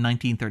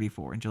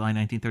 1934, in July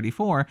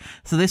 1934.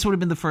 So this would have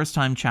been the first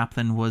time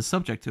Chaplin was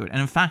subject to it. And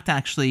in fact,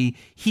 actually,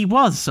 he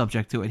was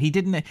subject to it. He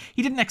didn't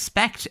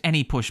expect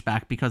any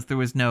pushback because there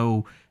was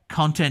no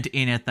content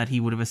in it that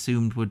he would have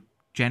assumed would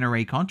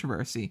generate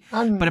controversy.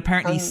 But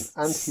apparently,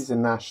 and he's a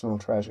national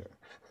treasure.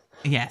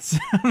 Yes.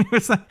 I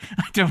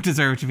don't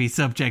deserve to be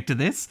subject to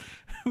this.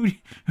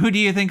 Who do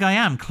you think I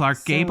am,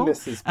 Clark Gable?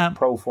 This is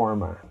pro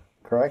forma,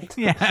 correct?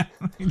 Yeah.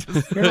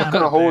 You're not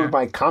going to hold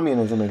my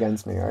communism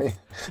against me, are you?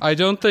 I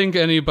don't think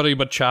anybody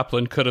but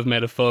Chaplin could have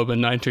made a film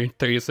in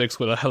 1936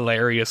 with a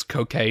hilarious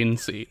cocaine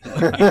scene.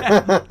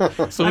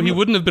 So he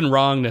wouldn't have been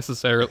wrong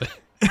necessarily.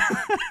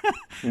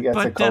 He gets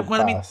a coke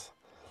pass.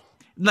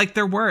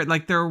 There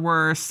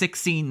were 6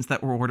 scenes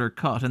that were ordered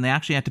cut, and they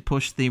actually had to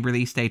push the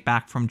release date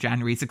back from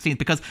January 16th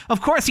because,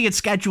 of course, he had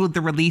scheduled the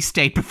release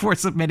date before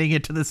submitting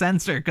it to the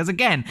censor. Because,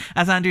 again,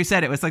 as Andrew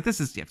said, it was like, this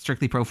is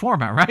strictly pro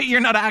forma, right?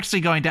 You're not actually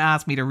going to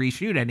ask me to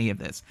reshoot any of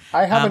this.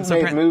 I haven't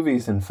made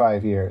movies in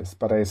 5 years,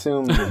 but I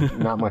assume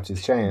not much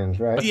has changed,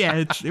 right?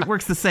 Yeah, it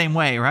works the same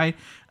way, right?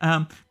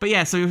 But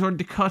yeah, so we ordered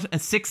to cut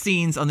 6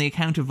 scenes on the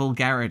account of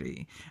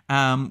vulgarity,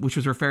 which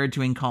was referred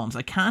to in columns.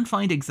 I can't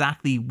find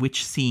exactly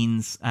which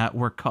scenes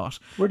were cut.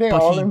 Were they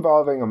all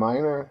involving a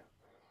minor?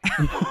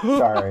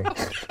 Sorry.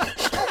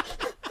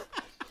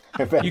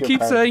 You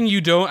keep saying you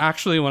don't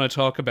actually want to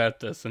talk about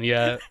this, and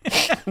yeah.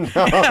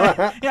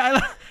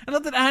 I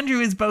love that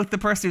Andrew is both the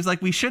person who's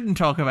like, we shouldn't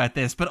talk about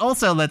this, but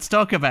also let's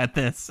talk about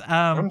this.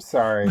 I'm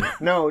sorry.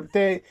 No,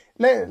 do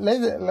we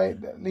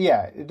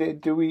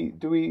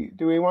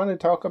want to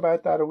talk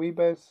about that a wee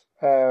bit?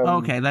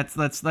 Okay, let's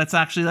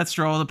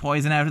draw the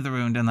poison out of the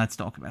wound and let's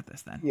talk about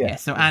this then. Yeah.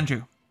 So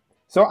Andrew.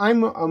 So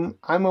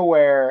I'm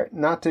aware,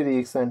 not to the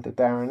extent that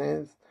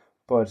Darren is,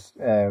 but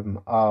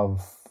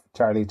of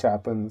Charlie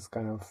Chaplin's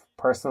kind of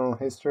personal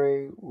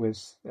history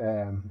with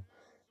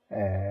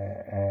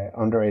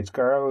underage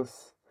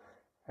girls,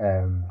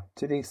 to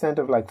the extent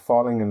of like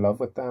falling in love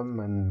with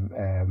them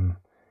and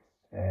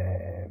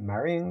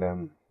marrying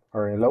them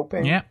or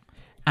eloping. Yeah.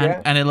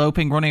 and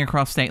eloping, running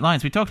across state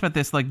lines. We talked about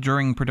this like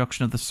during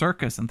production of The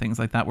Circus and things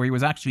like that, where he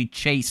was actually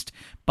chased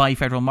by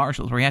federal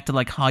marshals, where he had to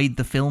like hide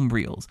the film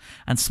reels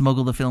and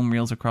smuggle the film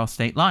reels across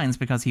state lines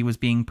because he was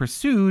being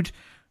pursued,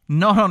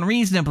 not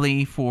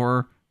unreasonably,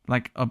 for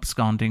like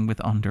absconding with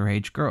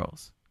underage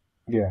girls.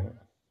 Yeah,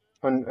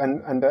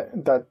 and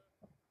that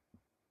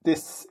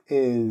this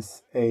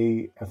is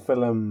a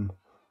film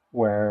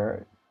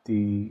where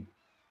the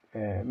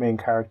main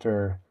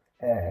character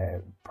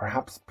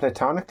perhaps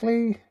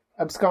platonically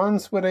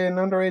absconds with an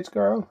underage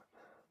girl.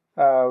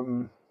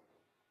 Or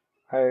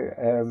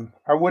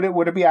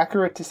would it be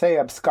accurate to say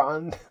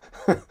abscond?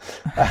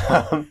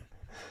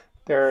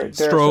 They're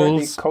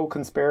certainly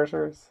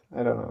co-conspirators.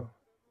 I don't know.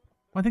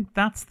 I think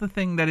that's the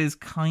thing that is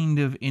kind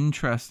of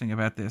interesting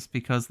about this,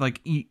 because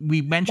like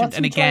we mentioned, what's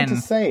and he again, trying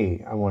to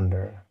say, I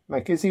wonder.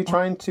 Like, is he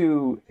trying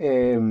to?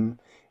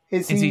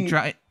 Is he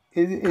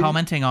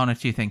commenting on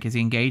it? Do you think, is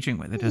he engaging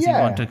with it? Does he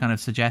want to kind of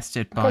suggest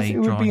it by it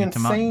would drawing be it to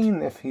mind?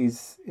 insane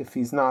if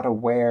he's not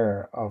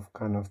aware of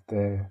kind of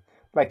the.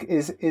 Like,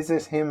 is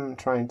it him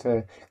trying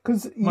to...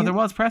 Well, there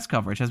was press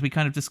coverage, as we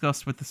kind of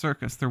discussed with The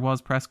Circus. There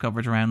was press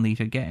coverage around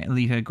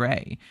Lita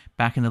Gray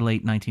back in the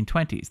late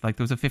 1920s. Like,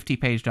 there was a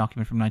 50-page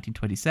document from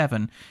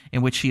 1927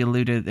 in which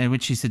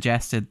she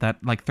suggested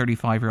that, like,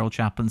 35-year-old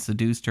Chaplin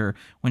seduced her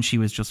when she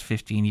was just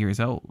 15 years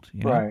old.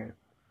 You know? Right.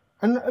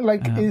 And,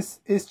 like,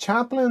 is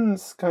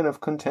Chaplin's kind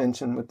of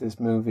contention with this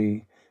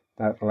movie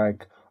that,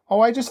 like, oh,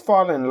 I just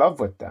fall in love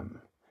with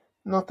them.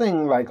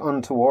 Nothing like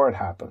untoward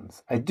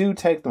happens. I do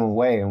take them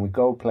away and we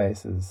go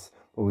places,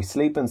 but we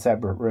sleep in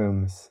separate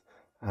rooms,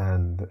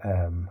 and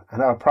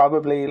I'll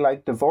probably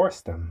like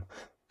divorce them,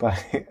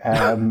 but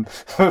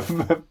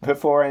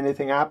before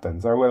anything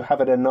happens, or we'll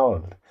have it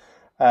annulled.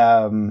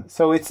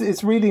 So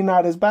it's really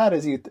not as bad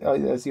as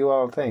you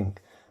all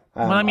think.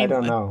 Well, I mean, I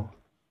don't know.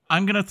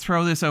 I'm going to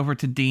throw this over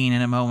to Dean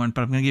in a moment,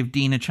 but I'm going to give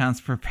Dean a chance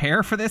to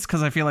prepare for this,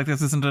 because I feel like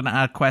this isn't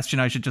a question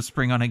I should just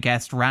spring on a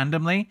guest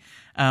randomly.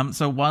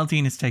 So while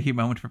Dean is taking a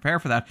moment to prepare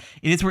for that,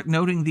 it is worth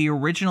noting the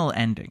original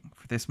ending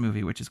for this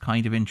movie, which is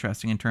kind of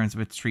interesting in terms of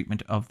its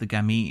treatment of the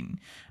gamine,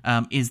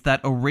 is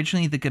that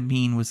originally the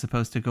gamine was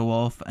supposed to go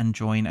off and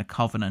join a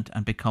covenant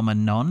and become a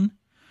nun.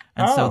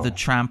 And so the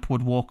tramp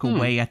would walk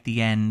away at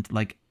the end,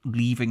 like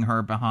leaving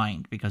her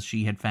behind because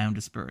she had found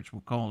a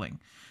spiritual calling.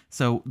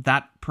 So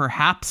that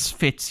perhaps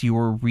fits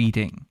your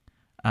reading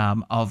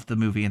of the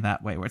movie in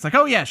that way, where it's like,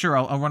 oh yeah, sure,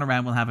 I'll run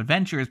around, we'll have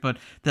adventures, but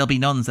there'll be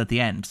nuns at the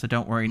end, so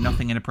don't worry,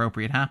 nothing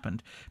inappropriate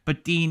happened.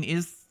 But Dean,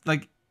 is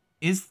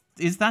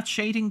that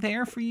shading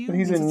there for you? But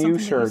he's a new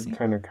shirt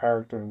kind of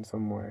character in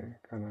some way,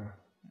 kind of,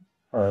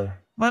 or...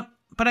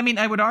 But I mean,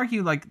 I would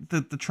argue like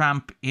the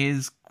tramp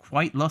is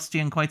quite lusty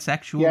and quite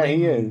sexual he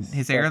in is,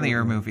 his definitely.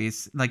 earlier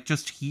movies. Like,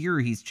 just here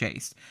he's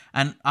chaste.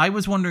 And I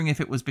was wondering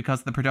if it was because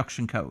of the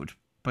production code,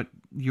 but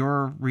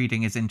your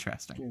reading is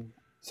interesting.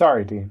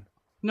 Sorry, Dean.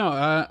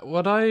 No,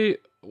 what I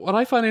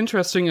find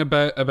interesting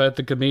about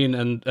the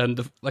gamine and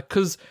the, like,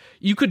 because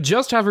you could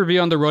just have her be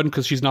on the run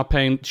because she's not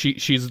paying.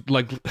 She's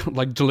like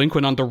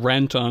delinquent on the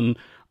rent on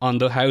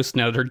the house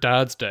now that her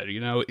dad's dead. You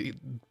know,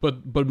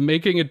 but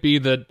making it be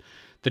that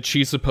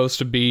she's supposed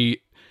to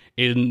be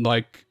in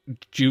like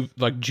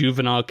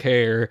juvenile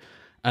care,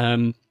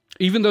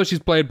 even though she's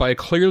played by a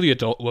clearly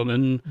adult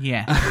woman.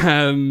 Yeah.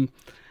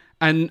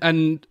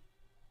 And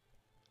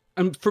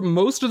for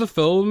most of the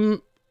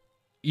film,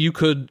 you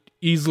could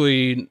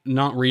easily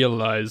not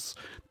realize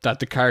that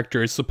the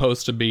character is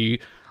supposed to be,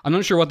 I'm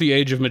not sure what the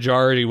age of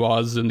majority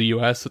was in the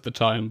US at the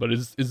time, but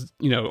is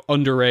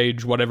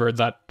underage, whatever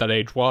that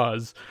age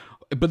was.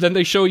 But then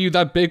they show you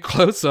that big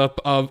close-up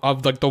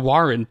of like the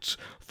warrant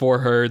for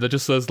her that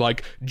just says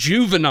like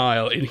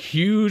juvenile in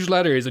huge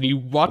letters, and you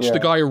watch the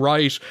guy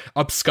write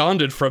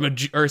absconded from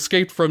or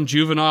escaped from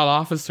juvenile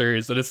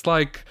officers, and it's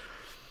like,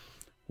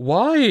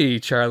 why,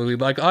 Charlie?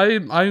 Like,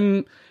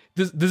 I'm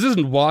this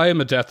isn't why I'm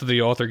a death of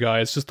the author guy.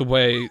 It's just the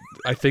way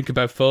I think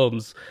about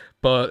films.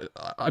 But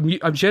I'm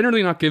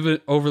generally not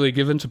overly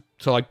given to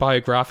like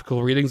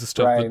biographical readings and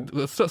stuff. Right.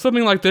 But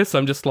something like this,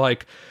 I'm just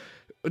like,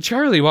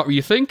 Charlie, what were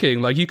you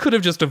thinking? Like, you could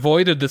have just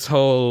avoided this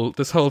whole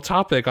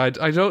topic. I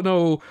don't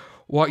know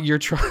what you're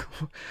trying.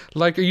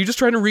 Like, are you just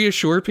trying to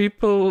reassure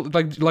people?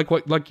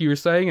 Like you were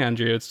saying,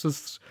 Andrea.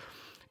 It's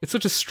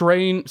such a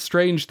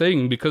strange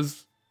thing,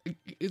 because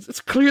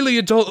it's clearly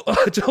adult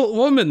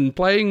woman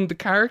playing the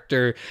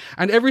character,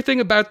 and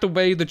everything about the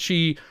way that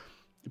she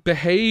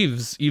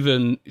behaves,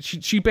 even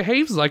she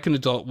behaves like an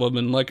adult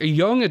woman, like a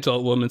young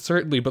adult woman,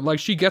 certainly, but like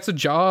she gets a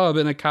job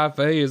in a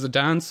cafe as a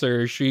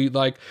dancer. She,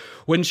 like,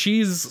 when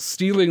she's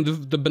stealing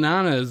the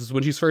bananas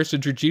when she's first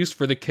introduced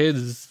for the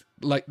kids,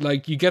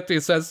 like you get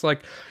the sense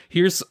like,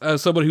 here's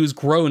someone who's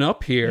grown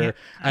up here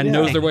and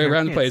knows their way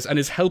around the place and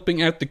is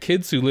helping out the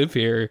kids who live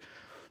here.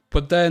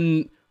 But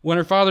then when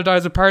her father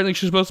dies, apparently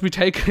she's supposed to be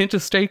taken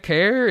into state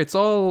care. It's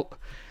all...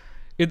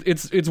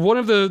 It's one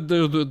of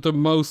the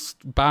most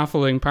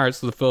baffling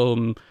parts of the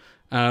film.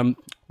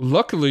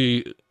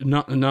 Luckily,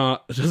 not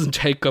it doesn't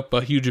take up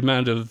a huge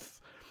amount of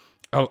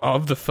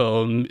of the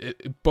film,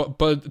 but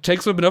it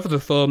takes up enough of the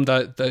film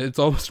that it's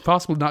almost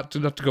impossible not to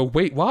go,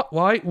 wait, what?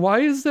 Why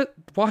is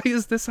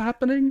this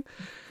happening?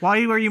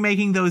 Why are you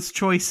making those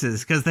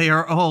choices? Because they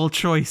are all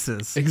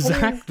choices.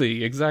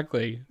 Exactly.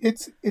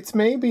 It's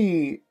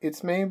maybe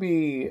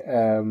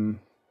a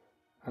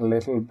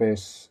little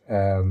bit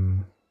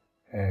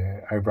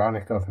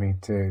ironic of me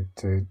to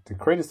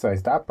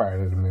criticize that part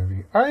of the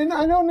movie. I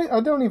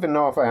don't even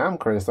know if I am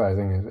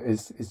criticizing it.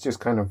 It's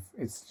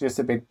just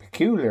a bit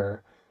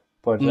peculiar.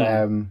 But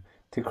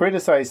to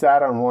criticize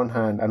that on one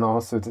hand, and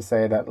also to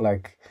say that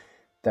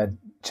that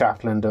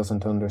Chaplin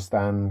doesn't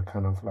understand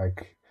kind of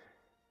like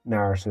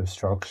narrative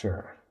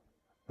structure.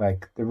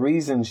 Like, the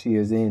reason she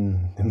is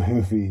in the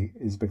movie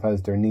is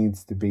because there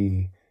needs to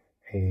be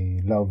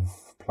a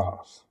love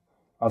plot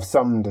of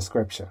some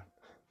description,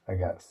 I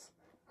guess.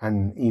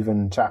 And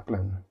even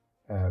Chaplin,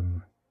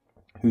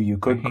 who you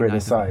could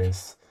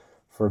criticize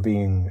for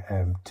being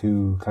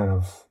too kind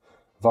of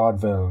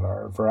vaudeville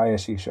or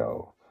variety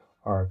show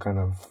or kind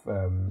of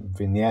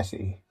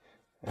vignette-y.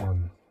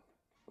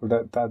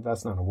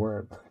 That's not a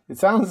word. It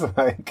sounds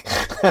like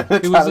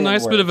it was a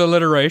nice bit of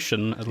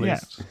alliteration, at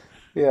least.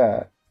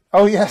 Yeah.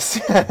 Oh yes,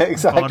 yeah,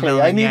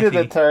 exactly. I needed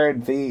a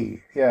third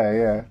V.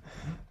 Yeah.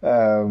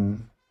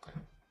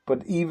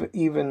 But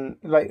even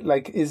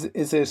like is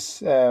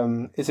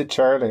it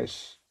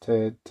churlish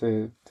to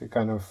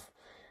kind of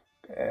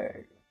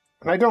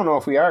and I don't know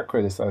if we are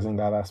criticizing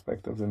that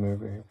aspect of the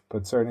movie,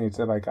 but certainly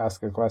to like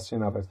ask a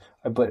question of it,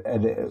 but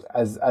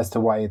as to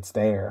why it's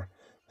there,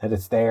 that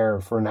it's there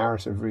for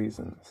narrative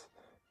reasons,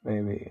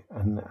 maybe,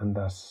 and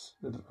that's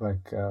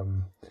like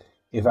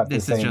if at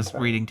this the same is just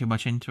time, reading too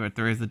much into it.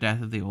 There is the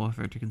death of the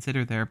author to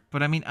consider there,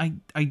 but I mean,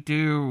 I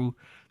do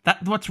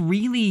that. What's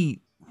really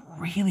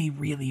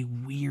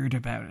weird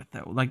about it,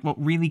 though, like what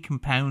really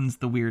compounds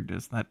the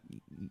weirdness that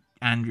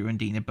Andrew and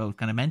Dean have both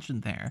kind of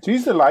mentioned there.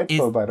 She's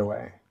delightful, by the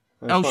way.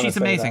 Oh, she's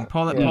amazing.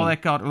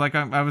 Paulette Goddard, like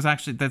I was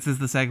actually, this is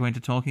the segue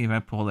into talking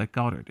about Paulette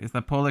Goddard, is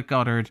that Paulette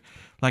Goddard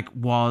like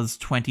was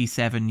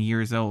 27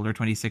 years old or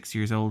 26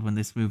 years old when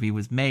this movie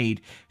was made.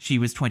 She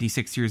was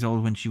 26 years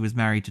old when she was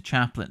married to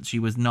Chaplin. She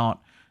was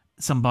not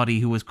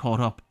somebody who was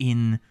caught up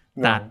in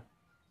that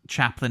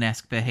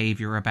Chaplin-esque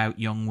behavior about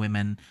young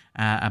women,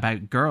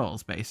 about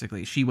girls,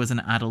 basically. She was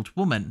an adult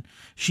woman.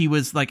 She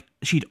was like,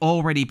 she'd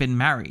already been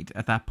married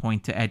at that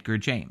point to Edgar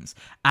James.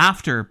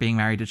 After being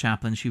married to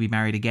Chaplin, she'd be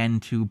married again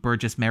to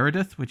Burgess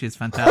Meredith, which is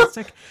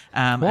fantastic.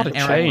 What a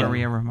Eric chain.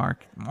 Maria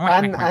remark.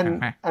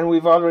 And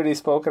we've already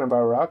spoken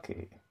about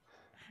Rocky.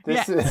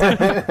 This is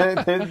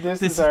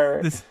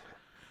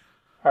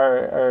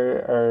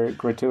our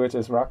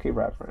gratuitous Rocky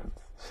reference.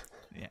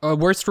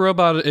 Worst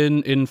robot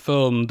in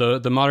film,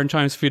 the Modern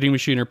Times feeding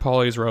machine or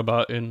Polly's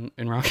robot in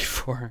Rocky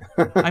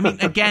IV. I mean,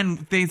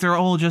 again, these are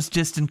all just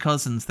distant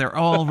cousins. They're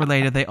all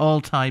related. They all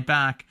tie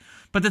back.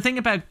 But the thing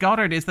about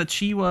Goddard is that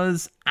she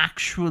was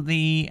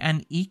actually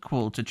an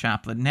equal to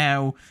Chaplin.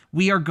 Now,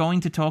 we are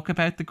going to talk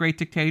about The Great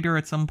Dictator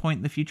at some point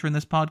in the future in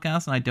this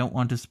podcast, and I don't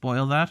want to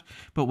spoil that.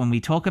 But when we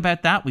talk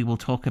about that, we will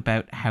talk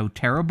about how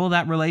terrible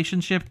that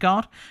relationship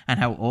got and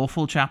how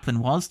awful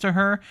Chaplin was to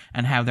her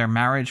and how their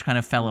marriage kind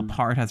of fell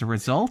apart as a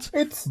result.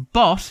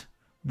 But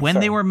when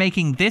they were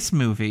making this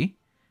movie,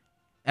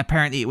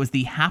 apparently it was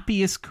the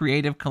happiest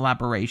creative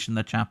collaboration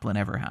that Chaplin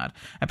ever had.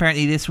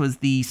 Apparently this was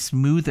the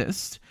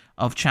smoothest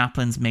of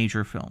Chaplin's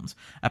major films.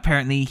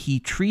 Apparently he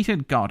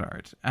treated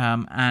Goddard,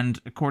 and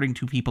according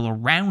to people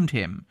around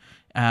him,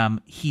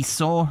 he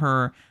saw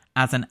her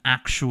as an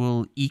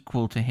actual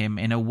equal to him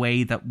in a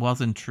way that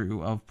wasn't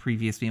true of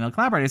previous female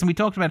collaborators. And we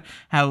talked about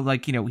how,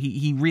 like, you know,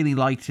 he really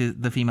liked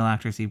the female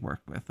actors he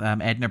worked with,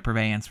 Edna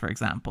Purviance, for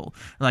example,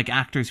 like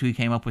actors who he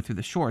came up with through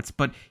the shorts,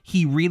 but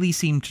he really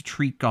seemed to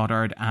treat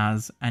Goddard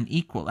as an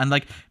equal. And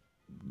like,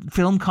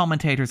 film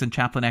commentators and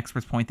Chaplin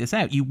experts point this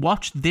out. You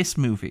watch this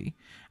movie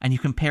and you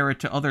compare it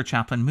to other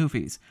Chaplin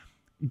movies.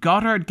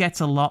 Goddard gets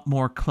a lot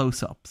more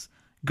close-ups.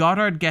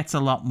 Goddard gets a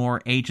lot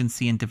more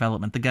agency and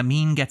development. The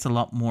gamine gets a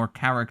lot more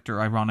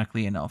character,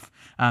 ironically enough,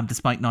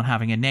 despite not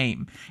having a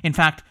name. In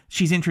fact,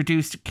 she's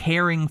introduced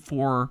caring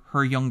for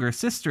her younger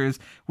sisters,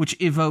 which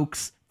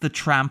evokes the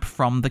tramp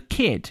from The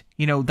Kid.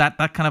 You know, that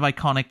kind of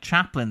iconic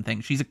Chaplin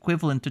thing. She's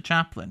equivalent to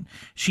Chaplin.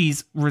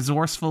 She's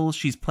resourceful.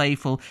 She's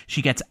playful.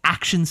 She gets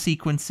action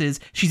sequences.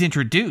 She's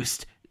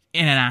introduced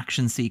in an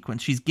action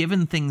sequence. She's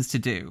given things to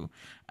do.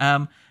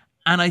 And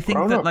I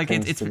think that, like,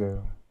 it's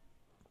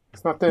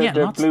not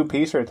the Blue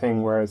Peter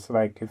thing where it's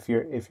like, if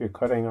you're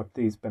cutting up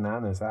these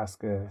bananas,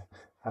 ask a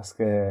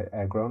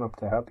grown up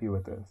to help you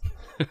with this.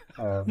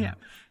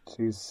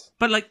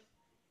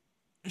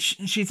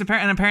 She's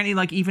apparently,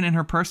 like, even in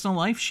her personal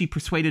life, she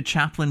persuaded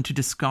Chaplin to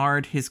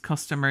discard his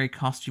customary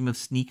costume of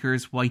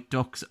sneakers, white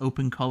ducks,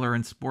 open collar,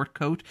 and sport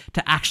coat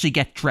to actually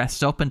get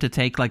dressed up and to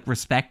take, like,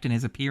 respect in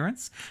his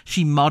appearance.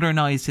 She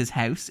modernized his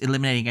house,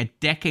 eliminating a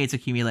decade's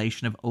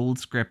accumulation of old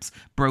scripts,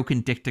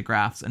 broken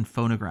dictagraphs, and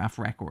phonograph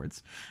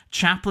records.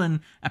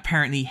 Chaplin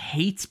apparently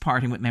hates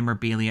parting with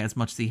memorabilia as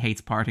much as he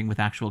hates parting with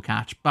actual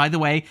cash. By the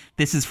way,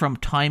 this is from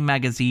Time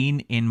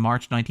magazine in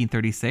March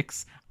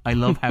 1936. I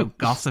love how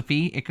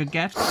gossipy it could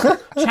get.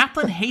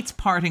 Chaplin hates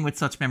parting with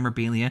such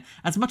memorabilia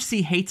as much as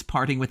he hates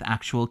parting with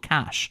actual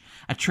cash.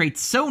 A trait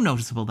so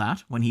noticeable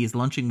that, when he is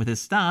lunching with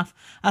his staff,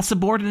 a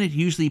subordinate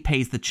usually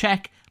pays the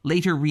check,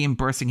 later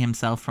reimbursing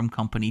himself from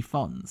company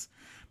funds.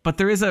 But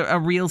there is a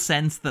real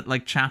sense that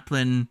like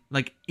Chaplin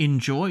like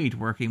enjoyed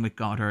working with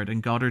Goddard,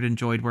 and Goddard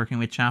enjoyed working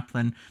with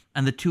Chaplin,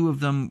 and the two of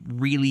them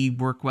really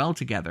work well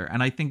together.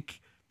 And I think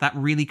that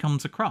really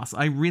comes across.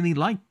 I really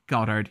like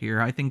Goddard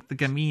here. I think the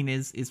gamine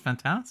is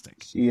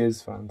fantastic. She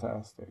is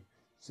fantastic.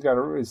 She's got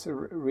a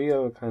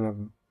real kind of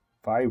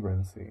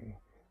vibrancy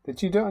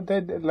that you don't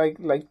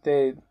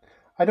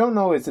I don't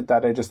know. Is it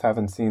that I just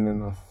haven't seen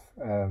enough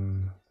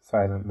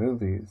silent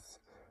movies,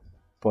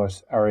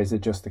 or is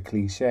it just a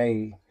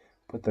cliche?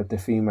 But that the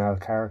female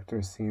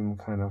characters seem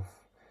kind of,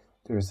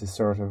 there's a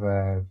sort of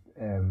a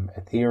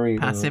ethereal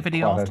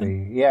passivity quality,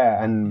 often.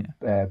 Yeah, and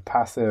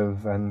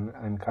passive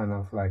and kind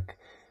of like.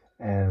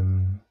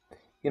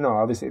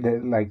 Obviously,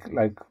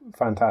 like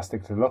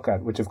fantastic to look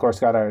at, which of course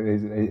Goddard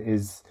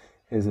is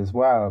as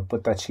well.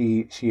 But that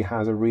she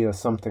has a real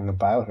something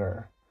about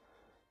her,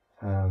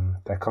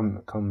 that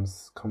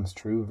comes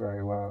true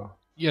very well.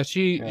 Yeah,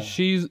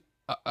 she's.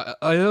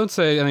 I don't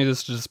say any of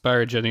this to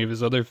disparage any of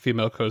his other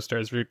female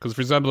co-stars, because,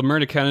 for example,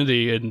 Myrna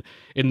Kennedy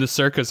in The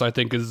Circus, I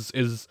think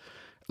is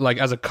like,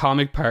 as a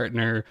comic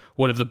partner,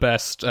 one of the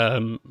best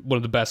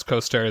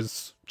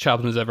co-stars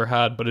Chaplin has ever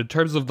had. But in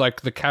terms of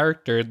like the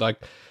character,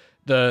 like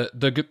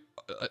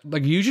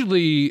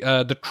usually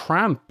the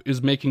tramp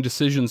is making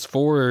decisions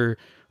for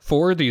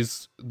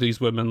these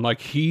women.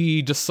 Like,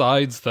 he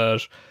decides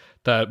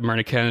that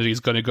Myrna Kennedy is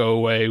going to go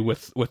away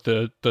with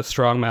the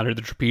strongman or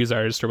the trapeze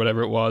artist or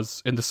whatever it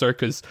was in The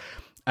Circus,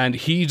 and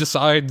he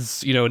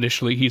decides,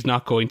 initially he's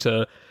not going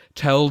to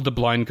tell the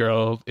blind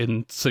girl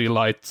in City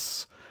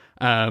Lights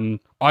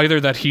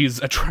either that he's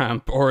a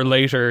tramp, or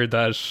later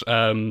that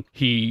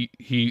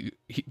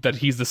that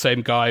he's the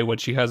same guy when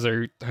she has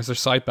her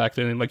sight back.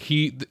 Then like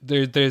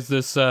there's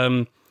this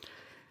and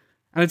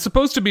it's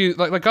supposed to be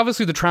like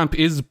obviously the tramp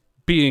is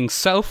being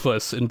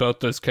selfless in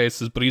both those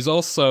cases, but he's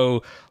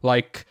also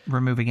like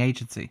removing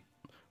agency,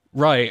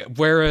 right?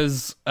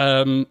 Whereas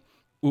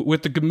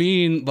with the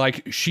gamine,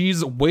 like,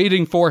 she's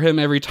waiting for him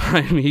every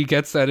time he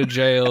gets out of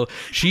jail.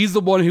 She's the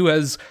one who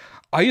has,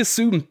 I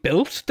assume,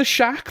 built the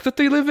shack that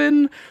they live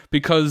in,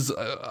 because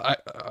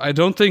I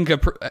don't think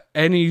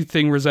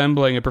anything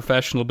resembling a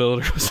professional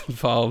builder was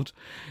involved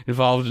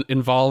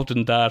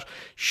in that.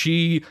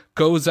 She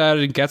goes out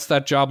and gets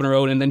that job on her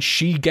own, and then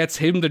she gets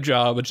him the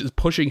job, which is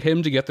pushing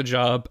him to get the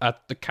job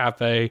at the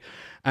cafe.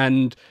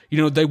 And,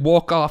 they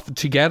walk off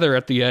together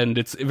at the end.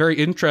 It's very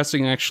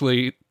interesting,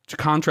 actually, to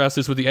contrast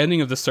this with the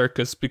ending of The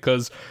Circus,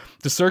 because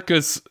The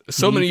Circus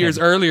many years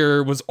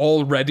earlier was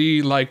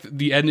already like,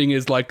 the ending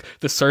is like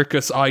The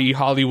Circus, i.e.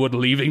 Hollywood,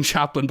 leaving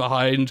Chaplin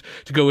behind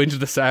to go into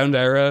the sound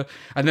era,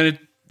 and then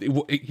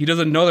he does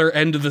another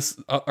end of this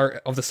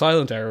of the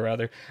silent era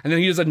rather, and then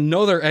he does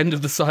another end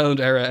of the silent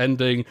era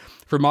ending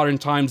for modern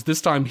times.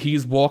 This time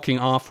he's walking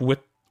off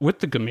with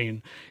the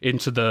gamine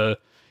into the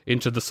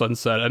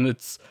sunset, and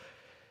it's,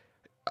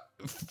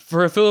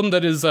 for a film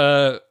that is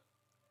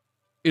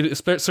it is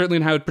certainly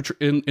in how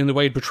in the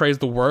way it portrays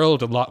the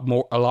world, a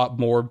lot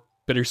more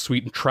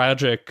bittersweet and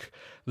tragic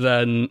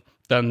than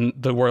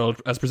the world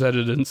as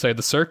presented in, say,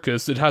 The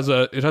Circus. It has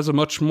a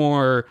much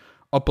more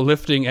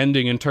uplifting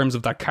ending in terms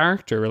of that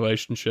character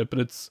relationship,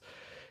 and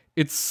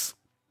it's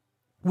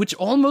which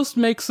almost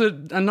makes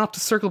it, and not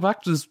to circle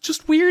back to this,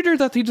 just weirder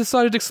that he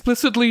decided to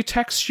explicitly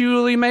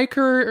textually make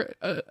her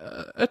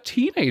a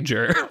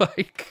teenager.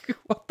 Like,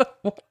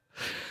 what?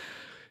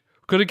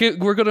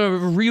 We're gonna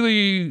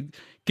really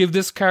make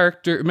this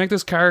character,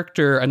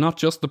 and not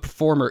just the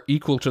performer,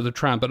 equal to the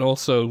tramp, and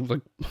also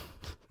like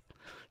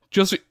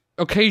just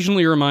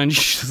occasionally remind you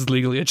she's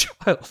legally a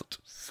child.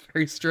 It's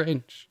very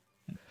strange.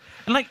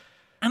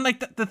 And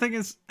the thing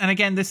is, and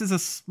again, this is a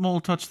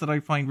small touch that I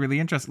find really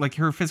interesting. Like,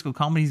 her physical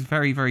comedy is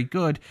very, very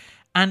good.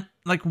 And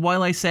like,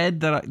 while I said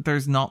that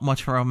there's not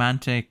much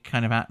romantic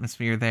kind of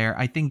atmosphere there,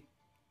 I think,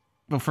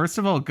 well, first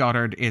of all,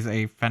 Goddard is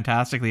a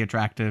fantastically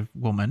attractive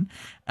woman.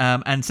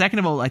 And second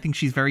of all, I think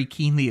she's very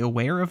keenly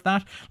aware of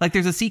that. Like,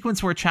 there's a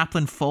sequence where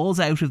Chaplin falls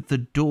out of the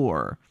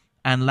door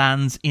and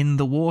lands in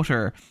the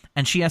water,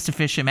 and she has to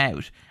fish him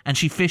out. And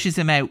she fishes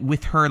him out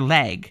with her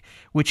leg,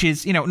 which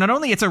is, not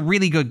only it's a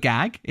really good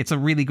gag, it's a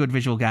really good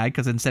visual gag,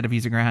 because instead of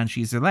using her hands, she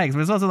uses her legs.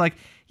 But it's also like,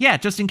 yeah,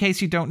 just in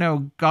case you don't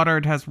know,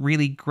 Goddard has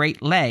really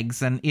great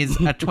legs and is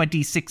a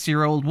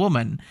 26-year-old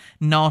woman,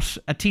 not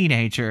a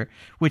teenager,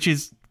 which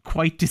is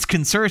quite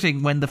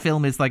disconcerting when the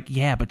film is like,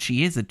 yeah, but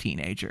she is a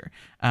teenager,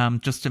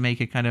 just to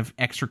make it kind of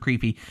extra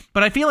creepy.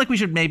 But I feel like we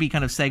should maybe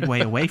kind of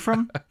segue away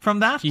from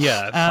that.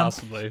 Yeah,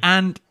 possibly.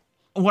 And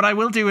what I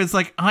will do is,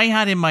 like, I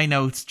had in my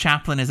notes,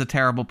 Chaplin is a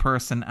terrible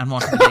person, and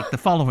wanted to make the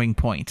following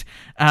point.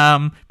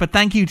 But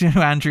thank you to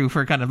Andrew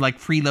for kind of like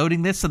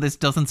freeloading this so this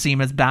doesn't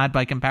seem as bad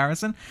by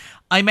comparison.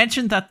 I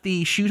mentioned that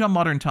the shoot on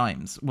Modern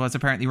Times was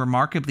apparently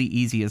remarkably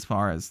easy as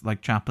far as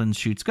like Chaplin's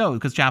shoots go,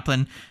 because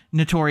Chaplin,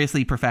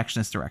 notoriously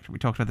perfectionist director. We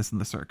talked about this in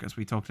The Circus.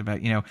 We talked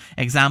about,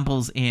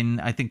 examples in,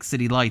 I think,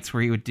 City Lights,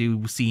 where he would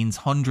do scenes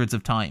hundreds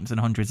of times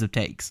and hundreds of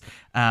takes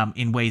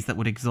in ways that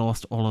would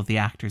exhaust all of the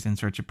actors in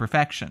search of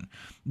perfection.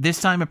 This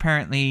time,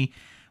 apparently...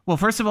 Well,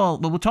 first of all,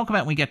 we'll talk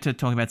about when we get to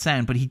talking about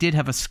sound, but he did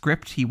have a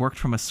script. He worked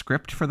from a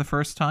script for the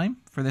first time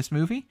for this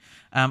movie,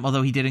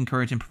 although he did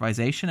encourage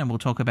improvisation, and we'll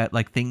talk about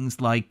like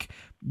things like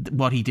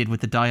what he did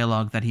with the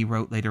dialogue that he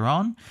wrote later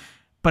on.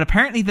 But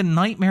apparently the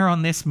nightmare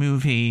on this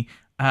movie,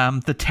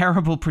 the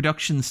terrible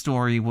production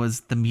story, was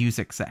the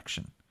music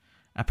section.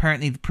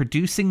 Apparently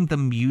producing the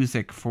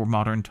music for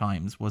Modern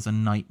Times was a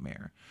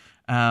nightmare.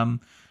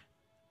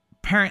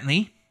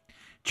 Apparently,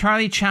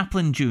 Charlie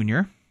Chaplin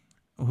Jr.,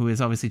 who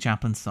is obviously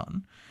Chaplin's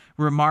son,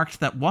 remarked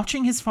that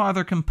watching his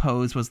father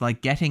compose was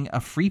like getting a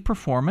free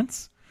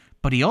performance,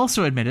 but he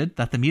also admitted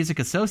that the music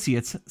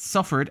associates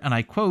suffered, and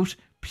I quote,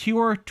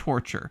 pure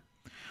torture.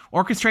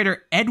 Orchestrator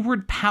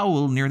Edward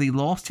Powell nearly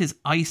lost his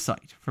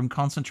eyesight from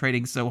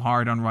concentrating so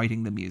hard on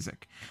writing the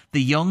music.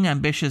 The young,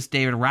 ambitious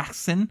David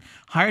Raksin,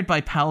 hired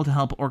by Powell to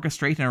help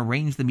orchestrate and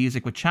arrange the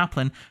music with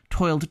Chaplin,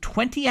 toiled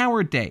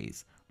 20-hour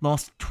days,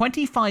 lost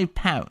 25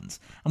 pounds,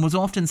 and was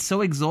often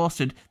so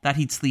exhausted that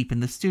he'd sleep in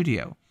the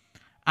studio.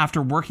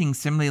 After working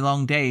similarly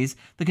long days,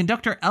 the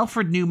conductor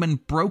Alfred Newman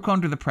broke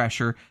under the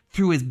pressure,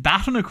 threw his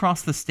baton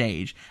across the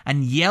stage,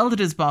 and yelled at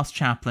his boss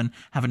Chaplin,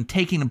 having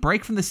taken a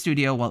break from the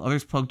studio while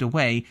others plugged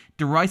away,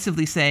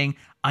 derisively saying,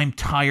 "I'm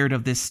tired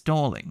of this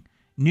stalling."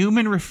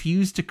 Newman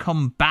refused to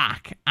come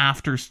back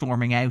after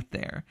storming out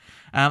there.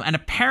 And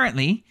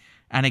apparently,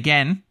 and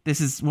again,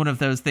 this is one of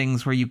those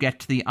things where you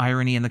get to the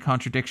irony and the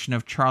contradiction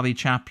of Charlie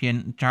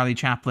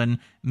Chaplin,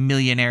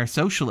 millionaire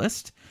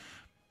socialist.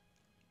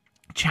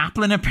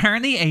 Chaplin,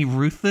 apparently a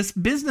ruthless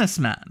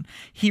businessman.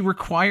 He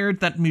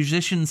required that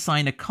musicians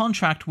sign a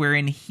contract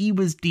wherein he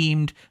was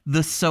deemed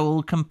the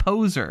sole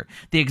composer.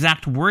 The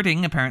exact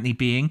wording apparently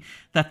being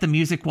that the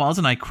music was,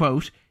 and I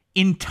quote,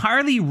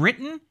 entirely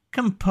written,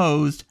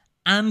 composed,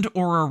 and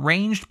or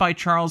arranged by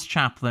Charles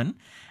Chaplin,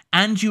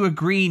 and you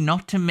agree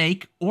not to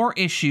make or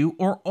issue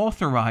or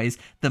authorize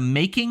the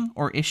making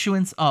or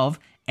issuance of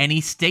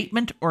any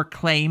statement or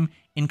claim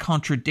in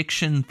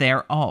contradiction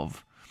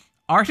thereof.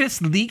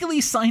 Artists legally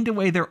signed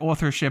away their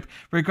authorship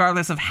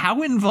regardless of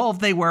how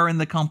involved they were in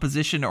the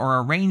composition or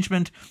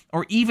arrangement,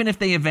 or even if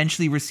they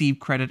eventually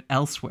received credit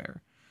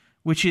elsewhere,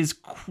 which is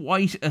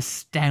quite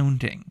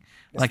astounding.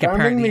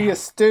 Astoundingly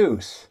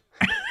astute.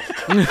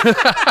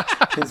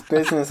 His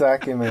business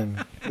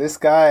acumen. This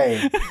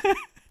guy.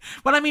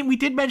 Well, I mean, we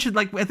did mention,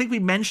 I think we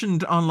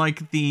mentioned on,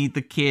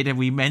 the Kid, and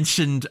we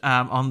mentioned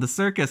on The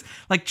Circus,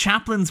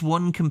 Chaplin's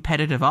one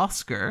competitive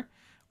Oscar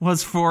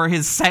was for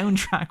his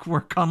soundtrack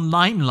work on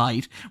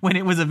Limelight when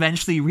it was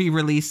eventually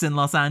re-released in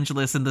Los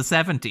Angeles in the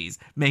 70s,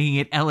 making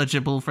it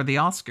eligible for the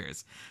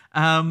Oscars,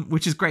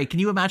 which is great. Can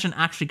you imagine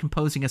actually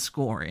composing a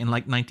score in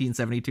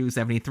 1972,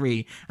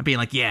 73 and being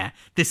like, yeah,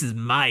 this is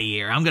my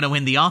year, I'm going to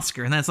win the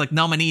Oscar? And then it's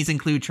nominees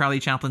include Charlie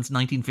Chaplin's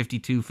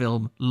 1952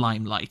 film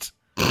Limelight.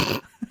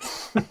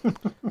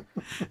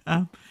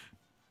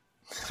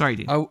 Sorry,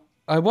 Dean.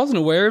 I wasn't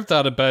aware of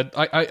that about.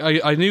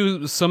 I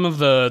knew some of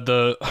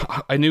the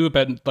I knew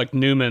about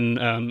Newman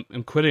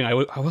and quitting.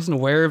 I wasn't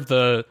aware of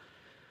the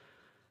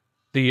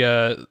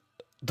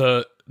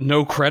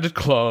no credit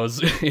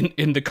clause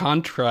in the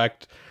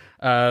contract.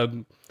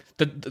 The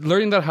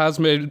learning that has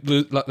made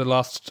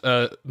lost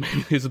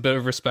is a bit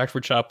of respect for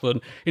Chaplin,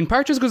 in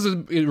part just because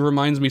it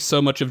reminds me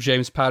so much of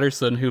James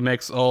Patterson, who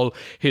makes all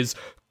his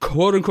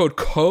quote-unquote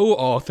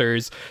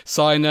co-authors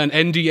sign an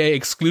NDA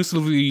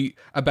exclusively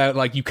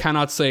about, you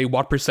cannot say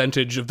what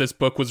percentage of this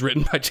book was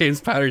written by James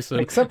Patterson.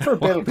 Except for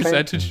Bill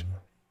percentage.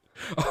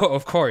 Clinton. Oh,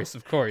 of course.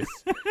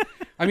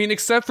 I mean,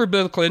 except for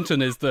Bill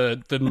Clinton is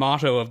the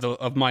motto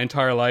of my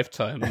entire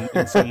lifetime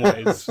in some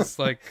ways. It's just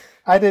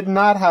I did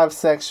not have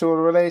sexual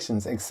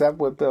relations except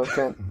with Bill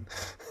Clinton.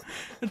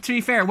 To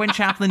be fair, when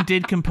Chaplin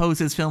did compose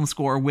his film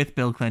score with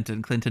Bill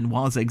Clinton, Clinton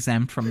was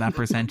exempt from that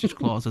percentage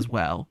clause as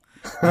well.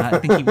 I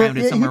think he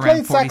rounded somewhere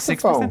around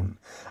 46%.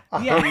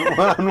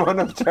 On one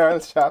of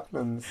Charles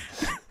Chaplin's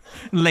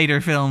later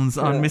films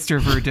on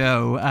Mr.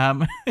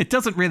 Verdot. It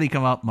doesn't really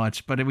come up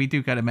much, but we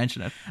do kind of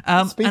mention it.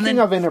 Speaking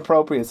of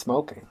inappropriate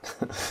smoking.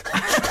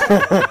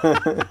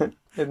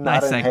 Not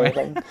nice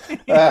inhaling.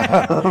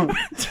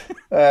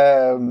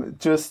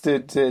 Just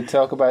to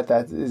talk about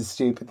that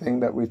stupid thing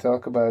that we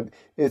talk about.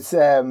 It's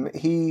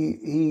he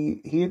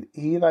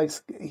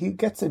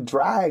gets a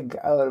drag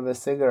out of a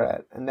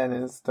cigarette, and then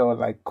it's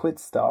told quit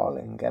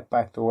stalling, get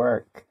back to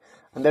work.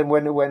 And then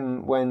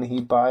when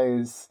he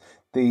buys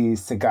the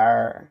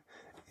cigar,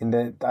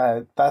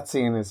 that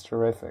scene is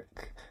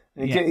terrific.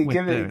 He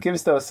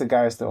gives those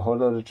cigars to a whole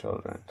load of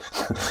children.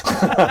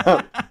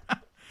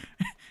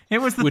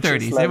 It was the Which is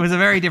 30s. like- It was a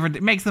very different.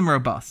 It makes them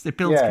robust. It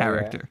builds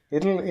character. Yeah.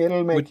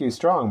 It'll make you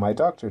strong. My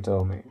doctor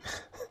told me.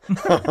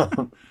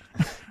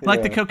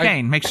 Like the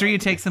cocaine. Make sure you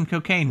take some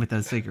cocaine with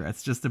those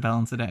cigarettes just to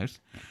balance it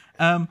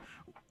out.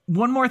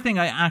 One more thing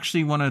I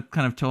actually want to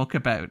kind of talk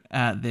about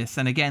this,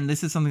 and again,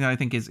 this is something that I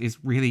think is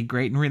really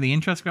great and really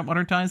interesting about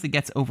Modern Times. It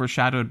gets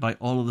overshadowed by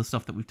all of the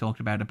stuff that we've talked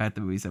about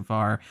the movie so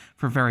far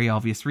for very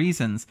obvious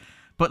reasons.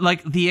 But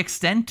like the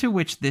extent to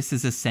which this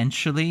is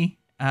essentially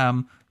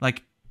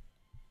like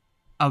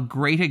a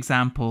great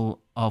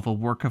example of a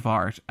work of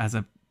art as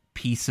a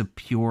piece of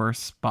pure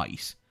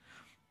spite,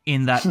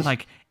 in that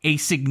like a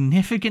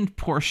significant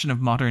portion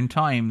of Modern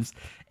Times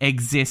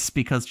exists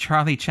because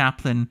Charlie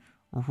Chaplin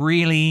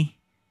really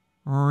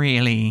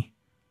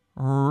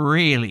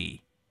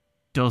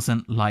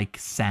doesn't like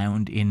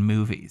sound in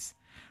movies.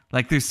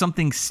 Like, there's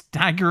something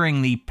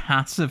staggeringly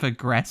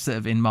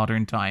passive-aggressive in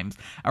Modern Times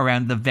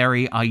around the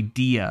very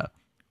idea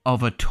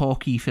of a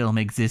talkie film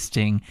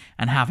existing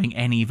and having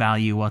any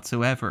value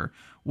whatsoever.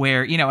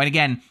 Where, you know, and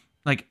again,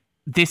 like,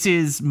 this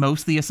is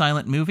mostly a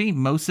silent movie.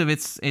 Most of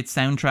its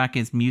soundtrack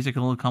is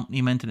musical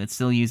accompaniment, and it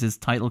still uses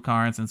title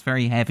cards, and it's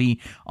very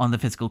heavy on the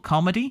physical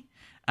comedy.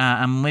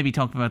 And maybe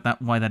talk about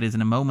that, why that is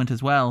in a moment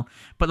as well.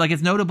 But like,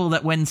 it's notable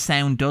that when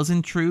sound does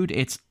intrude,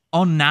 it's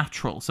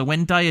unnatural. So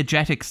when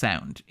diegetic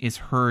sound is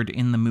heard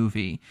in the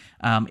movie,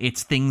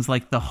 it's things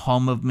like the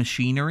hum of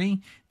machinery,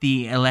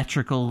 the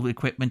electrical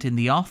equipment in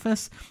the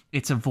office.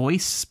 It's a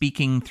voice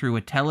speaking through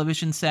a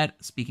television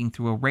set, speaking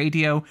through a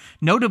radio.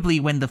 Notably,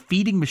 when the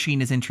feeding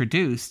machine is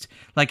introduced,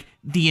 like,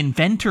 the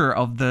inventor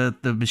of the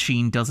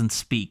machine doesn't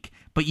speak,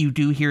 but you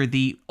do hear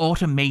the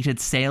automated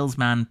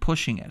salesman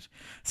pushing it.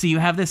 So you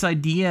have this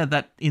idea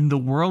that in the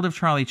world of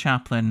Charlie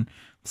Chaplin,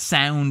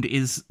 sound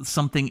is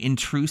something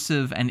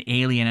intrusive and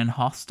alien and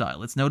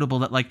hostile. It's notable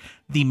that, like,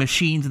 the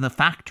machines in the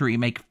factory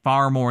make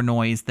far more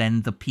noise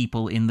than the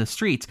people in the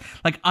streets.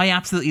 Like, I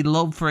absolutely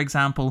love, for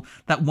example,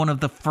 that one of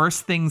the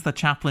first things that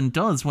Chaplin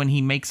does when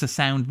he makes a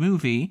sound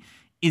movie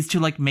is to,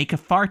 like, make a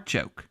fart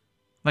joke.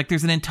 Like,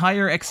 there's an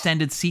entire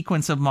extended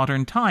sequence of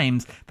Modern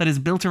Times that is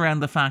built around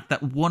the fact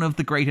that one of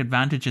the great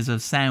advantages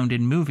of sound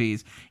in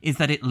movies is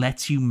that it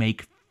lets you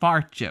make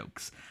fart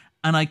jokes.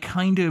 And I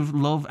kind of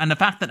love, and the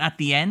fact that at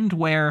the end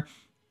where,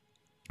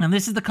 and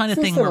this is the kind of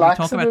thing where we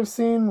talk about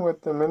scene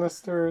with the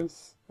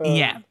ministers.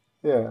 Yeah.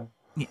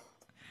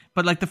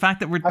 But like the fact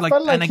that we're I like,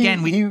 felt like and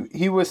again,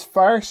 he was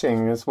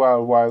farting as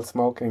well while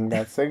smoking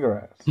that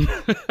cigarette.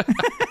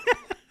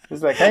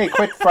 He's like, "Hey,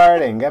 quit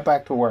farting, get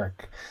back to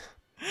work.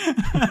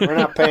 We're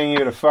not paying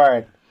you to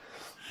fart."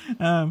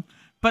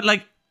 But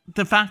like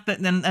the fact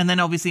that then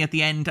obviously at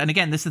the end, and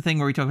again, this is the thing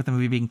where we talk about the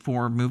movie being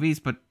 4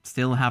 movies, but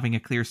still having a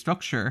clear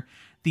structure.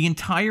 The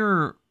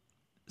entire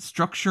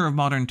structure of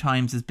Modern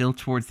Times is built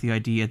towards the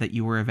idea that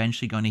you were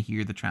eventually going to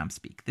hear the tramp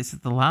speak. This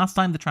is the last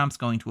time the tramp's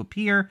going to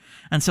appear,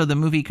 and so the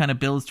movie kind of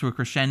builds to a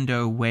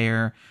crescendo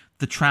where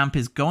the tramp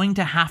is going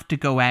to have to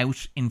go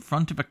out in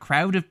front of a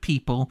crowd of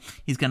people.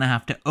 He's going to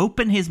have to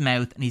open his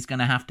mouth, and he's going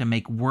to have to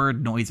make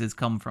word noises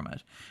come from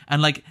it.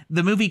 And like,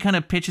 the movie kind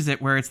of pitches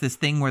it where it's this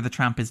thing where the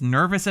tramp is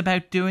nervous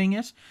about doing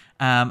it.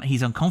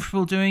 He's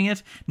uncomfortable doing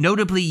it.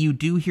 Notably, you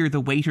do hear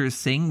the waiters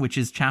sing, which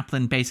is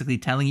Chaplin basically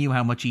telling you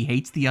how much he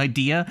hates the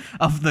idea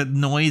of the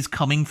noise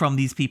coming from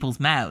these people's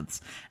mouths.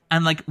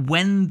 And like,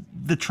 when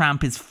the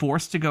tramp is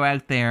forced to go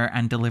out there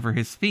and deliver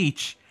his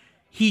speech,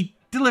 he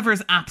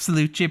delivers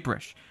absolute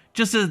gibberish.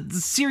 Just a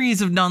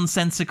series of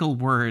nonsensical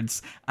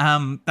words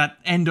that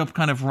end up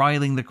kind of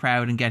riling the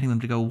crowd and getting them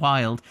to go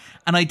wild.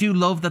 And I do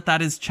love that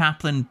that is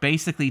Chaplin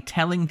basically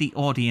telling the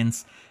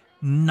audience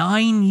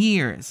 9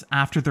 years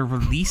after the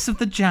release of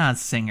The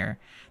Jazz Singer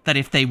that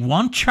if they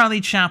want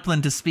Charlie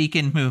Chaplin to speak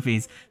in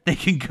movies, they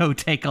can go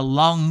take a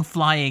long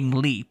flying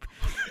leap.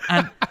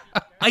 And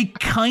I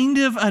kind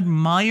of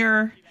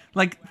admire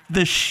like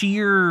the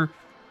sheer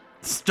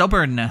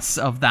stubbornness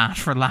of that,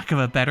 for lack of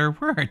a better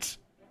word.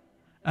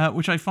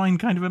 Which I find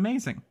kind of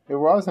amazing. It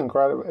was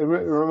incredible. It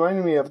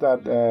reminded me of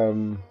that.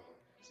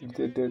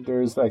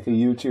 There's like a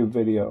YouTube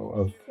video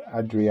of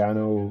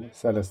Adriano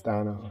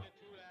Celestano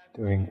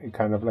doing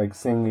kind of like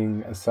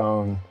singing a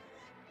song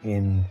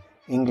in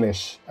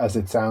English as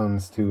it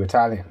sounds to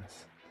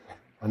Italians,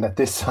 and that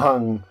this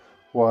song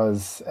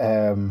was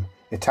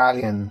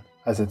Italian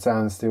as it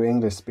sounds to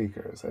English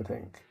speakers. I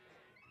think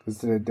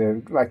because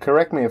they're like,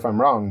 correct me if I'm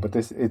wrong, but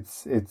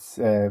it's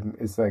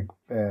like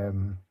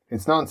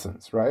it's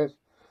nonsense, right?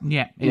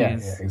 Yeah, it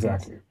is. Yeah,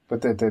 exactly. Yes.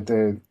 But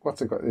the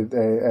what's it called?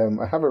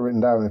 I have it written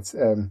down. It's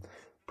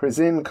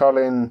Presin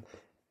Colin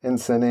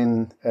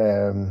Insanin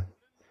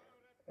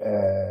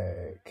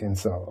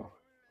Kinsol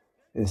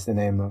is the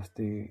name of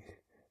the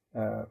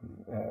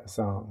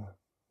song,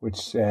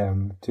 which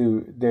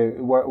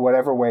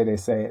whatever way they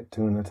say it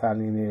to an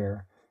Italian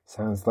ear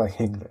sounds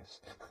like English,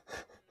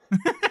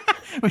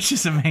 which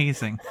is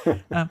amazing.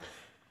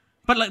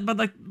 But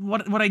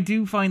what I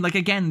do find, like,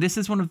 again, this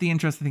is one of the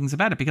interesting things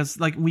about it, because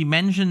like we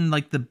mentioned,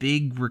 like the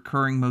big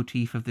recurring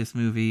motif of this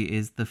movie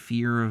is the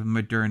fear of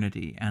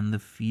modernity and the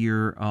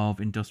fear of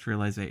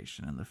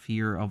industrialization and the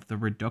fear of the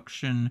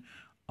reduction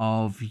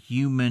of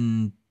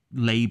human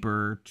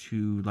labor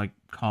to like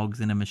cogs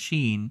in a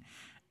machine.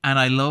 And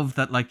I love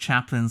that, like,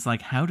 Chaplin's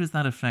like, how does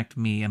that affect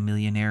me, a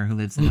millionaire who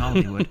lives in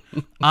Hollywood?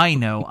 I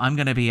know I'm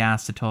going to be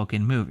asked to talk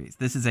in movies.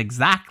 This is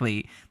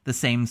exactly the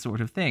same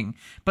sort of thing.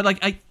 But,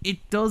 like,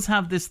 it does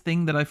have this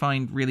thing that I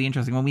find really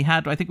interesting. When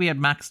I think we had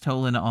Max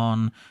Tolan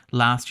on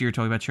last year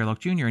talking about Sherlock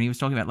Jr., and he was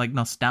talking about, like,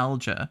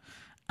 nostalgia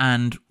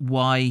and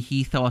why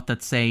he thought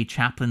that, say,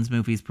 Chaplin's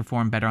movies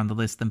perform better on the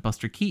list than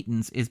Buster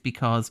Keaton's is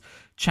because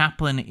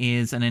Chaplin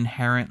is an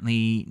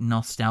inherently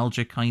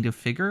nostalgic kind of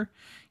figure.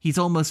 He's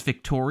almost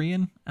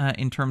Victorian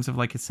in terms of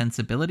like his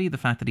sensibility, the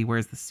fact that he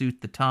wears the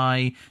suit, the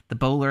tie, the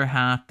bowler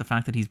hat, the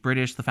fact that he's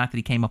British, the fact that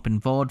he came up in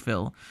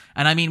vaudeville.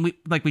 And I mean,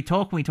 when we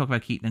talk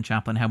about Keaton and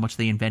Chaplin, how much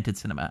they invented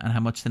cinema and how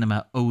much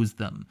cinema owes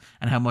them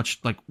and how much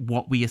like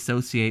what we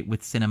associate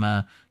with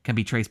cinema can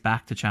be traced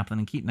back to Chaplin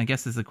and Keaton. I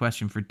guess this is a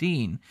question for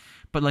Dean.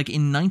 But like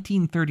in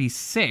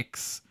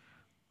 1936,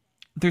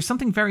 there's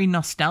something very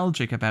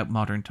nostalgic about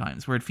modern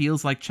times where it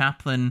feels like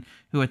Chaplin,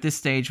 who at this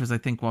stage was, I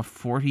think,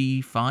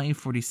 45,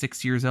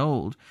 46 years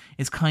old,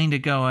 is kind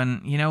of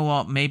going, you know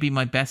what, maybe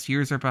my best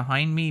years are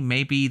behind me.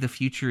 Maybe the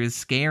future is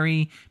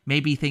scary.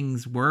 Maybe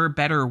things were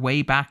better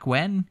way back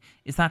when.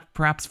 Is that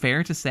perhaps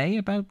fair to say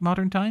about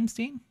modern times,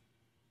 Dean?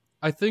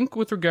 I think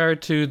with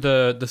regard to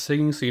the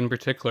singing scene in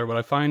particular, what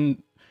I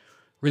find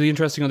really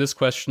interesting on this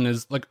question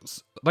is, like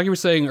you were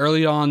saying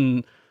early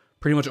on,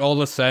 pretty much all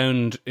the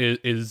sound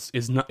is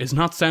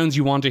not sounds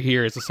you want to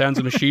hear. It's the sounds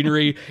of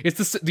machinery.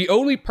 It's the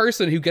only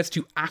person who gets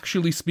to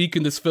actually speak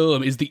in this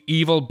film is the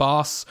evil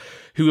boss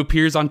who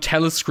appears on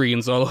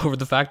telescreens all over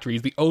the factory.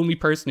 He's the only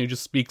person who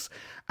just speaks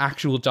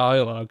actual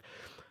dialogue.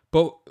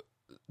 But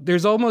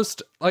there's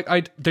almost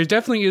there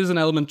definitely is an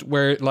element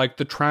where like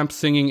the tramp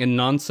singing in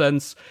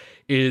nonsense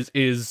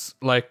is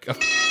like a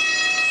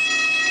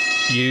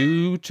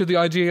you to the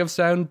idea of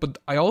sound. But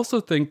I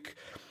also think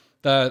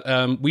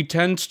that we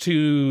tend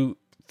to,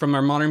 from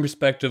our modern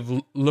perspective,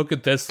 look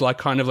at this like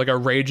kind of like a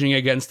raging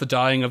against the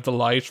dying of the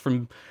light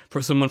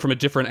for someone from a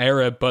different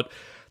era. But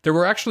there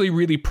were actually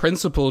really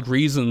principled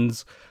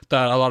reasons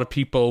that a lot of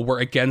people were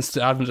against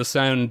the advent of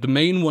sound. The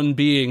main one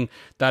being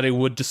that it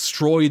would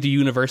destroy the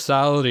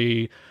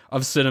universality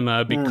of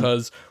cinema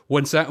because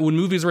when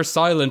movies were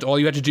silent, all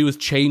you had to do was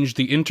change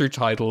the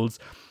intertitles.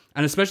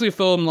 And especially a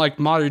film like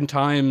Modern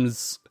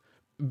Times,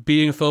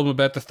 being a film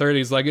about the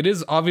 30s, like it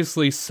is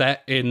obviously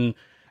set in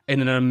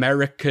an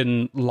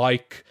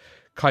American-like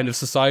kind of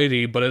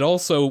society, but it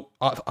also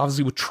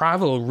obviously would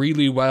travel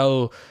really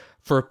well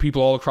for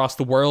people all across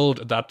the world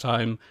at that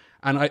time.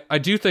 And I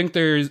do think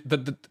there's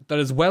that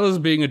as well as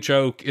being a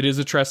joke, it is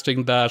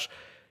interesting that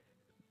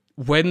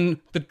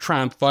when the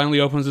tramp finally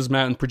opens his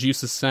mouth and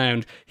produces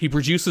sound, he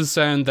produces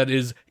sound that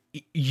is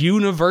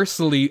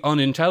universally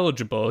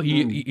unintelligible.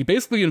 He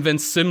basically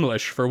invents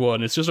Simlish for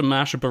one. It's just a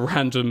mashup of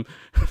random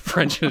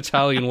French and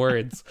Italian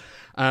words.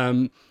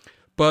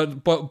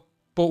 But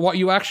what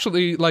you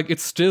actually like,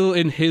 it's still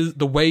in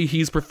the way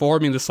he's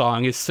performing the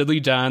song, his silly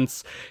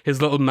dance,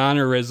 his little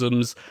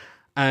mannerisms,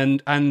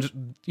 and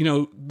you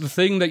know the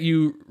thing that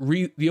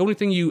the only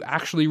thing you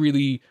actually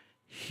really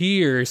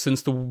hear,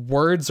 since the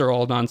words are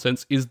all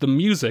nonsense, is the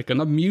music, and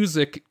the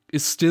music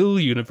is still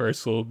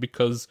universal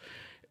because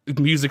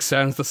music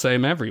sounds the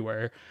same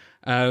everywhere.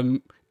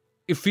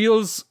 It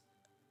feels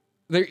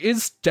there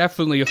is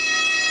definitely a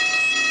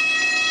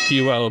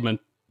few element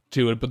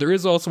to it, but there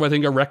is also, I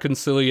think, a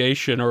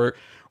reconciliation or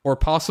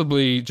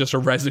possibly just a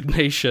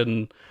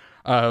resignation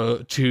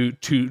to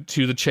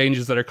the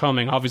changes that are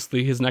coming.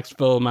 Obviously, his next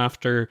film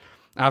after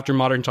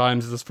Modern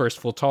Times is his first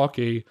full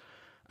talkie.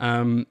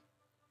 But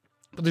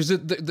there's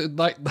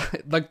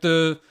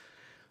the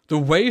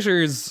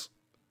waiters.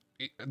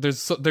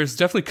 There's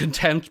definitely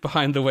contempt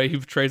behind the way he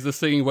portrays the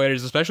singing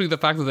waiters, especially the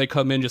fact that they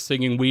come in just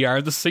singing "We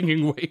are the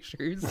singing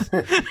waiters."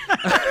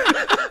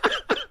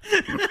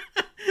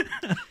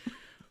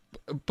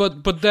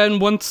 but then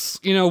once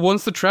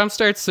the tramp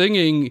starts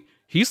singing,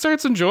 he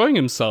starts enjoying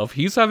himself.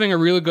 He's having a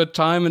really good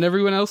time, and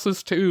everyone else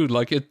is too.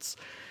 Like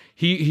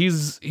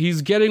he's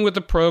getting with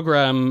the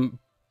program,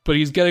 but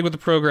he's getting with the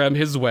program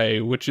his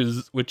way, which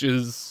is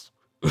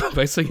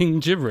by singing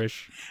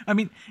gibberish. I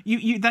mean,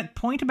 you that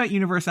point about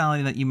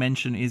universality that you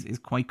mentioned is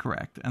quite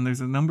correct, and there's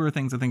a number of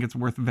things I think it's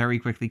worth very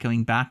quickly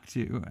coming back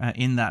to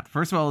in that.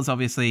 First of all, is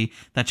obviously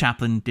that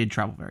Chaplin did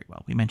travel very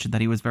well. We mentioned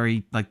that he was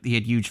he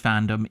had huge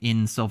fandom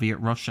in Soviet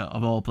Russia,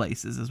 of all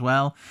places, as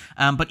well.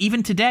 But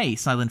even today,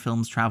 silent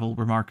films travel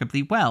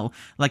remarkably well.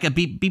 Like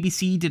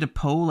BBC did a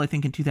poll, I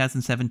think in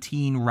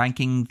 2017,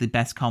 ranking the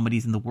best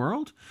comedies in the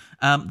world.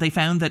 They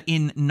found that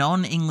in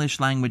non-English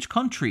language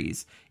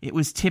countries, it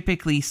was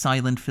typically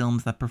silent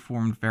films that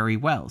performed very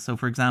well. So,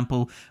 for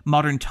example,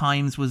 Modern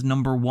Times was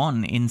number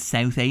 1 in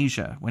South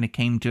Asia when it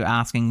came to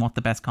asking what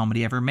the best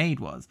comedy ever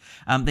made was.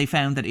 They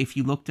found that if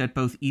you looked at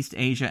both East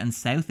Asia and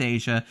South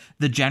Asia,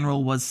 The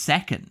General was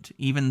second,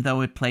 even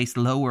though it placed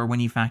lower when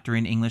you factor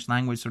in English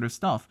language sort of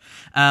stuff.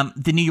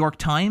 The New York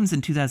Times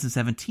in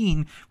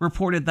 2017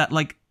 reported that,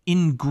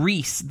 in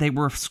Greece, they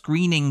were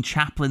screening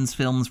Chaplin's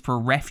films for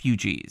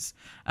refugees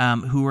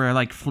who were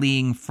like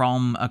fleeing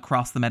from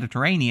across the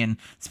Mediterranean,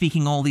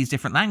 speaking all these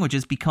different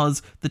languages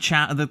because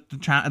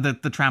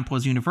the tramp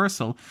was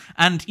universal.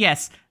 And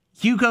yes,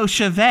 Hugo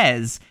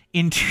Chavez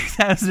in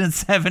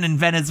 2007 in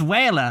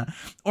Venezuela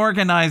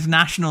organized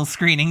national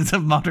screenings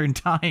of Modern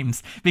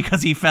Times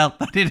because he felt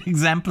that it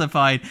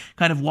exemplified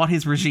kind of what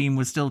his regime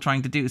was still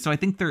trying to do. So I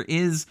think there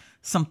is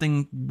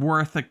something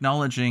worth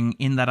acknowledging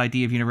in that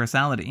idea of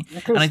universality.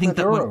 And I think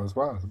Maduro as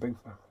well is a big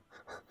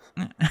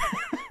fan.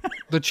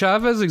 The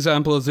Chavez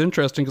example is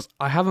interesting because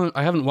I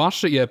haven't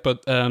watched it yet,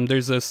 but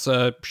there's this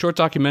short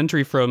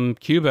documentary from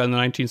Cuba in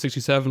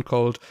 1967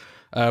 called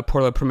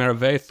Por la Primera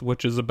Vez,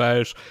 which is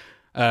about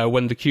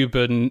when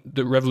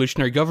the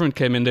revolutionary government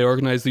came in. They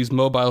organized these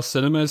mobile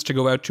cinemas to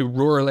go out to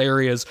rural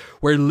areas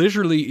where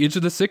literally into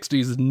the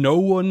 60s no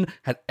one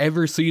had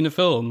ever seen a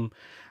film.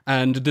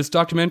 And this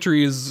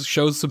documentary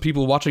shows some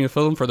people watching a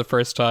film for the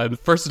first time.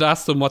 First it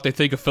asks them what they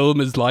think a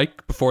film is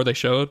like before they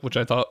show it, which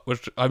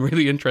I'm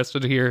really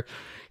interested to hear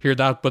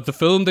that. But the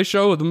film they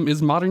show them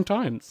is Modern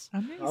Times.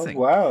 Amazing. Oh,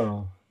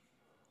 wow.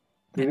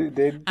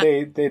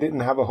 They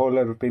didn't have a whole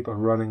lot of people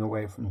running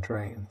away from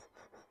trains.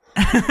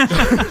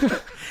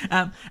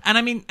 And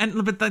I mean,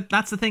 but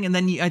that's the thing. And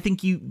then I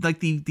think you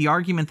like the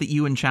argument that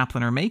you and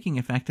Chaplin are making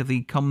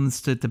effectively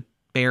comes to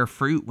bear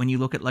fruit when you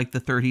look at like the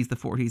 30s, the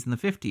 40s, and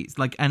the 50s,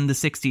 like, and the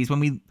 60s.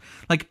 When we,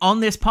 like, on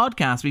this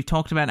podcast, we've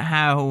talked about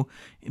how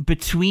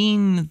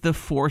between the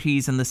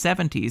 40s and the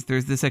 70s,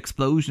 there's this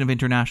explosion of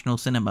international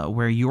cinema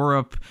where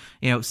Europe,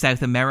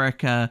 South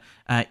America,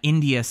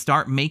 India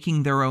start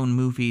making their own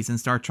movies and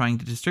start trying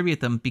to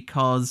distribute them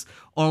because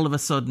all of a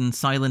sudden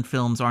silent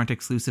films aren't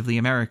exclusively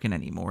American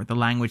anymore. The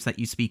language that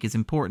you speak is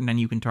important and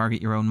you can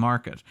target your own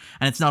market.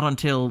 And it's not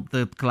until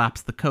the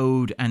collapse of the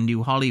Code and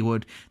New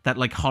Hollywood that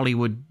like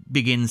Hollywood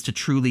begins to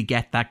truly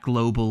get that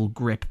global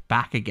grip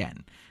back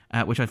again,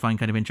 which I find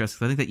kind of interesting.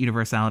 So I think that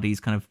universality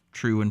is kind of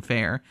true and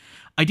fair.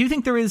 I do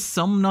think there is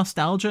some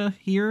nostalgia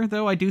here,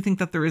 though. I do think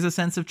that there is a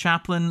sense of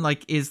Chaplin,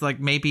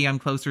 maybe I'm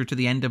closer to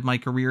the end of my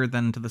career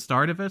than to the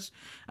start of it.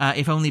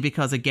 If only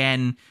because,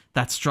 again,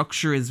 that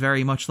structure is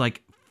very much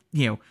like,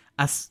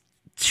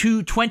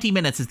 20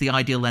 minutes is the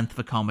ideal length of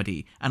a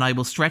comedy, and I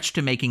will stretch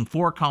to making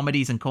 4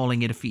 comedies and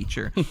calling it a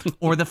feature.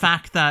 Or the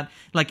fact that,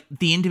 like,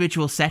 the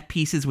individual set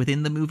pieces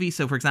within the movie,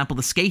 so for example,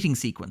 the skating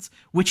sequence,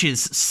 which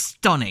is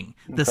stunning.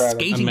 The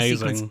skating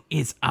sequence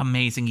is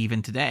amazing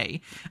even today.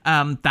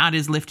 That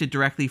is lifted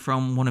directly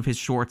from one of his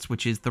shorts,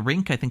 which is The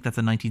Rink. I think that's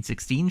a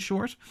 1916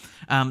 short.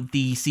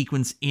 The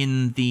sequence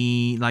in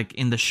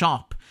the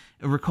shop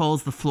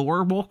recalls The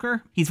Floor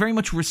Walker. He's very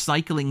much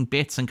recycling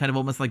bits and kind of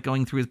almost like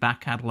going through his back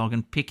catalogue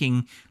and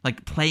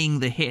playing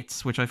the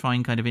hits, which I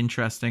find kind of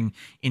interesting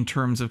in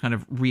terms of kind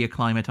of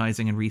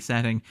reacclimatizing and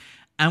resetting.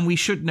 And we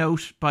should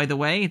note, by the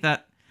way,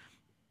 that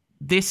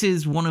this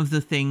is one of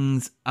the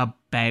things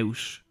about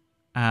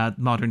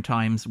Modern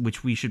Times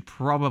which we should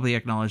probably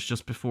acknowledge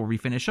just before we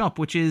finish up,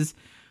 which is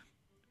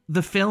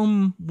the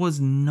film was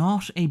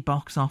not a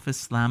box office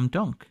slam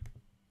dunk.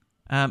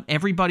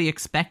 Everybody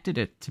expected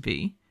it to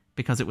be,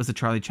 because it was a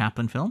Charlie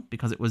Chaplin film,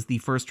 because it was the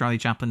first Charlie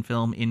Chaplin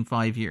film in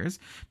 5 years,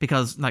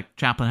 because like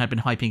Chaplin had been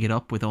hyping it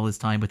up with all his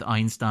time with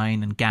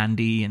Einstein and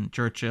Gandhi and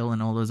Churchill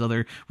and all those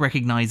other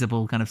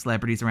recognizable kind of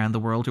celebrities around the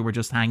world who were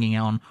just hanging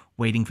on,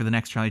 waiting for the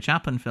next Charlie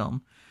Chaplin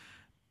film.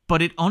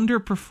 But it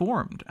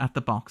underperformed at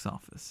the box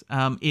office.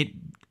 It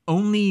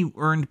only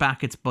earned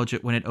back its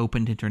budget when it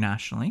opened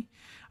internationally.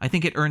 I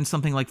think it earned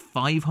something like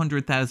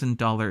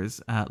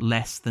 $500,000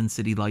 less than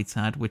City Lights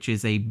had, which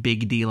is a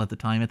big deal at the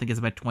time. I think it's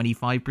about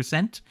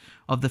 25%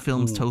 of the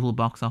film's total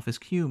box office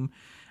cume.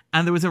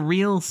 And there was a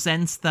real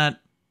sense that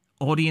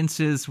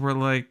audiences were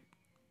like,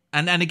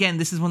 and again,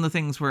 this is one of the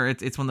things where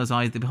it's one of those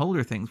eye of the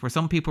beholder things, where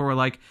some people were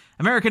like,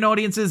 American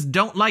audiences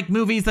don't like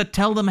movies that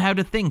tell them how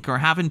to think or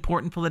have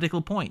important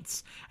political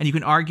points. And you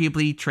can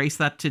arguably trace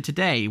that to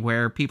today,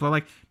 where people are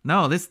like,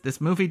 no, this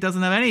movie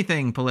doesn't have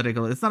anything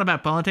political. It's not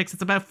about politics.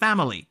 It's about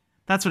family.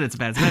 That's what it's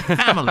about. It's about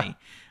family.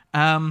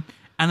 And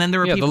then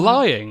there are people... the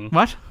lying.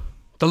 What?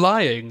 The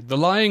lying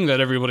that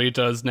everybody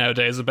does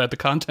nowadays about the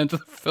content of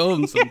the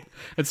films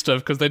and stuff,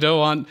 because they don't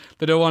want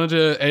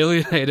to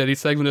alienate any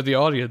segment of the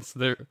audience.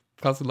 They're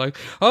constantly like,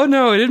 oh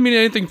no, I didn't mean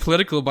anything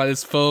political by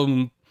this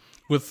film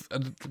with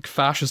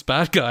fascist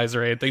bad guys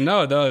or anything.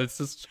 No, it's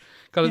just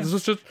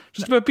it's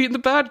just about beating the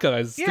bad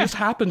guys. They just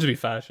happen to be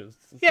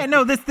fascists. Yeah,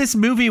 no, this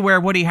movie where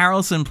Woody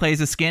Harrelson plays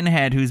a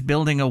skinhead who's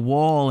building a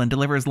wall and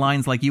delivers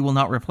lines like "You will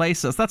not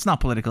replace us." That's not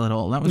political at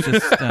all. That was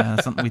just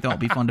something we thought would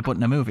be fun to put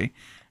in a movie.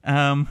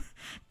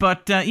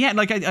 But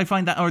I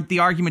find that, or the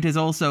argument is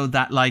also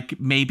that like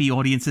maybe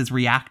audiences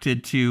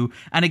reacted to,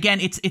 and again,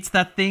 it's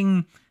that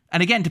thing.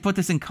 And again, to put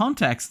this in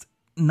context,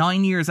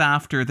 9 years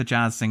after The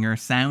Jazz Singer,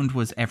 sound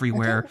was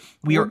everywhere.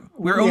 We're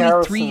only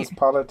Harrison's 3 years.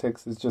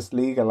 Politics is just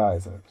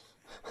legalize it.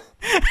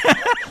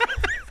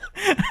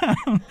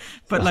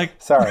 But like,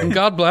 sorry,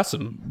 God bless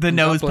him. The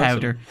nose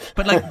powder.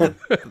 But like,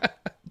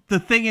 the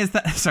thing is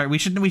that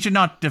we should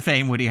not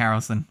defame Woody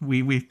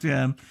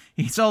Harrelson.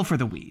 He's all for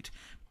the weed.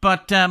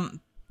 But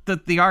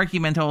the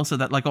argument also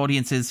that like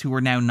audiences who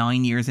are now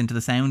 9 years into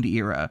the sound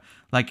era,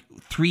 like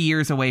 3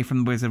 years away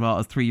from Wizard of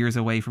Oz, 3 years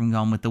away from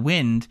Gone with the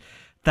Wind,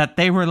 that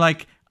they were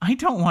like, I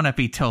don't want to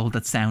be told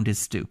that sound is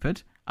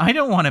stupid. I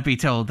don't want to be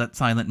told that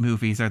silent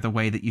movies are the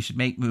way that you should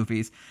make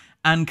movies.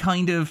 And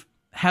kind of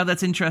how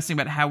that's interesting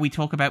about how we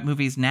talk about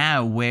movies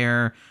now,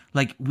 where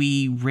like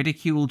we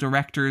ridicule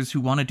directors who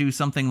want to do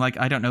something like,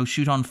 I don't know,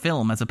 shoot on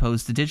film as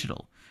opposed to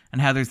digital. And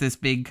how there's this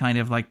big kind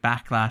of like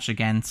backlash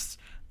against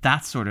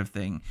that sort of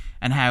thing.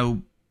 And how,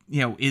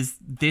 you know, is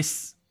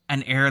this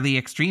an early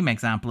extreme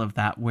example of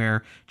that,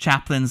 where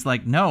Chaplin's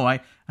like, no, I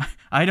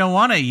don't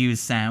want to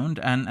use sound,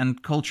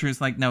 and culture's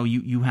like, no,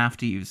 you have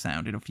to use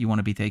sound if you want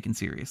to be taken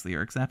seriously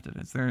or accepted.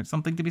 Is there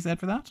something to be said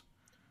for that?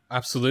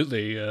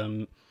 Absolutely.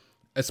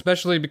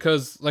 Especially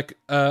because, like,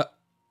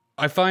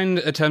 I find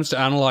attempts to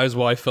analyze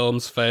why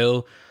films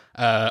fail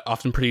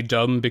often pretty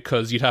dumb,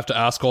 because you'd have to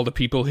ask all the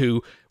people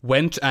who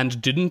went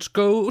and didn't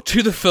go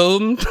to the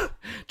film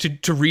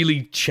to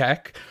really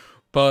check.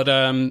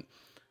 But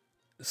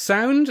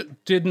sound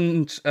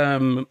didn't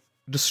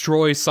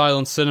destroy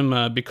silent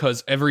cinema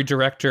because every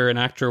director and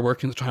actor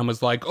working at the time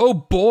was like, oh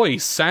boy,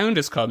 sound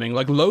is coming.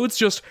 Like, loads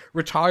just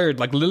retired.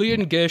 Like,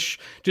 Lillian Gish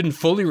didn't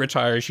fully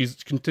retire.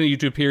 She's continued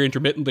to appear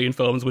intermittently in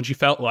films when she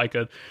felt like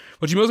it.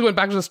 But she mostly went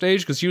back to the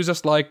stage because she was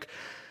just like,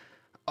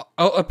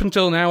 up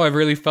until now, I've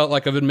really felt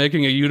like I've been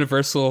making a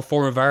universal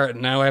form of art,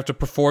 and now I have to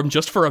perform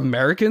just for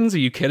Americans? Are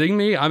you kidding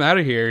me? I'm out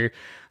of here.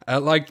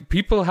 Like,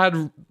 people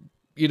had,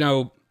 you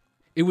know,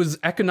 it was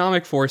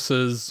economic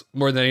forces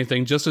more than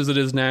anything, just as it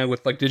is now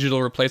with like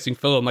digital replacing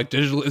film. Like,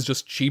 digital is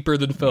just cheaper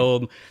than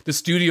film. The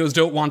studios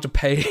don't want to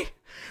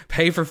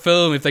pay for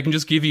film if they can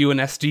just give you an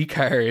SD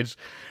card.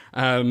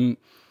 And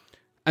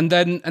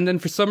then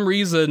for some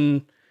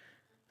reason,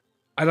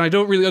 and I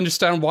don't really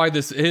understand why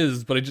this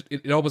is, but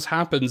it always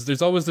happens.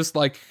 There's always this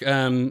like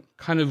kind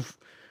of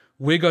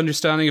Whig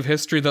understanding of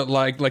history that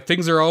like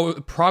things are always,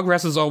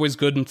 progress is always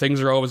good and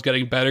things are always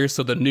getting better,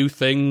 so the new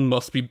thing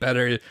must be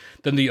better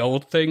than the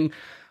old thing.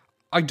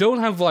 I don't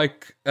have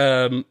like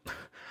in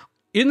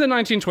the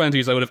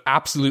 1920s I would have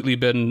absolutely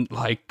been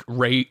like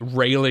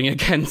railing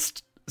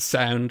against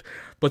sound,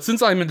 but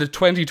since I'm in the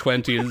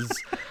 2020s,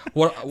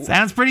 what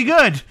sounds pretty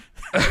good.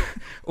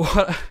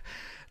 What,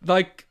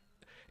 like,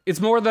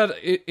 it's more that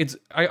it's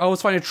I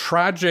always find it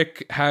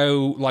tragic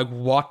how like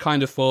what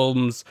kind of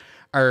films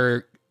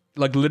are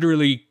like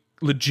literally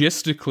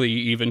logistically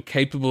even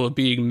capable of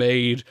being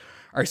made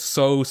are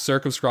so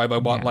circumscribed by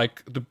what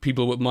like the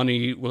people with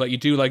money will let you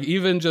do. Like,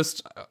 even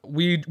just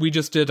we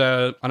just did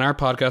on our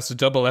podcast a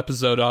double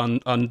episode on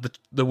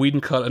the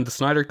Whedon cut and the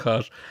Snyder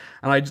cut,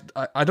 and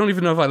I don't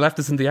even know if I left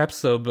this in the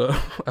episode, but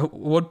at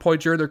one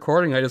point during the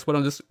recording I just went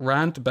on this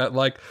rant about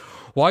like,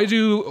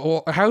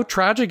 how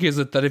tragic is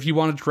it that if you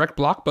want to direct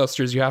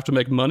blockbusters you have to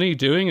make money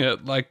doing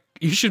it? Like,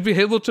 you should be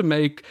able to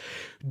make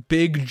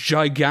big,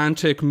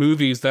 gigantic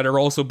movies that are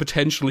also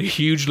potentially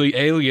hugely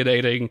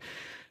alienating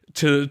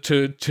to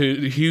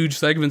huge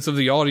segments of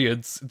the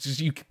audience.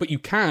 But you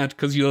can't,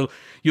 because you'll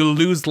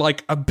lose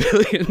like $1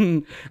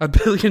 billion.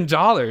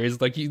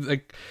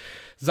 Like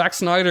Zack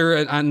Snyder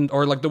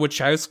or like the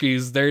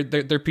Wachowskis,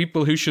 they're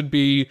people who should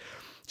be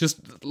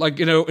just like,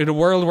 you know, in a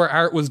world where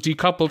art was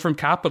decoupled from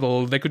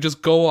capital, they could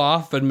just go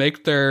off and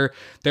make their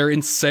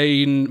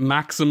insane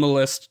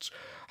maximalist,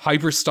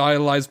 hyper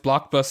stylized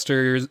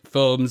blockbuster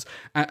films,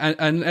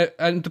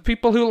 and the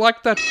people who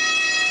like that,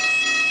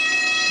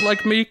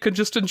 like me, could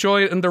just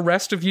enjoy it, and the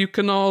rest of you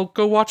can all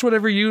go watch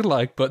whatever you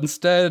like. But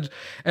instead,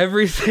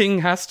 everything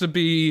has to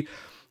be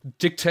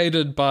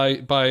dictated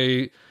by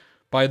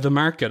the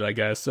market, I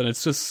guess, and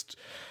it's just.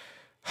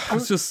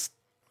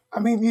 I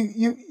mean,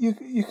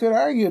 you could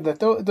argue that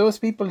those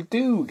people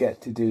do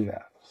get to do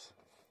that.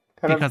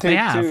 Because they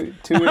have.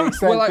 To an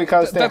extent, well,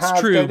 because that's have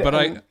true, that,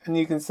 but and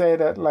you can say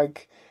that,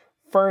 like,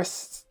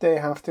 first they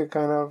have to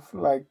kind of,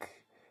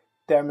 like,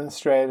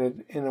 demonstrate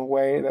it in a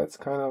way that's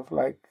kind of,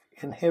 like,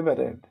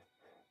 inhibited,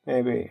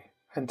 maybe.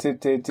 And to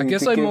give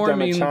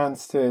them a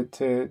chance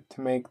to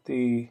make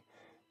the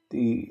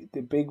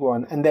big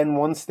one. And then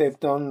once they've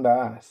done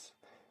that,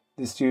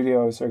 the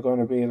studios are going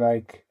to be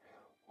like,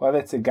 well,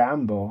 it's a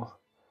gamble,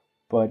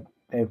 but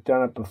they've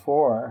done it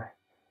before.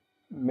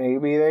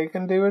 Maybe they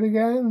can do it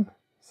again.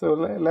 So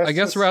let's. I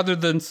guess rather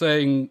than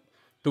saying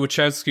the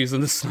Wachowskis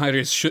and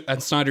the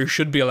Snyder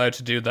should be allowed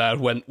to do that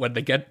when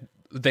they get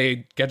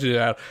to do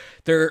that,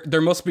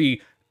 there must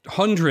be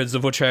hundreds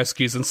of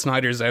Wachowskis and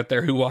Snyders out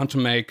there who want to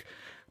make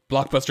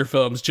blockbuster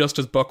films just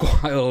as buck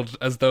wild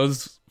as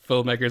those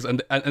filmmakers,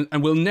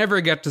 and we'll never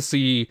get to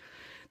see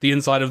the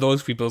inside of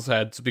those people's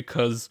heads,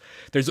 because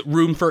there's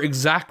room for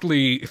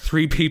exactly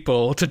 3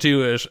 people to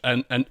do it,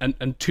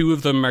 and 2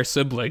 of them are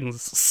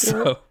siblings.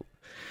 So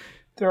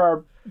there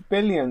are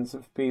billions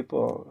of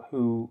people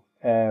who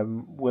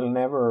will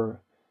never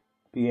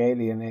be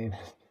alienated.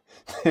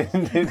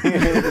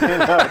 Exactly.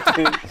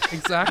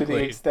 To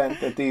the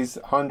extent that these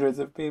hundreds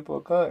of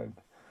people could.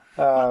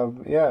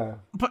 But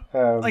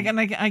like, and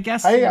I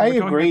guess I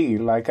agree.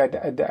 Like,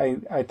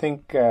 I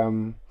think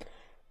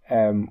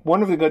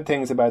one of the good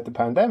things about the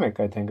pandemic,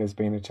 I think, has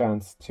been a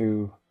chance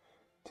to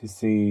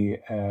see,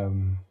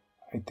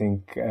 I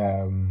think,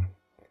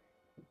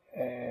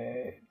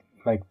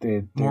 like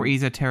the more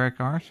esoteric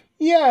art.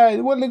 Yeah,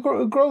 well, the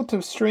growth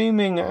of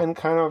streaming and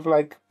kind of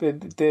like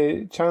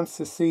the chance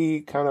to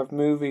see kind of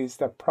movies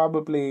that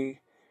probably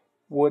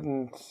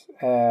wouldn't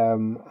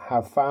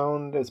have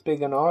found as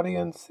big an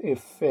audience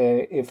if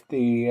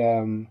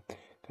the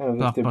kind of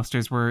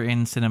blockbusters were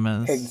in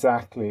cinemas,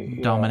 exactly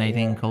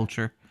dominating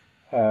culture.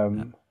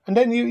 And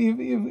then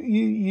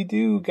you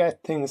do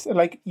get things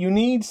like you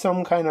need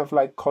some kind of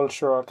like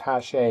cultural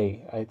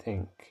cachet, I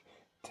think,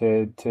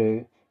 to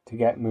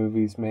get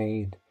movies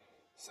made.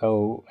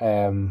 So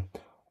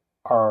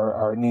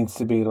or it needs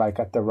to be like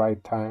at the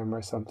right time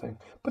or something.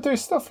 But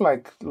there's stuff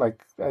like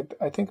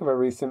I think of a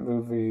recent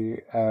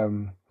movie,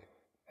 and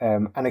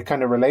it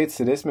kind of relates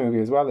to this movie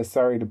as well, is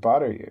Sorry to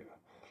Bother You.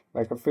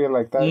 Like I feel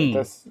like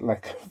that's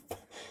like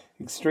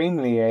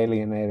extremely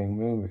alienating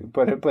movie.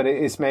 But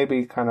it's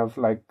maybe kind of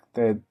like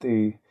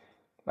the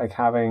like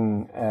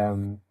having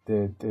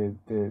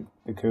the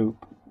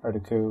coupe or the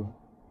coup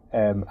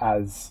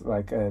as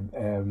like a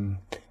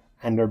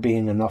and there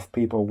being enough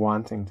people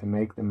wanting to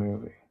make the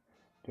movie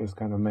just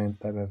kind of meant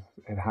that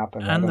it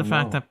happened. And the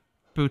fact that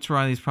Boots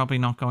Riley's probably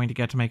not going to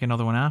get to make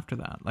another one after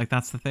that. Like,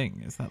 that's the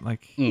thing, is that,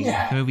 like,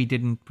 the movie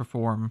didn't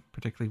perform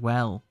particularly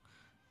well.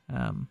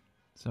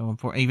 So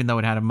even though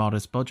it had a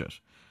modest budget.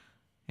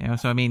 You know,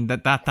 so I mean,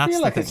 that's I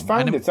feel like it's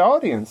found its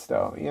audience,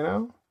 though, you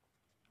know?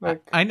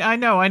 Like I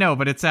know,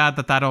 but it's sad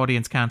that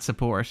audience can't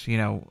support, you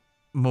know,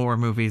 more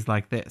movies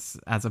like this,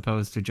 as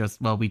opposed to just,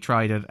 well, we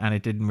tried it and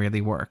it didn't really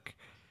work.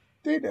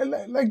 Dude,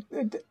 like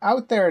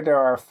out there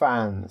are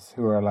fans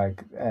who are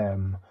like,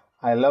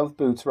 I love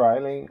Boots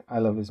Riley, I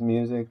love his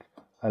music,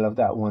 I love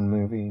that one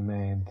movie he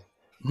made.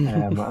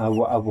 I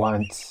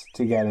want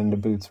to get into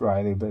Boots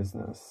Riley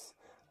business,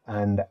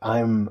 and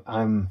I'm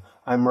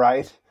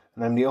right,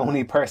 and I'm the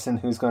only person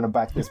who's going to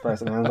back this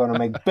person, and I'm going to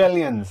make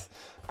billions.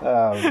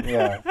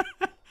 Yeah.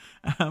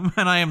 And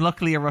I am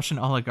luckily a Russian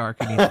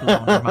oligarch who needs to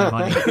launder my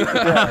money.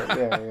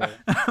 Yeah.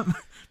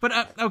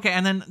 But okay,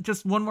 and then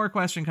just one more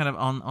question kind of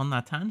on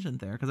that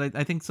tangent there, because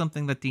I think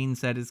something that Dean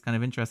said is kind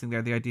of interesting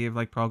there, the idea of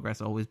like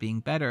progress always being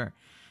better,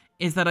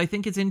 is that I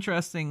think it's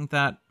interesting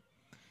that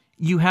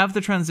you have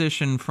the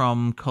transition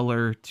from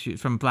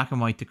black and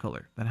white to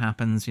color that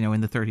happens, you know,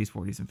 in the 30s,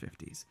 40s, and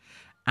 50s.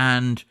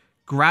 And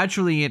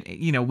gradually,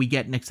 we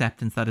get an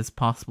acceptance that it's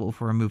possible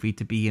for a movie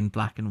to be in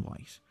black and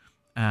white.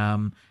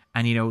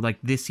 And, you know, like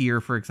this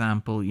year, for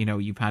example, you know,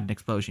 you've had an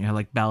explosion. You have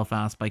like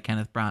Belfast by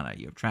Kenneth Branagh.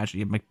 You have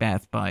Tragedy of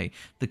Macbeth by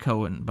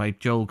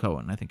Joel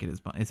Cohen, I think it is.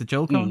 Is it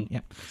Joel Cohen?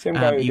 Yeah. Same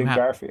guy who did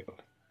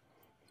Garfield.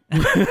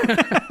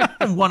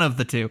 One of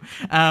the two.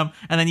 And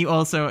then you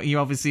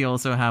obviously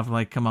also have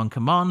like Come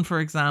On,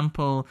 for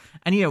example.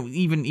 And, you know,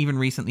 even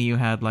recently you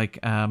had like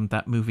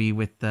that movie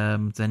with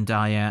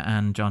Zendaya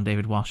and John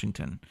David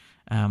Washington.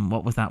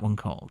 What was that one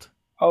called?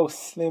 Oh,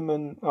 Slim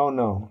and... Oh,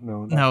 no.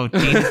 No,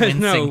 Dean is wincing.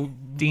 No.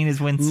 Dean is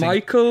wincing.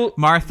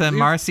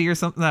 Marcy or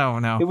something?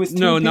 No. It was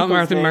not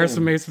Martha, names.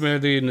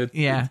 Mason, Dean.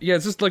 Yeah,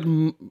 it's just like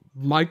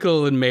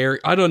Michael and Mary.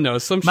 I don't know.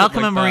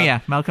 Malcolm and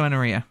Maria.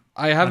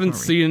 I haven't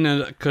seen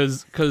it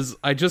because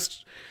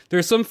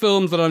there's some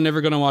films that I'm never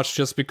going to watch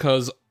just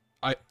because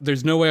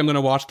there's no way I'm going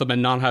to watch them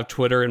and not have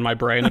Twitter in my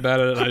brain about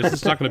it. And it's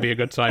just not going to be a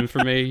good time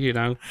for me, you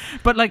know.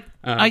 But like,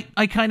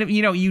 I kind of,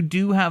 you know, you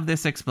do have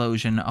this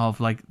explosion of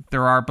like,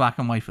 there are black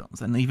and white films,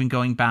 and even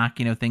going back,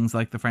 you know, things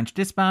like The French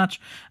Dispatch,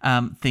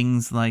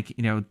 things like,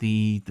 you know,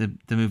 the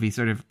movie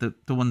sort of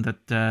the one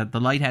that The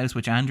Lighthouse,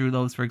 which Andrew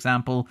loves, for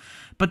example.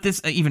 But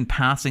this even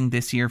Passing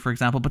this year, for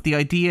example. But the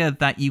idea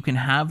that you can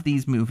have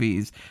these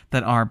movies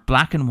that are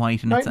black and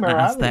white, and Nightmare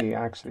Alley,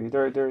 actually,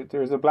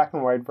 there's a black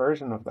and white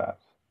version of that.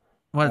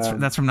 Well,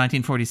 that's from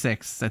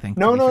 1946, I think.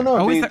 No.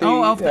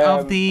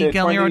 Of the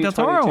Guillermo del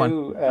Toro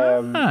one.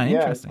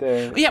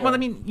 Interesting. Well, I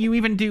mean, you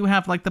even do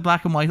have like the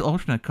black and white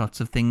alternate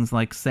cuts of things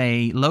like,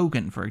 say,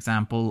 Logan, for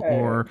example,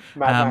 or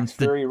Mad Max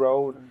Fury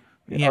Road.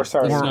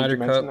 Snyder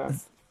Cut.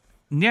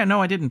 Yeah,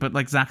 no, I didn't. But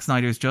like Zack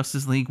Snyder's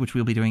Justice League, which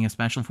we'll be doing a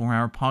special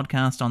 4-hour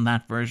podcast on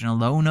that version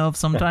alone of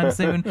sometime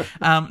soon.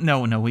 No,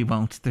 we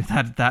won't.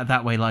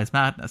 That way lies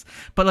madness.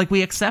 But like,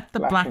 we accept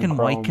that black and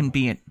white can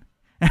be it.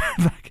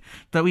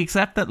 That we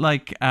accept that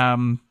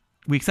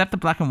we accept that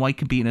black and white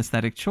can be an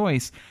aesthetic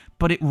choice,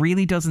 but it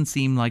really doesn't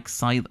seem like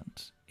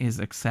silent is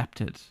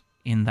accepted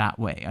in that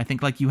way. I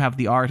think like you have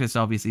the artist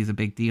obviously is a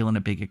big deal and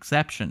a big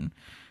exception,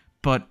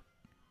 but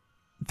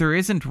there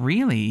isn't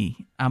really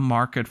a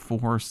market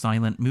for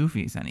silent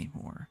movies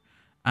anymore.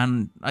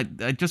 And I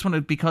just want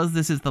to, because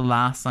this is the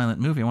last silent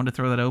movie, I want to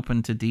throw that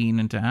open to Dean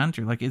and to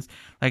Andrew. Does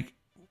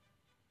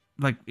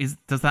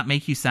that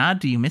make you sad?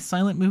 Do you miss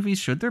silent movies?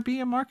 Should there be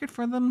a market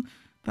for them?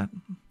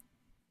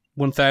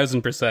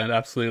 1000%,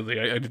 absolutely.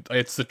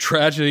 It's the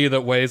tragedy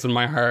that weighs in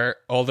my heart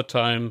all the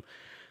time.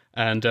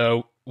 And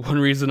one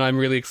reason I'm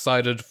really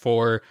excited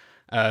for,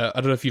 I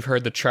don't know if you've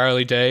heard that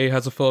Charlie Day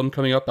has a film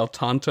coming up, El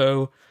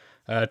Tonto.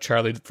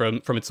 Charlie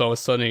from It's Always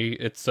Sunny.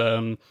 It's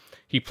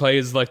he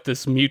plays like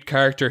this mute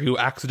character who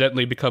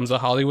accidentally becomes a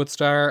Hollywood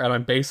star, and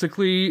I'm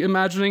basically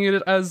imagining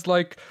it as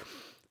like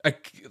a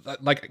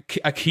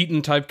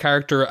Keaton type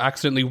character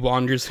accidentally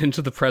wanders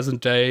into the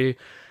present day,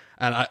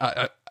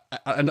 and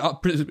and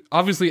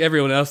obviously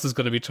everyone else is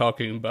going to be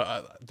talking,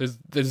 but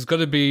there's going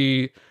to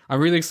be.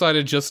 I'm really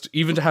excited just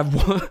even to have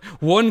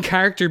one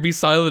character be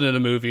silent in a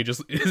movie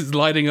just is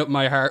lighting up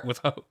my heart with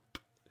hope.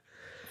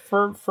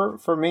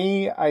 For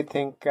me, I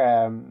think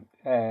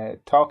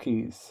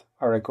talkies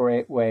are a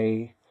great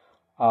way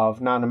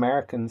of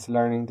non-Americans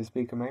learning to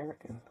speak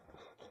American.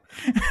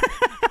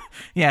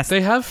 Yes,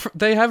 they have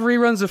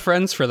reruns of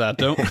Friends for that.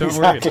 Don't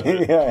exactly,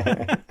 worry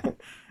about it.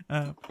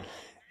 Yeah.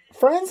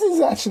 Friends is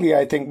actually,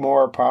 I think,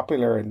 more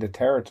popular in the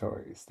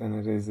territories than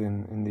it is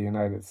in the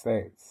United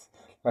States.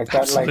 Like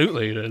that,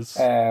 absolutely, it is.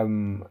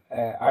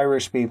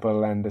 Irish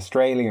people and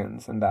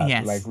Australians and that,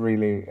 yes, like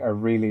really are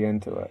really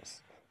into it.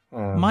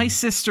 My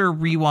sister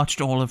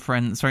watched all of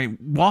Friends in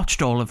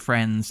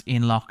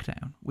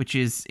lockdown, which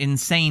is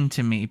insane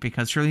to me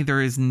because surely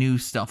there is new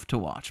stuff to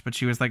watch. But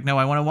she was like, "No,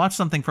 I want to watch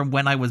something from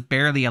when I was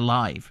barely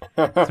alive."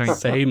 Sorry.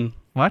 Same.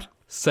 What?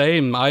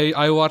 Same.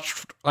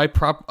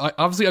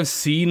 Obviously I've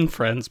seen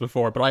Friends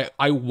before, but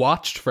I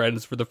watched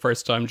Friends for the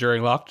first time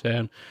during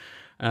lockdown.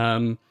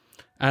 And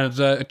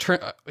it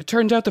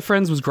turned out the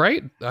Friends was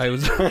great. I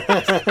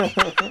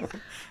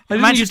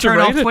managed to turn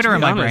off Twitter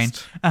in my brain.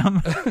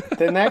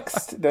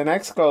 The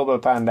next global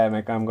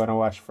pandemic, I'm going to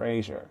watch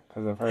Frasier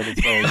because I've heard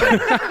it's very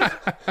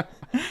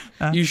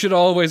good. You should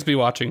always be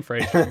watching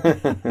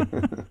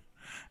Frasier.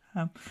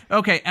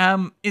 Okay.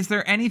 Is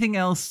there anything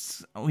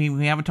else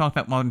we haven't talked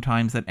about Modern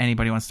Times that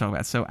anybody wants to talk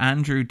about? So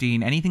Andrew,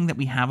 Dean, anything that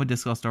we haven't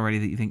discussed already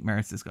that you think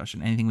merits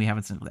discussion? Anything we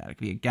haven't singled out? It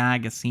could be a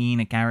gag, a scene,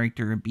 a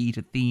character, a beat,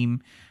 a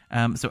theme.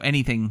 So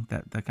anything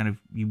that kind of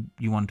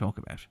you want to talk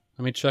about.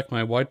 Let me check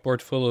my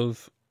whiteboard full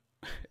of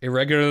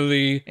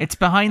irregularly. It's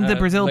behind the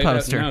Brazil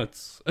poster.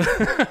 Notes.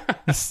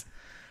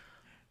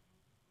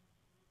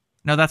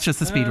 No, that's just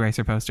the Speed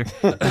Racer poster.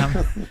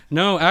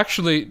 No,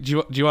 actually,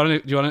 do you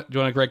want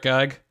a great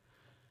gag?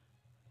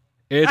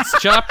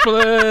 It's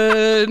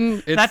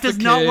Chaplin. It's that does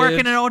not work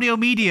in an audio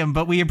medium,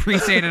 but we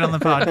appreciate it on the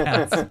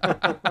podcast.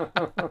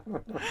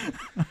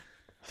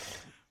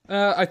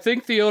 I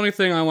think the only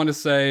thing I want to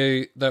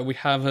say that we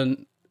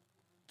haven't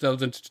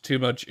delved into too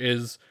much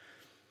is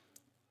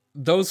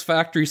those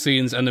factory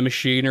scenes and the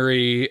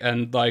machinery,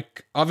 and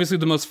like obviously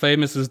the most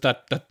famous is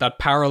that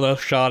parallel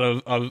shot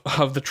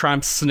of the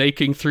tramp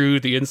snaking through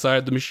the inside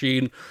of the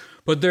machine.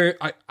 But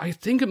I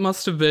think it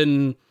must have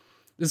been.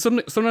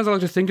 Sometimes I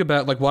like to think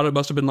about like what it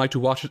must have been like to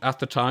watch it at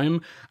the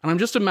time, and I'm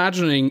just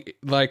imagining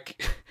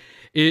like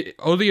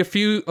only a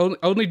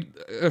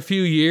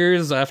few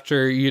years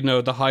after, you know,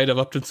 the height of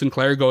Upton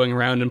Sinclair going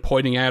around and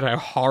pointing out how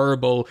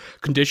horrible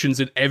conditions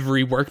in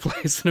every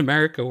workplace in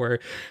America were.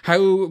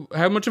 How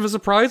much of a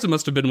surprise it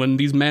must have been when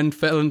these men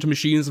fell into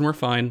machines and were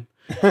fine,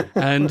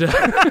 and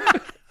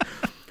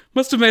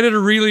must have made it a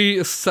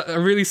really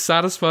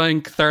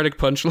satisfying, cathartic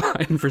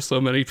punchline for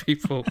so many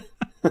people.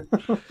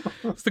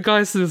 It's the guy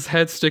with his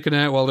head sticking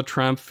out while the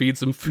tramp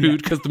feeds him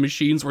food because the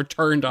machines were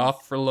turned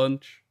off for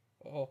lunch.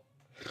 Oh,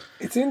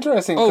 it's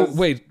interesting. Oh,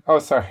 wait. Oh,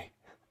 sorry.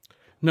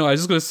 No, I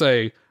was just going to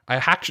say,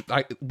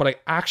 what I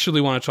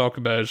actually want to talk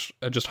about,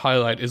 just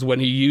highlight, is when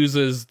he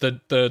uses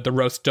the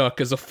roast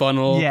duck as a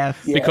funnel. Yes.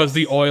 Because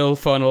the oil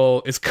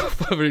funnel is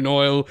covered in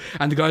oil,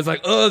 and the guy's like,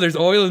 "Oh, there's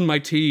oil in my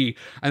tea,"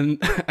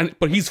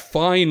 but he's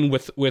fine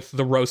with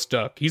the roast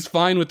duck. He's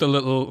fine with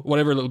the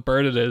whatever little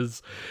bird it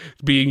is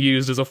being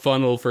used as a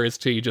funnel for his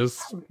tea.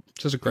 Just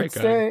a great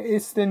guy.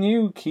 It's the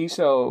new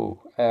keto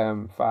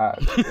fad.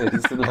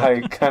 It's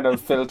like kind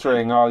of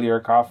filtering all your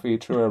coffee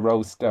through a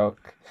roast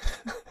duck.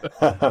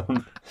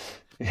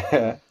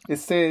 Yeah,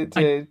 it's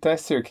to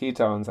test your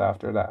ketones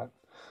after that.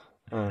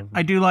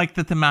 I do like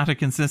the thematic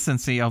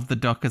consistency of the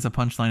duck as a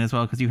punchline as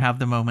well, because you have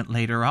the moment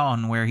later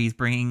on where he's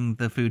bringing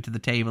the food to the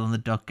table and the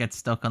duck gets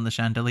stuck on the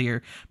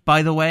chandelier.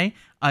 By the way,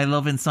 I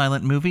love in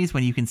silent movies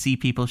when you can see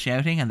people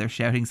shouting and they're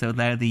shouting so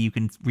loudly you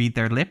can read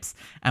their lips.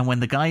 And when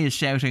the guy is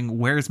shouting,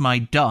 "Where's my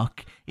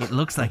duck?" it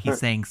looks like he's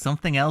saying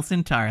something else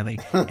entirely.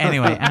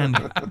 Anyway,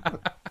 Andrew.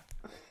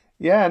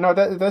 Yeah, no,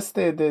 that's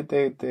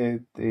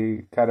the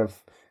kind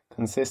of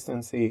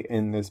consistency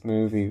in this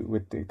movie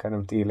with the kind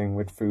of dealing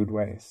with food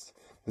waste.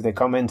 Because they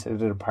come into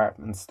the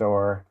department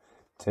store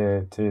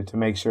to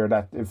make sure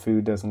that the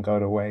food doesn't go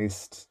to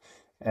waste.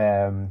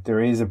 There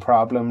is a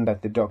problem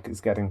that the duck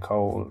is getting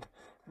cold,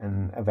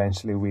 and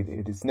eventually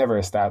it is never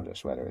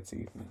established whether it's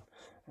eaten.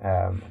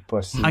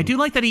 But I do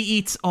like that he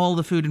eats all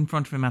the food in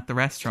front of him at the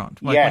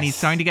restaurant. Like yes, when he's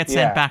trying to get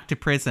sent back to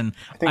prison,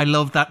 I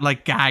love that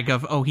like gag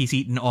of, oh, he's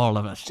eaten all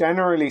of it.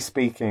 Generally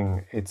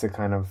speaking, it's a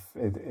kind of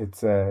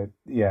this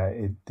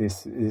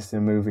is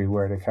a movie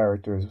where the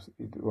characters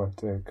want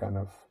to kind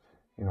of,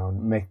 you know,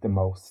 make the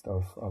most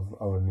of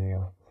a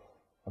meal.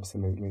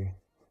 Absolutely.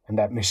 And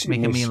that make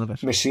a meal of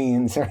it.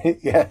 Machines are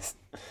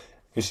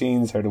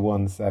machines are the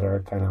ones that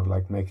are kind of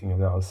like making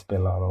it all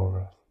spill all over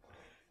it.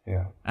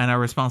 Yeah. And are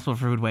responsible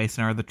for food waste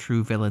and are the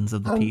true villains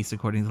of the piece,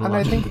 according to the And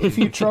logic. I think if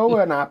you throw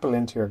an apple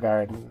into your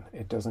garden,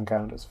 it doesn't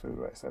count as food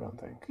waste, I don't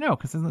think. No,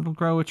 because it'll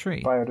grow a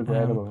tree.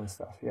 Biodegradable and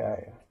stuff.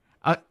 Yeah.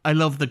 I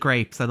love the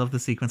grapes. I love the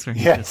sequence where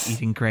he's just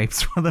eating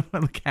grapes while the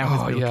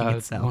cow is milking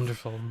itself.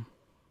 Wonderful.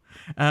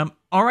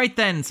 All right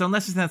then. So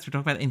unless we're talking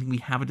about anything we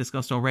haven't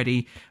discussed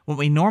already, what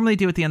we normally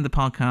do at the end of the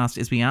podcast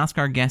is we ask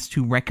our guests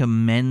to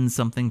recommend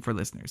something for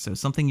listeners. So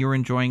something you're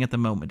enjoying at the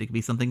moment. It could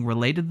be something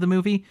related to the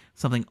movie,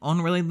 something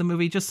unrelated to the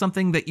movie, just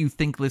something that you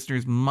think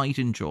listeners might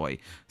enjoy.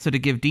 So to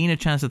give Dean a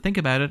chance to think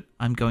about it,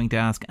 I'm going to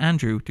ask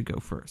Andrew to go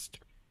first.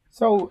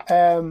 So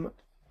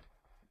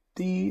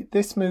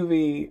this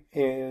movie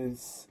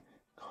is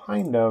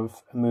kind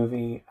of a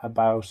movie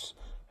about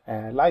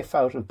life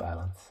out of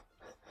balance.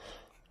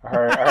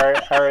 Or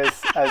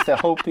as the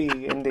Hopi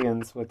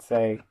Indians would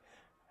say,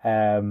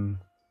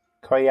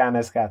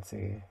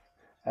 Koyaanisqatsi.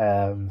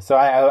 So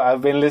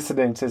I've been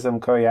listening to some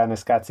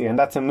Koyaanisqatsi, and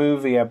that's a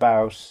movie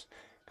about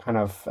kind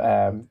of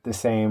the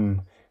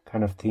same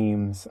kind of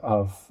themes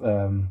of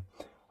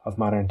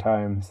modern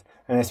times.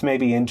 And it's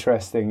maybe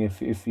interesting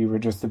if you were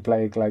just to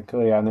play like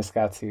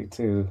Koyaanisqatsi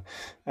to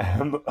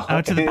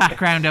the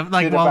background of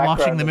like while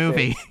watching the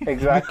movie.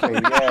 Exactly.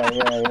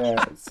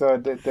 Yeah.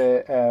 So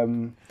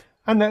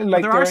and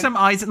like there are some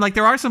eyes, like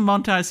there are some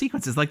montage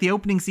sequences. Like the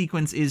opening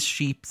sequence is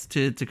sheeps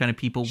to kind of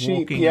people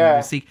walking,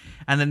 and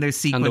then there's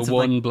sequence and the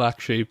one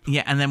black sheep.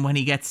 Yeah, and then when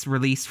he gets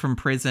released from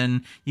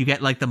prison, you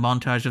get like the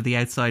montage of the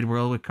outside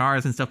world with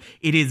cars and stuff.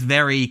 It is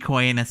very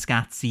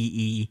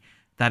Koyaanisqatsi-y.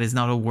 That is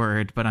not a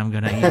word, but I'm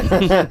gonna use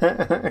it.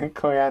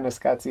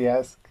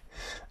 Koyaanisqatsi-esque.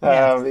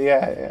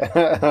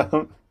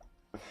 Yeah.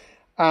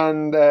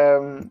 And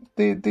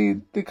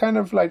the kind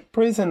of like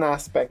prison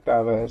aspect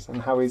of it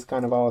and how he's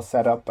kind of all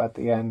set up at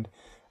the end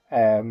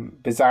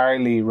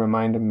bizarrely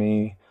reminded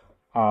me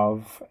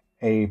of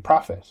A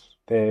Prophet,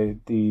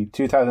 the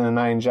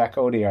 2009 Jack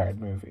Audiard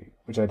movie,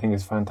 which I think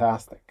is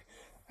fantastic.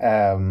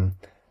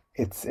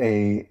 It's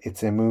a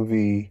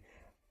movie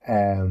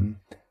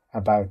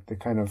about the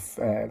kind of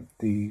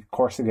the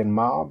Corsican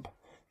mob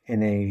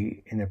in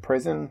a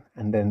prison,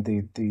 and then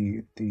the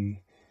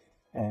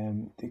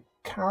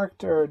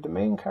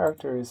main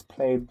character is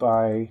played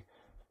by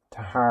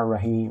Tahar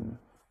Rahim,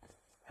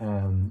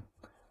 and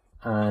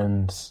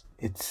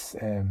it's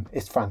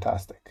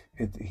fantastic.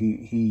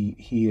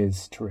 He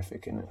is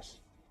terrific in it,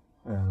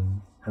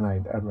 and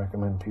I'd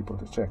recommend people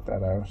to check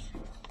that out.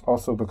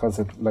 Also because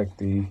it like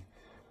the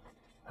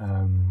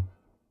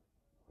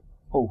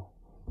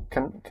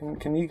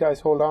can you guys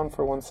hold on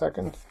for 1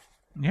 second?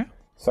 Yeah.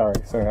 Sorry,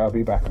 I'll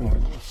be back in a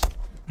minute.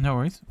 No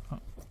worries.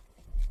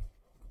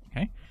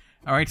 Okay.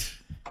 All right.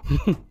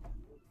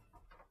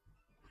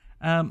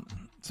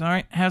 So all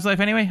right, how's life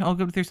anyway? All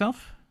good with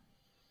yourself?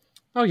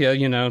 Oh yeah,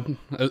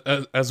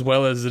 as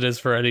well as it is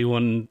for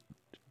anyone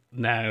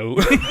now,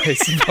 I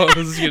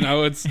suppose.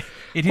 It's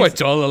quite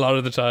dull a lot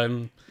of the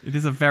time. It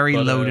is a very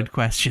loaded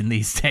question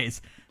these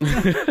days.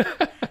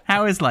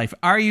 How is life?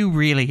 Are you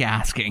really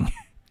asking?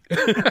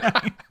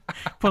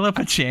 Pull up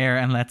a chair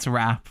and let's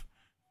wrap.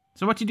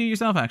 So what do you do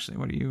yourself, actually?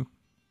 What do you...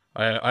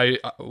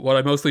 What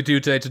I mostly do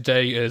day to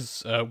day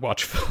is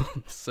watch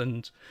films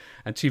and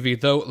TV.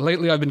 Though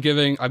lately I've been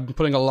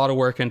putting a lot of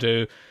work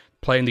into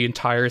playing the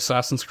entire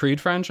Assassin's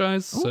Creed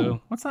franchise. Ooh,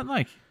 so what's that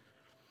like?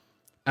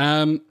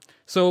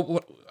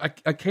 So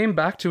I came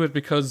back to it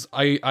because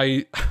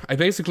I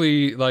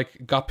basically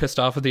like got pissed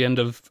off at the end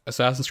of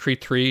Assassin's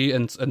Creed 3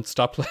 and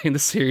stopped playing the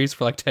series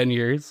for like 10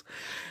 years,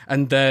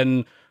 and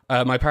then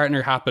my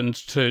partner happened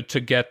to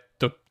get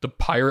the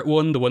pirate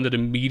one, the one that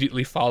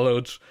immediately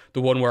followed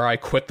the one where I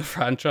quit the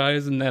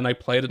franchise, and then I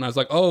played it and I was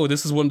like, oh,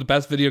 this is one of the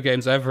best video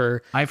games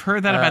ever. I've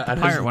heard that about the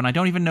pirate one. I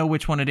don't even know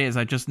which one it is.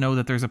 I just know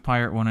that there's a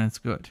pirate one and it's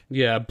good.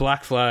 Yeah,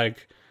 Black Flag.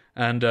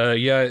 And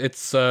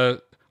it's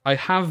I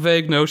have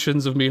vague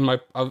notions of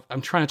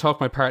I'm trying to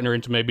talk my partner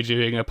into maybe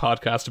doing a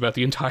podcast about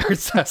the entire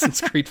Assassin's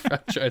Creed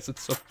franchise at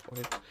some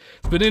point.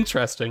 It's been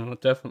interesting,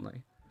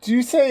 definitely. Do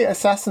you say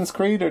Assassin's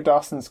Creed or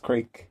Dawson's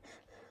Creek?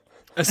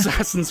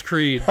 Assassin's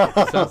Creed.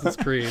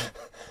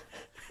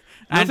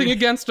 Nothing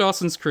against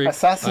Dawson's Creek.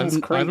 Assassin's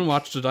Creed. I haven't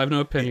watched it. I have no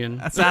opinion.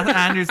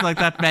 Andrew's like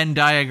that Venn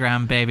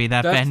diagram, baby.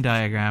 That Venn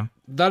diagram.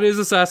 That is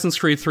Assassin's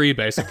Creed 3,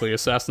 basically.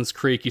 Assassin's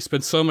Creek. You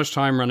spend so much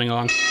time running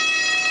along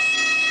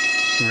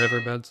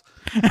riverbeds.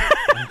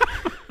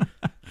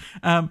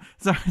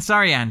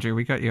 Sorry, Andrew.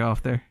 We cut you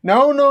off there.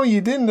 No,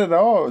 you didn't at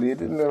all.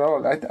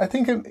 I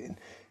think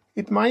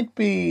it might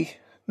be...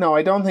 No,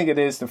 I don't think it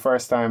is the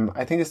first time.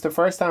 I think it's the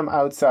first time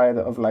outside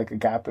of like a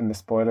gap in the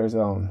spoiler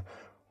zone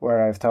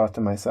where I've thought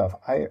to myself,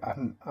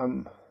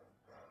 I'm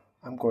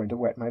going to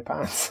wet my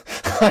pants.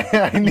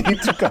 I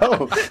need to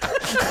go.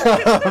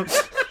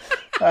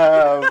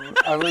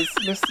 I was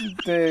listening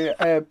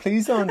to.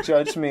 Please don't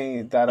judge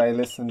me that I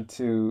listened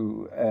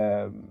to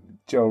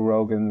Joe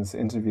Rogan's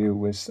interview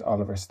with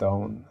Oliver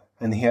Stone,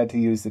 and he had to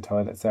use the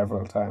toilet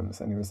several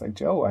times, and he was like,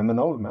 "Joe, I'm an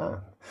old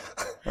man."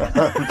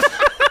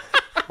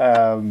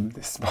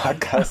 This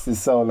podcast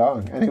is so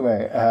long.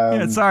 Anyway,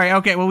 sorry.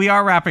 Okay, well, we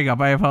are wrapping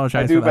up. I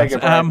apologize. I do for beg that.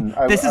 your pardon.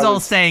 This is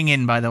all staying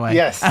in, by the way.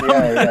 Yes,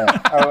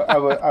 yeah.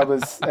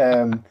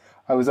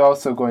 I was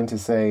also going to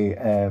say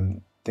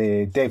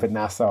the David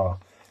Nassau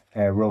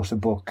wrote a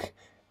book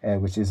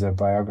which is a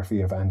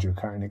biography of Andrew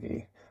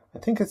Carnegie. I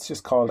think it's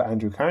just called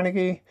Andrew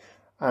Carnegie,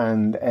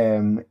 and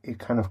it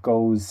kind of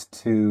goes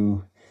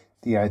to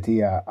the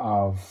idea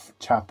of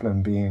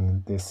Chaplin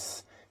being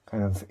this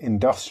kind of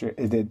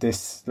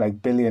this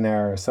like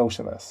billionaire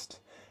socialist,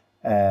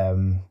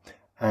 and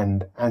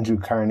Andrew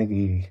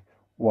Carnegie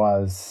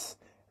was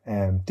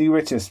the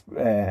richest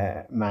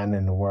man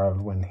in the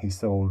world when he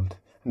sold,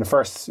 and the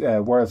first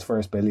world's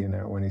first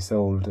billionaire when he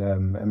sold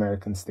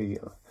American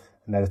Steel,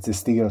 and that it's a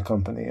steel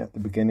company at the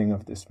beginning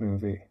of this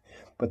movie,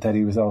 but that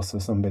he was also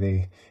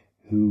somebody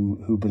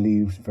who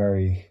believed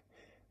very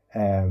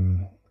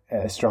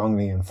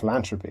strongly in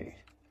philanthropy,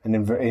 and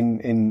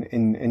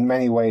in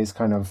many ways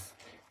kind of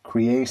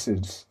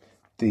created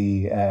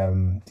the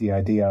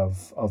idea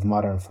of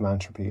modern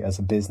philanthropy as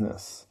a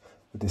business,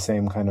 with the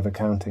same kind of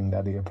accounting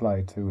that he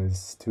applied to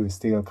his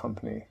steel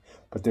company.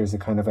 But there's a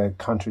kind of a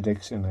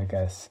contradiction, I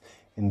guess,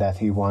 in that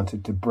he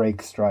wanted to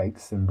break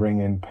strikes and bring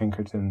in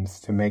Pinkertons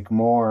to make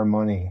more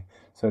money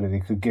so that he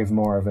could give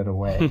more of it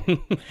away.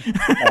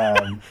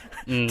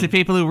 To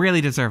people who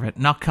really deserve it,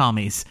 not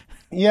commies.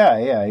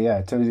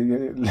 Yeah.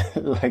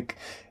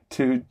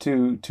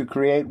 To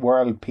create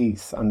world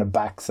peace on the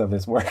backs of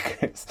his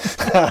workers.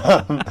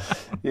 So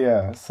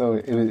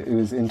it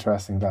was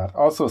interesting that.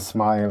 Also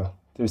Smile.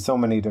 There's so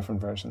many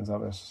different versions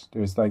of it.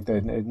 There's like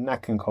the Nat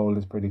King Cole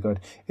is pretty good.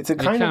 It's a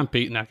kind You can't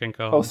beat Nat King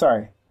Cole. Oh,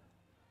 sorry.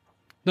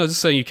 No, just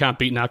saying you can't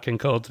beat Nat King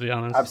Cole, to be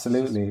honest.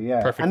 Absolutely,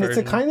 yeah. Perfect and version.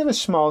 It's a kind of a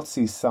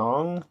schmaltzy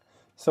song.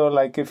 So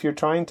like if you're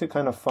trying to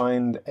kind of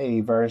find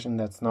a version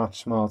that's not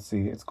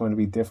schmaltzy, it's going to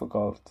be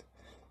difficult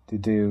to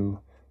do.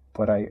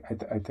 But I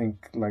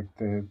think like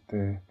the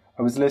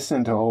I was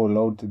listening to a whole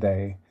load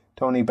today.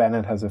 Tony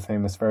Bennett has a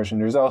famous version.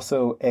 There's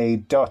also a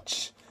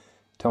Dutch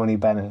Tony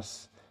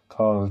Bennett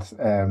called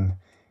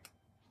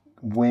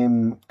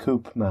Wim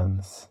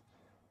Koopmans,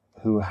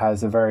 who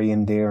has a very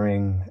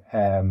endearing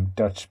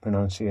Dutch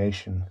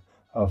pronunciation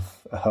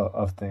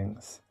of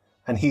things.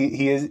 And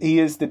he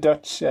is the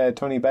Dutch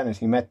Tony Bennett.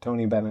 He met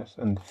Tony Bennett,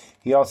 and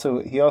he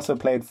also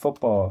played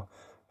football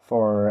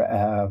for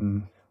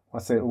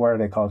what are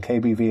they called?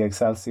 KBV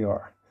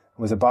Excelsior.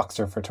 Was a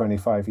boxer for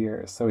 25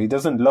 years. So he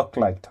doesn't look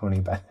like Tony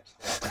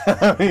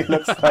Bennett. He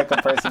looks like a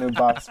person who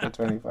boxed for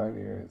 25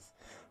 years.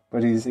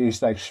 But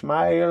he's like,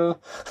 smile.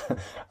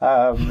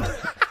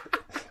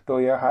 Though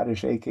your heart is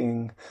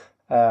shaking.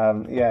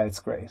 It's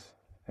great.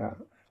 Yeah.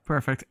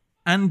 Perfect.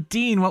 And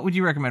Dean, what would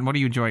you recommend? What are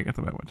you enjoying at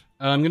the moment?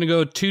 I'm going to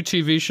go 2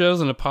 TV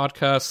shows and a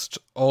podcast,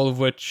 all of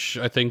which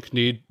I think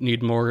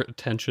need more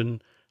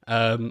attention.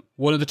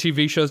 One of the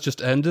TV shows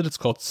just ended. It's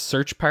called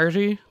Search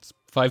Party. It's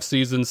 5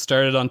 seasons,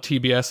 started on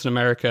TBS in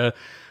America.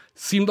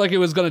 Seemed like it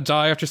was going to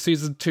die after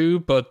season 2,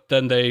 but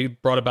then they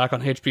brought it back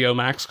on HBO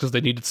Max because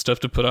they needed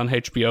stuff to put on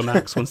HBO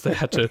Max once they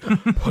had to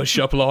push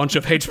up launch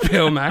of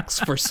HBO Max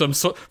for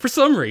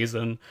some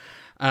reason.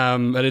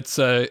 And it's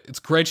a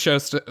great show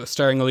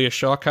starring Aaliyah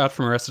Shawkat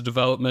from Arrested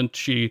Development.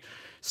 She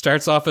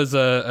starts off as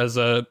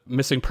a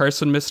missing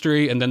person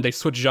mystery, and then they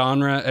switch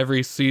genre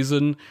every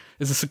season.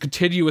 It's a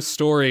continuous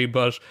story,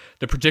 but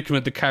the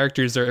predicament the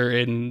characters are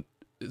in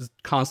is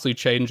constantly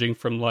changing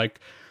from a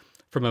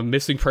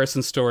missing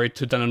person story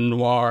to then a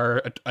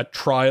noir, a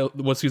trial.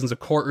 One season's a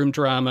courtroom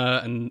drama,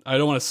 and I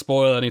don't want to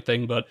spoil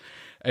anything, but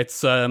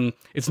it's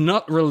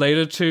not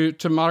related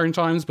to modern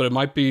times, but it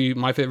might be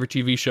my favorite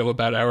TV show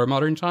about our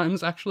modern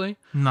times, actually.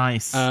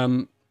 Nice.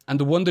 And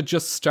the one that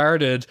just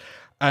started,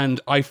 and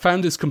I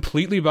found this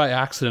completely by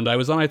accident. I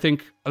was on, I don't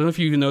know if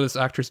you even know this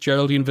actress,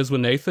 Geraldine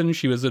Viswanathan.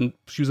 She was in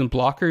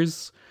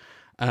Blockers.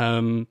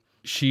 I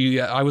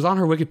was on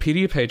her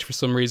Wikipedia page for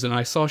some reason.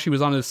 I saw she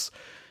was on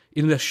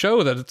in this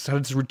show that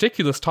had this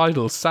ridiculous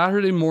title,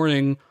 Saturday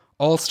Morning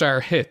All-Star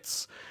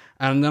Hits.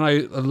 And then I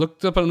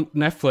looked up on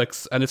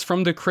Netflix, and it's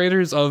from the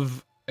creators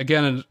of,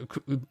 again,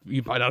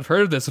 you might not have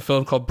heard of this, a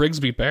film called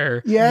Brigsby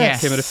Bear.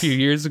 Yes. It came out a few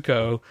years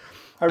ago.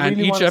 I really and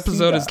each want to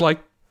episode see is that.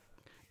 like,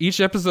 each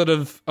episode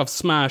of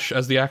SMASH,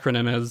 as the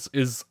acronym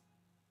is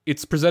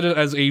it's presented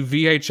as a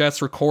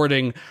VHS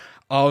recording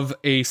of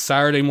a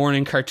Saturday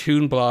morning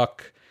cartoon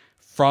block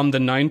from the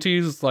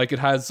 90s. Like, it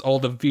has all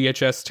the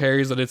VHS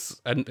tears and it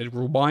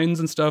rewinds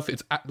and stuff.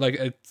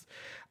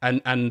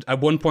 And at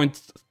one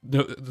point,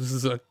 this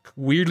is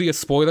weirdly a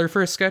spoiler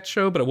for a sketch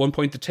show, but at one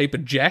point the tape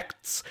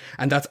ejects,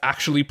 and that's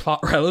actually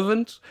plot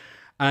relevant.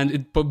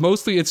 But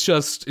mostly it's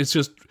just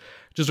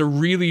a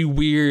really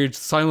weird,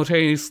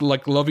 simultaneous,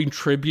 like, loving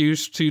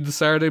tribute to the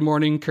Saturday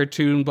morning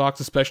cartoon blocks,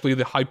 especially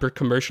the hyper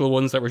commercial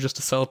ones that were just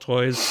to sell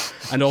toys,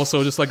 and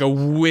also just like a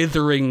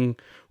withering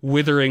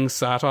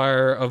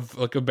satire of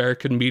like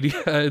American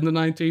media in the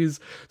 90s.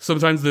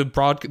 Sometimes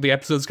the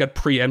episodes get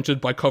preempted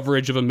by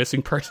coverage of a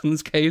missing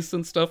persons case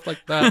and stuff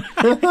like that.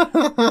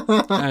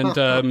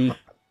 And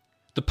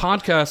the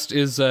podcast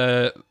is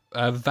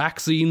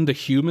Vaccine, the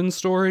Human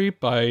Story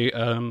by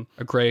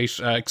a great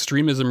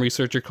extremism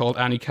researcher called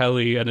Annie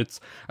Kelly, and it's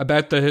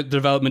about the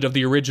development of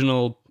the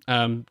original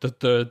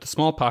the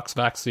smallpox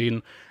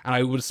vaccine. And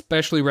I would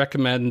especially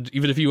recommend,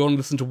 even if you only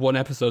listen to one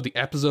episode, the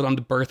episode on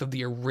the birth of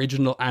the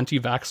original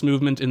anti-vax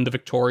movement in the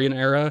Victorian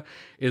era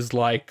is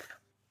like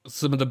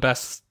one of the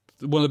best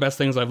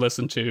things I've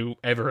listened to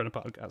ever in a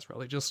podcast.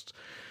 Really, just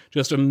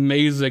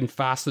amazing,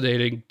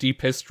 fascinating,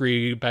 deep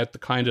history about the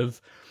kind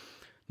of,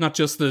 not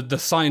just the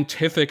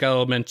scientific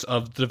element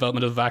of the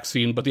development of the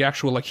vaccine, but the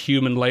actual like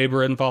human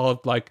labor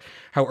involved, like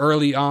how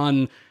early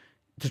on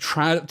to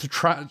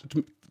transfer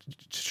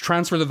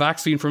the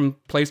vaccine from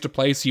place to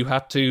place, you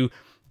had to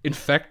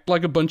infect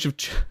like a bunch of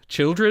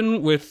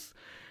children with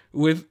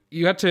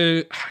you had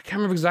to, I can't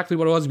remember exactly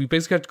what it was. We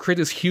basically had to create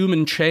this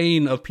human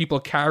chain of people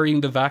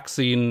carrying the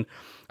vaccine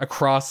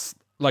across,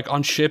 like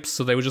on ships,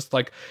 so they would just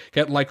like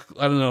get like,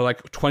 I don't know,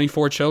 like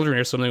 24 children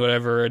or something,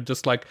 whatever, and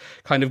just like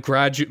kind of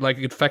graduate, like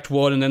infect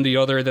one and then the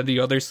other,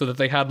 so that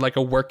they had like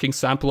a working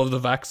sample of the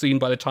vaccine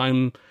by the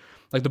time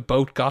like the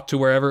boat got to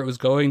wherever it was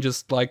going.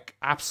 Just like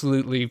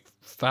absolutely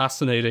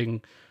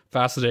fascinating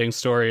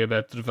story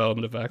about the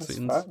development of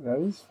vaccines. That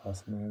is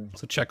fascinating.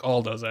 So check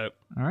all those out.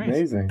 All right,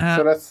 amazing.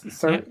 So that's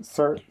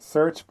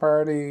Search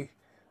Party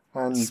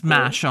and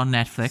Smash on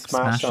Netflix.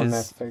 Smash on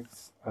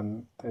Netflix.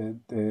 And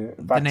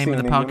the name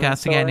of the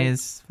podcast again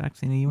is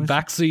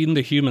Vaccine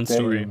the Human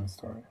Story.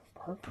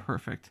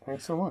 Perfect.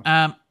 Thanks so much.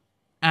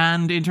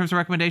 And in terms of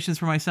recommendations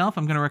for myself,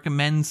 I'm going to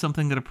recommend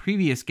something that a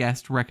previous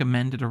guest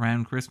recommended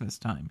around Christmas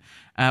time.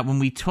 When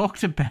we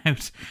talked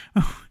about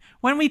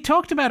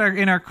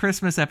in our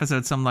Christmas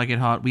episode, Some Like It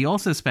Hot, we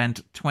also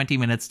spent 20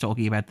 minutes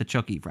talking about the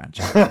Chucky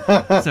franchise.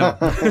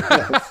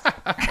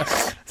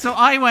 So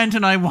I went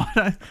and I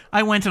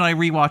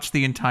rewatched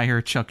the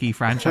entire Chucky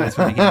franchise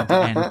from beginning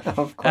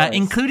to end,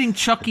 including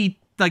Chucky,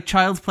 like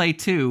Child's Play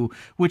 2,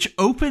 which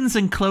opens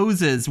and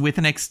closes with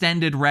an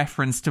extended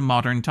reference to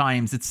modern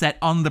times. It's set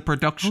on the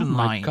production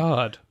line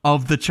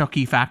of the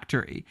Chucky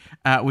factory,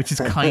 which is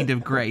kind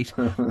of great.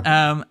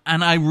 And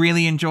I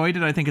really enjoyed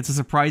it. I think it's a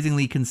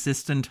surprisingly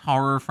consistent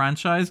horror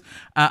franchise.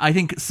 I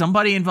think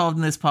somebody involved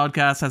in this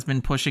podcast has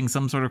been pushing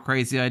some sort of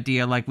crazy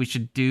idea like we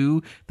should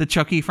do the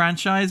Chucky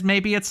franchise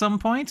maybe at some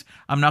point.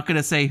 I'm not going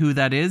to say who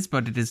that is,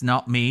 but it is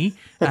not me.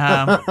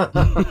 But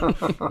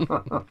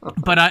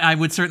I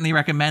would certainly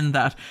recommend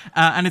that.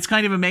 And it's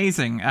kind of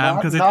amazing.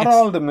 Not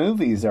all the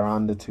movies are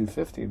on the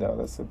 250, though.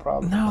 That's the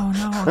problem.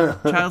 No.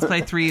 Child's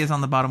Play 3 is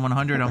on the bottom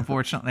 100,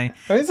 unfortunately.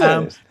 Is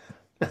it?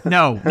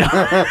 No.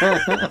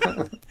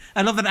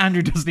 I love that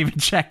Andrew doesn't even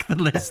check the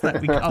list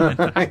that we comment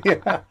on.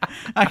 Yeah.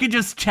 I could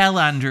just tell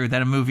Andrew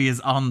that a movie is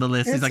on the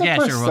list. He's like, yeah,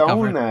 sure, we'll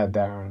cover it.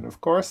 Darren.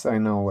 Of course I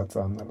know what's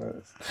on the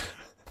list.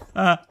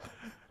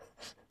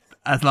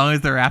 As long as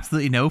there are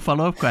absolutely no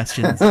follow-up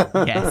questions,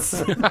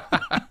 yes.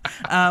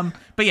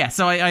 But yeah,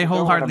 so I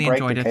wholeheartedly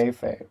enjoyed it.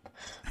 Kayfabe.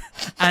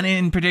 And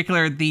in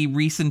particular, the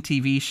recent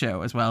TV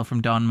show as well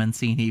from Don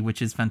Mancini,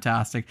 which is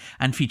fantastic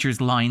and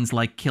features lines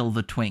like "Kill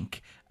the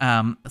Twink."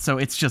 So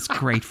it's just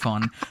great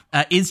fun.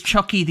 Is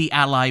Chucky the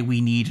ally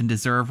we need and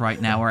deserve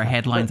right now? Are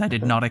headlines I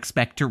did not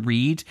expect to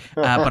read,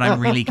 but I'm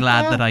really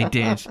glad that I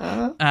did.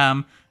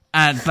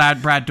 And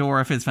Brad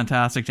Dourif is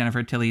fantastic.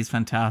 Jennifer Tilly is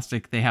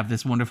fantastic. They have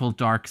this wonderful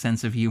dark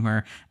sense of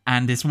humor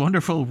and this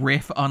wonderful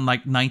riff on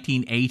like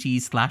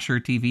 1980s slasher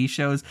TV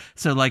shows.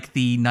 So like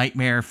the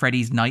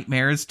Freddy's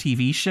Nightmares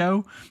TV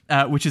show,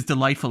 which is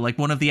delightful. Like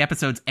one of the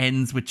episodes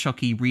ends with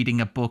Chucky reading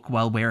a book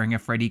while wearing a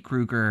Freddy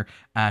Krueger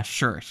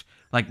shirt.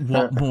 Like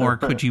what more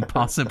could you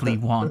possibly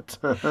want?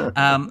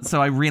 So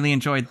I really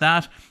enjoyed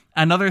that.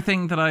 Another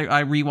thing that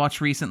I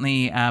rewatched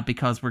recently,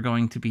 because we're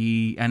going to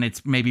be, and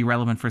it's maybe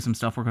relevant for some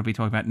stuff we're going to be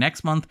talking about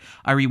next month,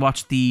 I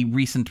rewatched the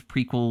recent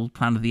prequel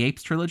Planet of the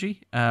Apes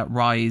trilogy,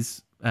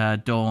 Rise,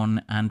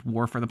 Dawn, and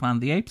War for the Planet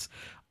of the Apes.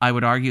 I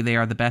would argue they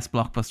are the best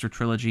blockbuster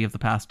trilogy of the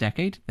past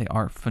decade. They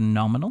are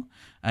phenomenal.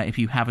 If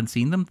you haven't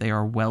seen them, they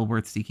are well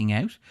worth seeking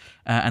out.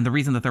 And the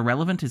reason that they're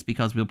relevant is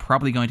because we're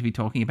probably going to be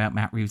talking about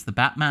Matt Reeves' The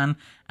Batman,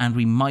 and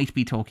we might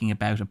be talking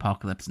about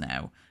Apocalypse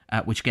Now,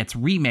 which gets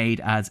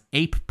remade as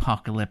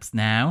Apocalypse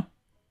Now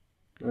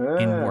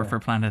in War for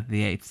Planet of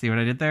the Apes. See what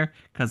I did there?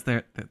 Because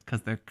they're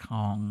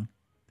Kong.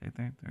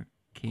 They're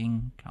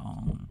King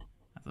Kong.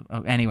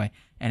 Anyway.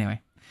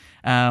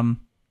 All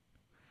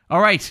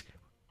right.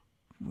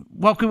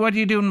 What are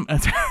you doing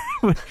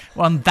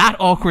on that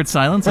awkward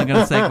silence? I'm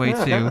going to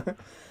segue to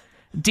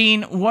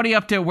Dean. What are you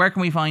up to? Where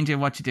can we find you?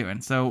 What you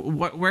doing? So,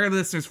 where do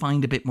listeners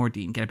find a bit more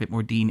Dean? Get a bit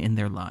more Dean in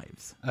their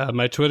lives.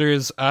 My Twitter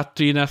is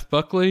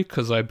 @DeanFBuckley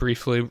because I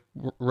briefly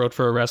wrote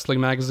for a wrestling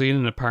magazine,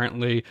 and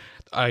apparently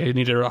I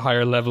needed a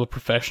higher level of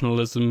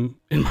professionalism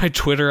in my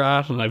Twitter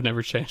and I've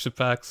never changed it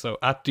back. So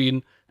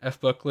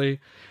 @DeanFBuckley,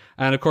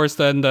 and of course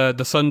then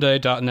the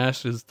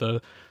Sunday.net is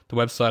the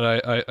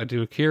website I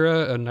do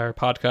Akira, and our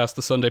podcast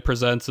The Sunday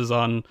Presents is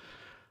on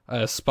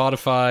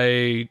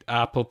Spotify,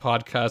 Apple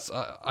Podcasts.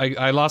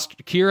 I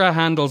lost. Kira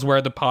handles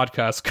where the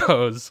podcast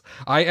goes.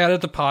 I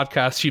edit the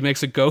podcast. She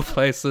makes it go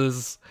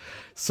places.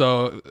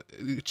 So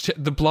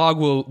the blog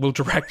will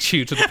direct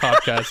you to the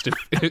podcast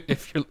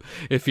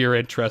if you're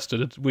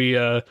interested.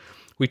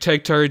 We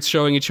take turns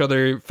showing each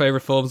other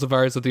favorite films of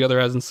ours that the other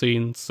hasn't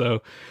seen.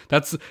 So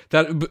that's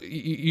that.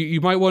 You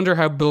might wonder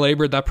how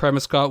belabored that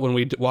premise got when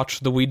we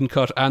watched the Whedon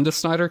cut and the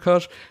Snyder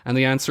cut, and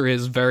the answer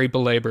is very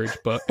belabored.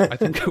 But I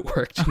think it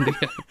worked in the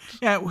end.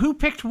 Yeah, who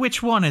picked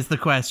which one is the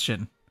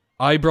question.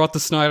 I brought the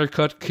Snyder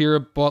cut.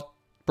 Kira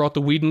brought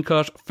the Whedon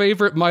cut.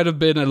 Favorite might have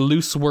been a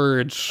loose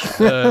word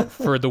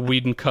for the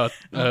Whedon cut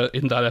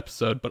in that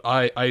episode, but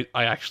I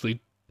actually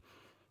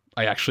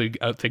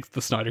think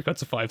the Snyder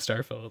cut's a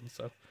 5-star film.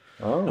 So.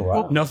 Oh,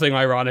 wow. Nothing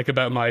ironic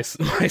about my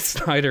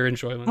Snyder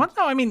enjoyment. Well,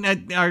 no, I mean,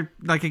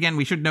 again,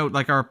 we should note,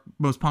 our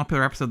most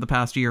popular episode of the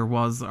past year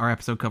was our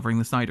episode covering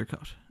the Snyder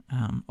Cut.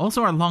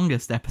 Also our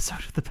longest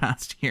episode of the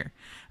past year.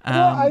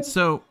 I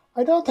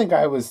don't think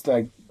I was,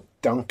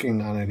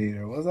 dunking on it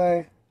either, was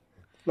I?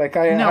 I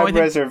had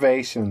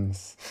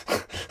reservations.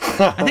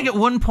 I think at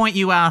one point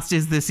you asked,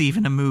 is this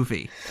even a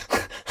movie?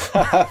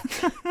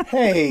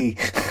 Hey...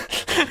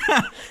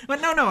 But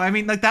no, I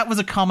mean, that was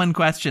a common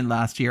question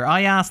last year.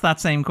 I asked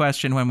that same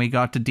question when we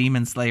got to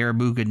Demon Slayer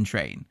Mugen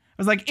Train. I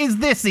was like, is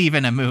this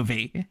even a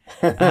movie?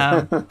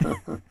 But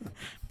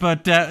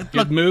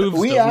look, moves,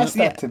 we asked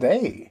that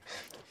today.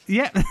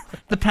 Yeah,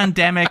 the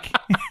pandemic.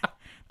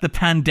 The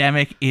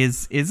pandemic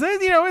is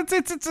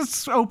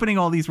it's opening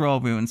all these raw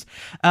wounds.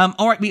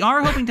 All right, we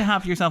are hoping to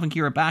have yourself and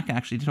Kira back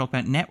actually to talk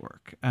about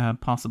Network,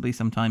 possibly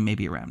sometime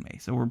maybe around May.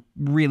 So we're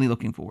really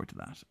looking forward to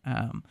that.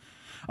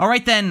 All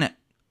right then.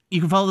 You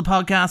can follow the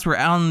podcast. We're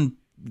on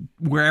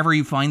wherever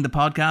you find the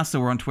podcast. So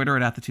we're on Twitter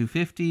at the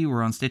 250.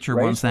 We're on Stitcher.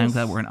 We're on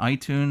SoundCloud. We're on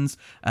iTunes.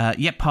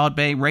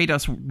 Podbay. Rate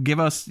us.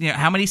 Give us.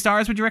 how many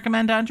stars would you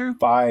recommend, Andrew?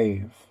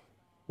 5.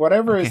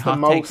 Whatever is the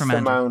most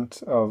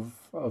amount of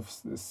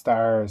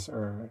stars,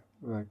 or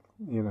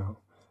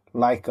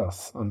like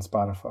us on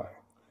Spotify.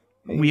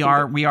 We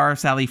are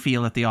Sally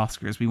Field at the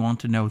Oscars. We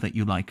want to know that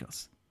you like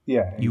us.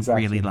 Yeah,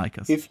 exactly. You really like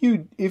us. If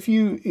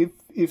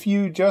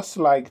you just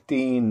like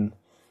Dean.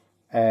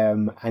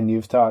 And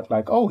you've thought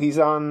he's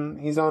on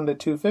the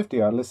 250,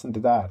 I'll listen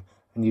to that,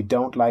 and you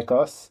don't like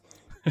us,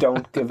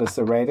 don't give us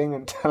a rating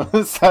and tell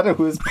us that it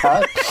was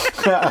bad.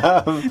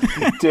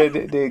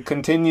 They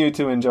continue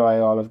to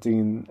enjoy all of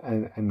Dean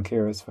and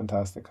Kira's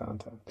fantastic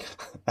content.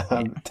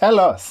 Tell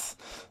us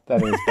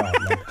that it was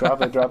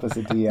bad. Drop us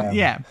a DM.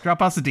 Yeah,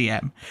 drop us a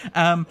DM.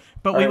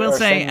 But we will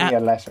say send me a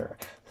letter.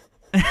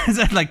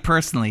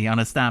 Personally on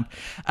a stamp.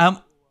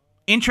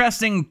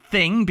 Interesting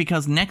thing,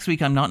 because next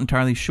week I'm not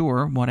entirely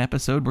sure what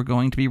episode we're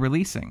going to be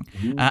releasing.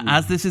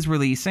 As this is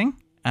releasing,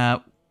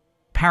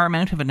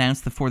 Paramount have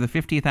announced that for the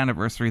 50th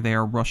anniversary they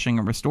are rushing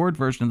a restored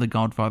version of the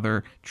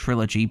Godfather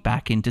trilogy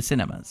back into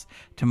cinemas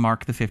to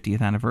mark the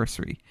 50th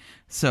anniversary.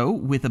 So,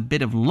 with a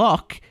bit of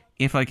luck,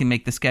 if I can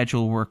make the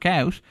schedule work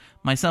out,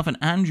 myself and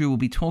Andrew will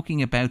be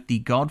talking about the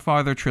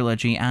Godfather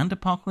trilogy and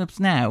Apocalypse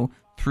Now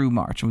through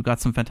March. And we've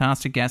got some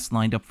fantastic guests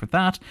lined up for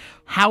that.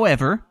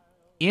 However,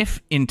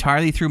 if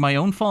entirely through my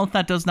own fault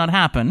that does not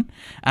happen,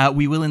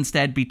 we will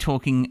instead be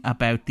talking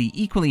about the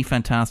equally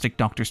fantastic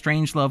Dr.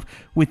 Strangelove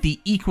with the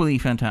equally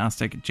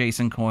fantastic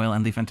Jason Coyle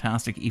and the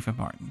fantastic Eva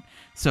Martin.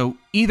 So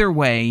either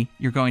way,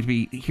 you're going to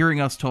be hearing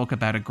us talk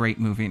about a great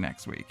movie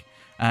next week.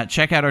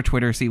 Check out our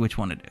Twitter, see which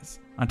one it is.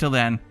 Until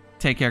then,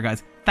 take care,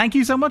 guys. Thank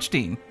you so much,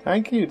 Dean.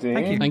 Thank you,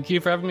 Dean. Thank you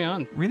for having me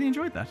on. Really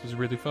enjoyed that. It was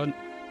really fun.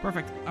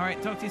 Perfect. All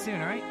right, talk to you soon,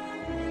 all right?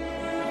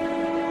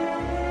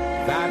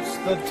 That's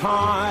the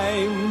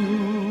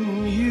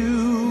time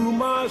you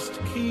must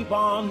keep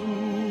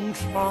on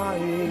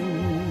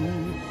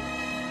trying.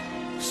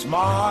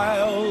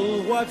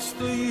 Smile, what's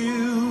the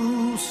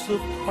use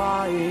of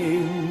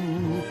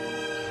crying?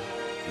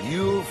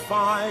 You'll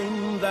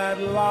find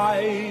that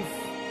life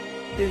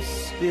is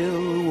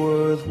still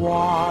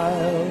worthwhile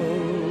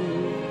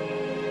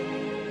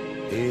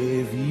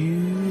if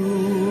you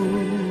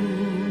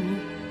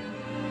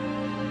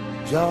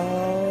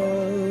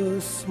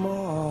just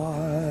smile.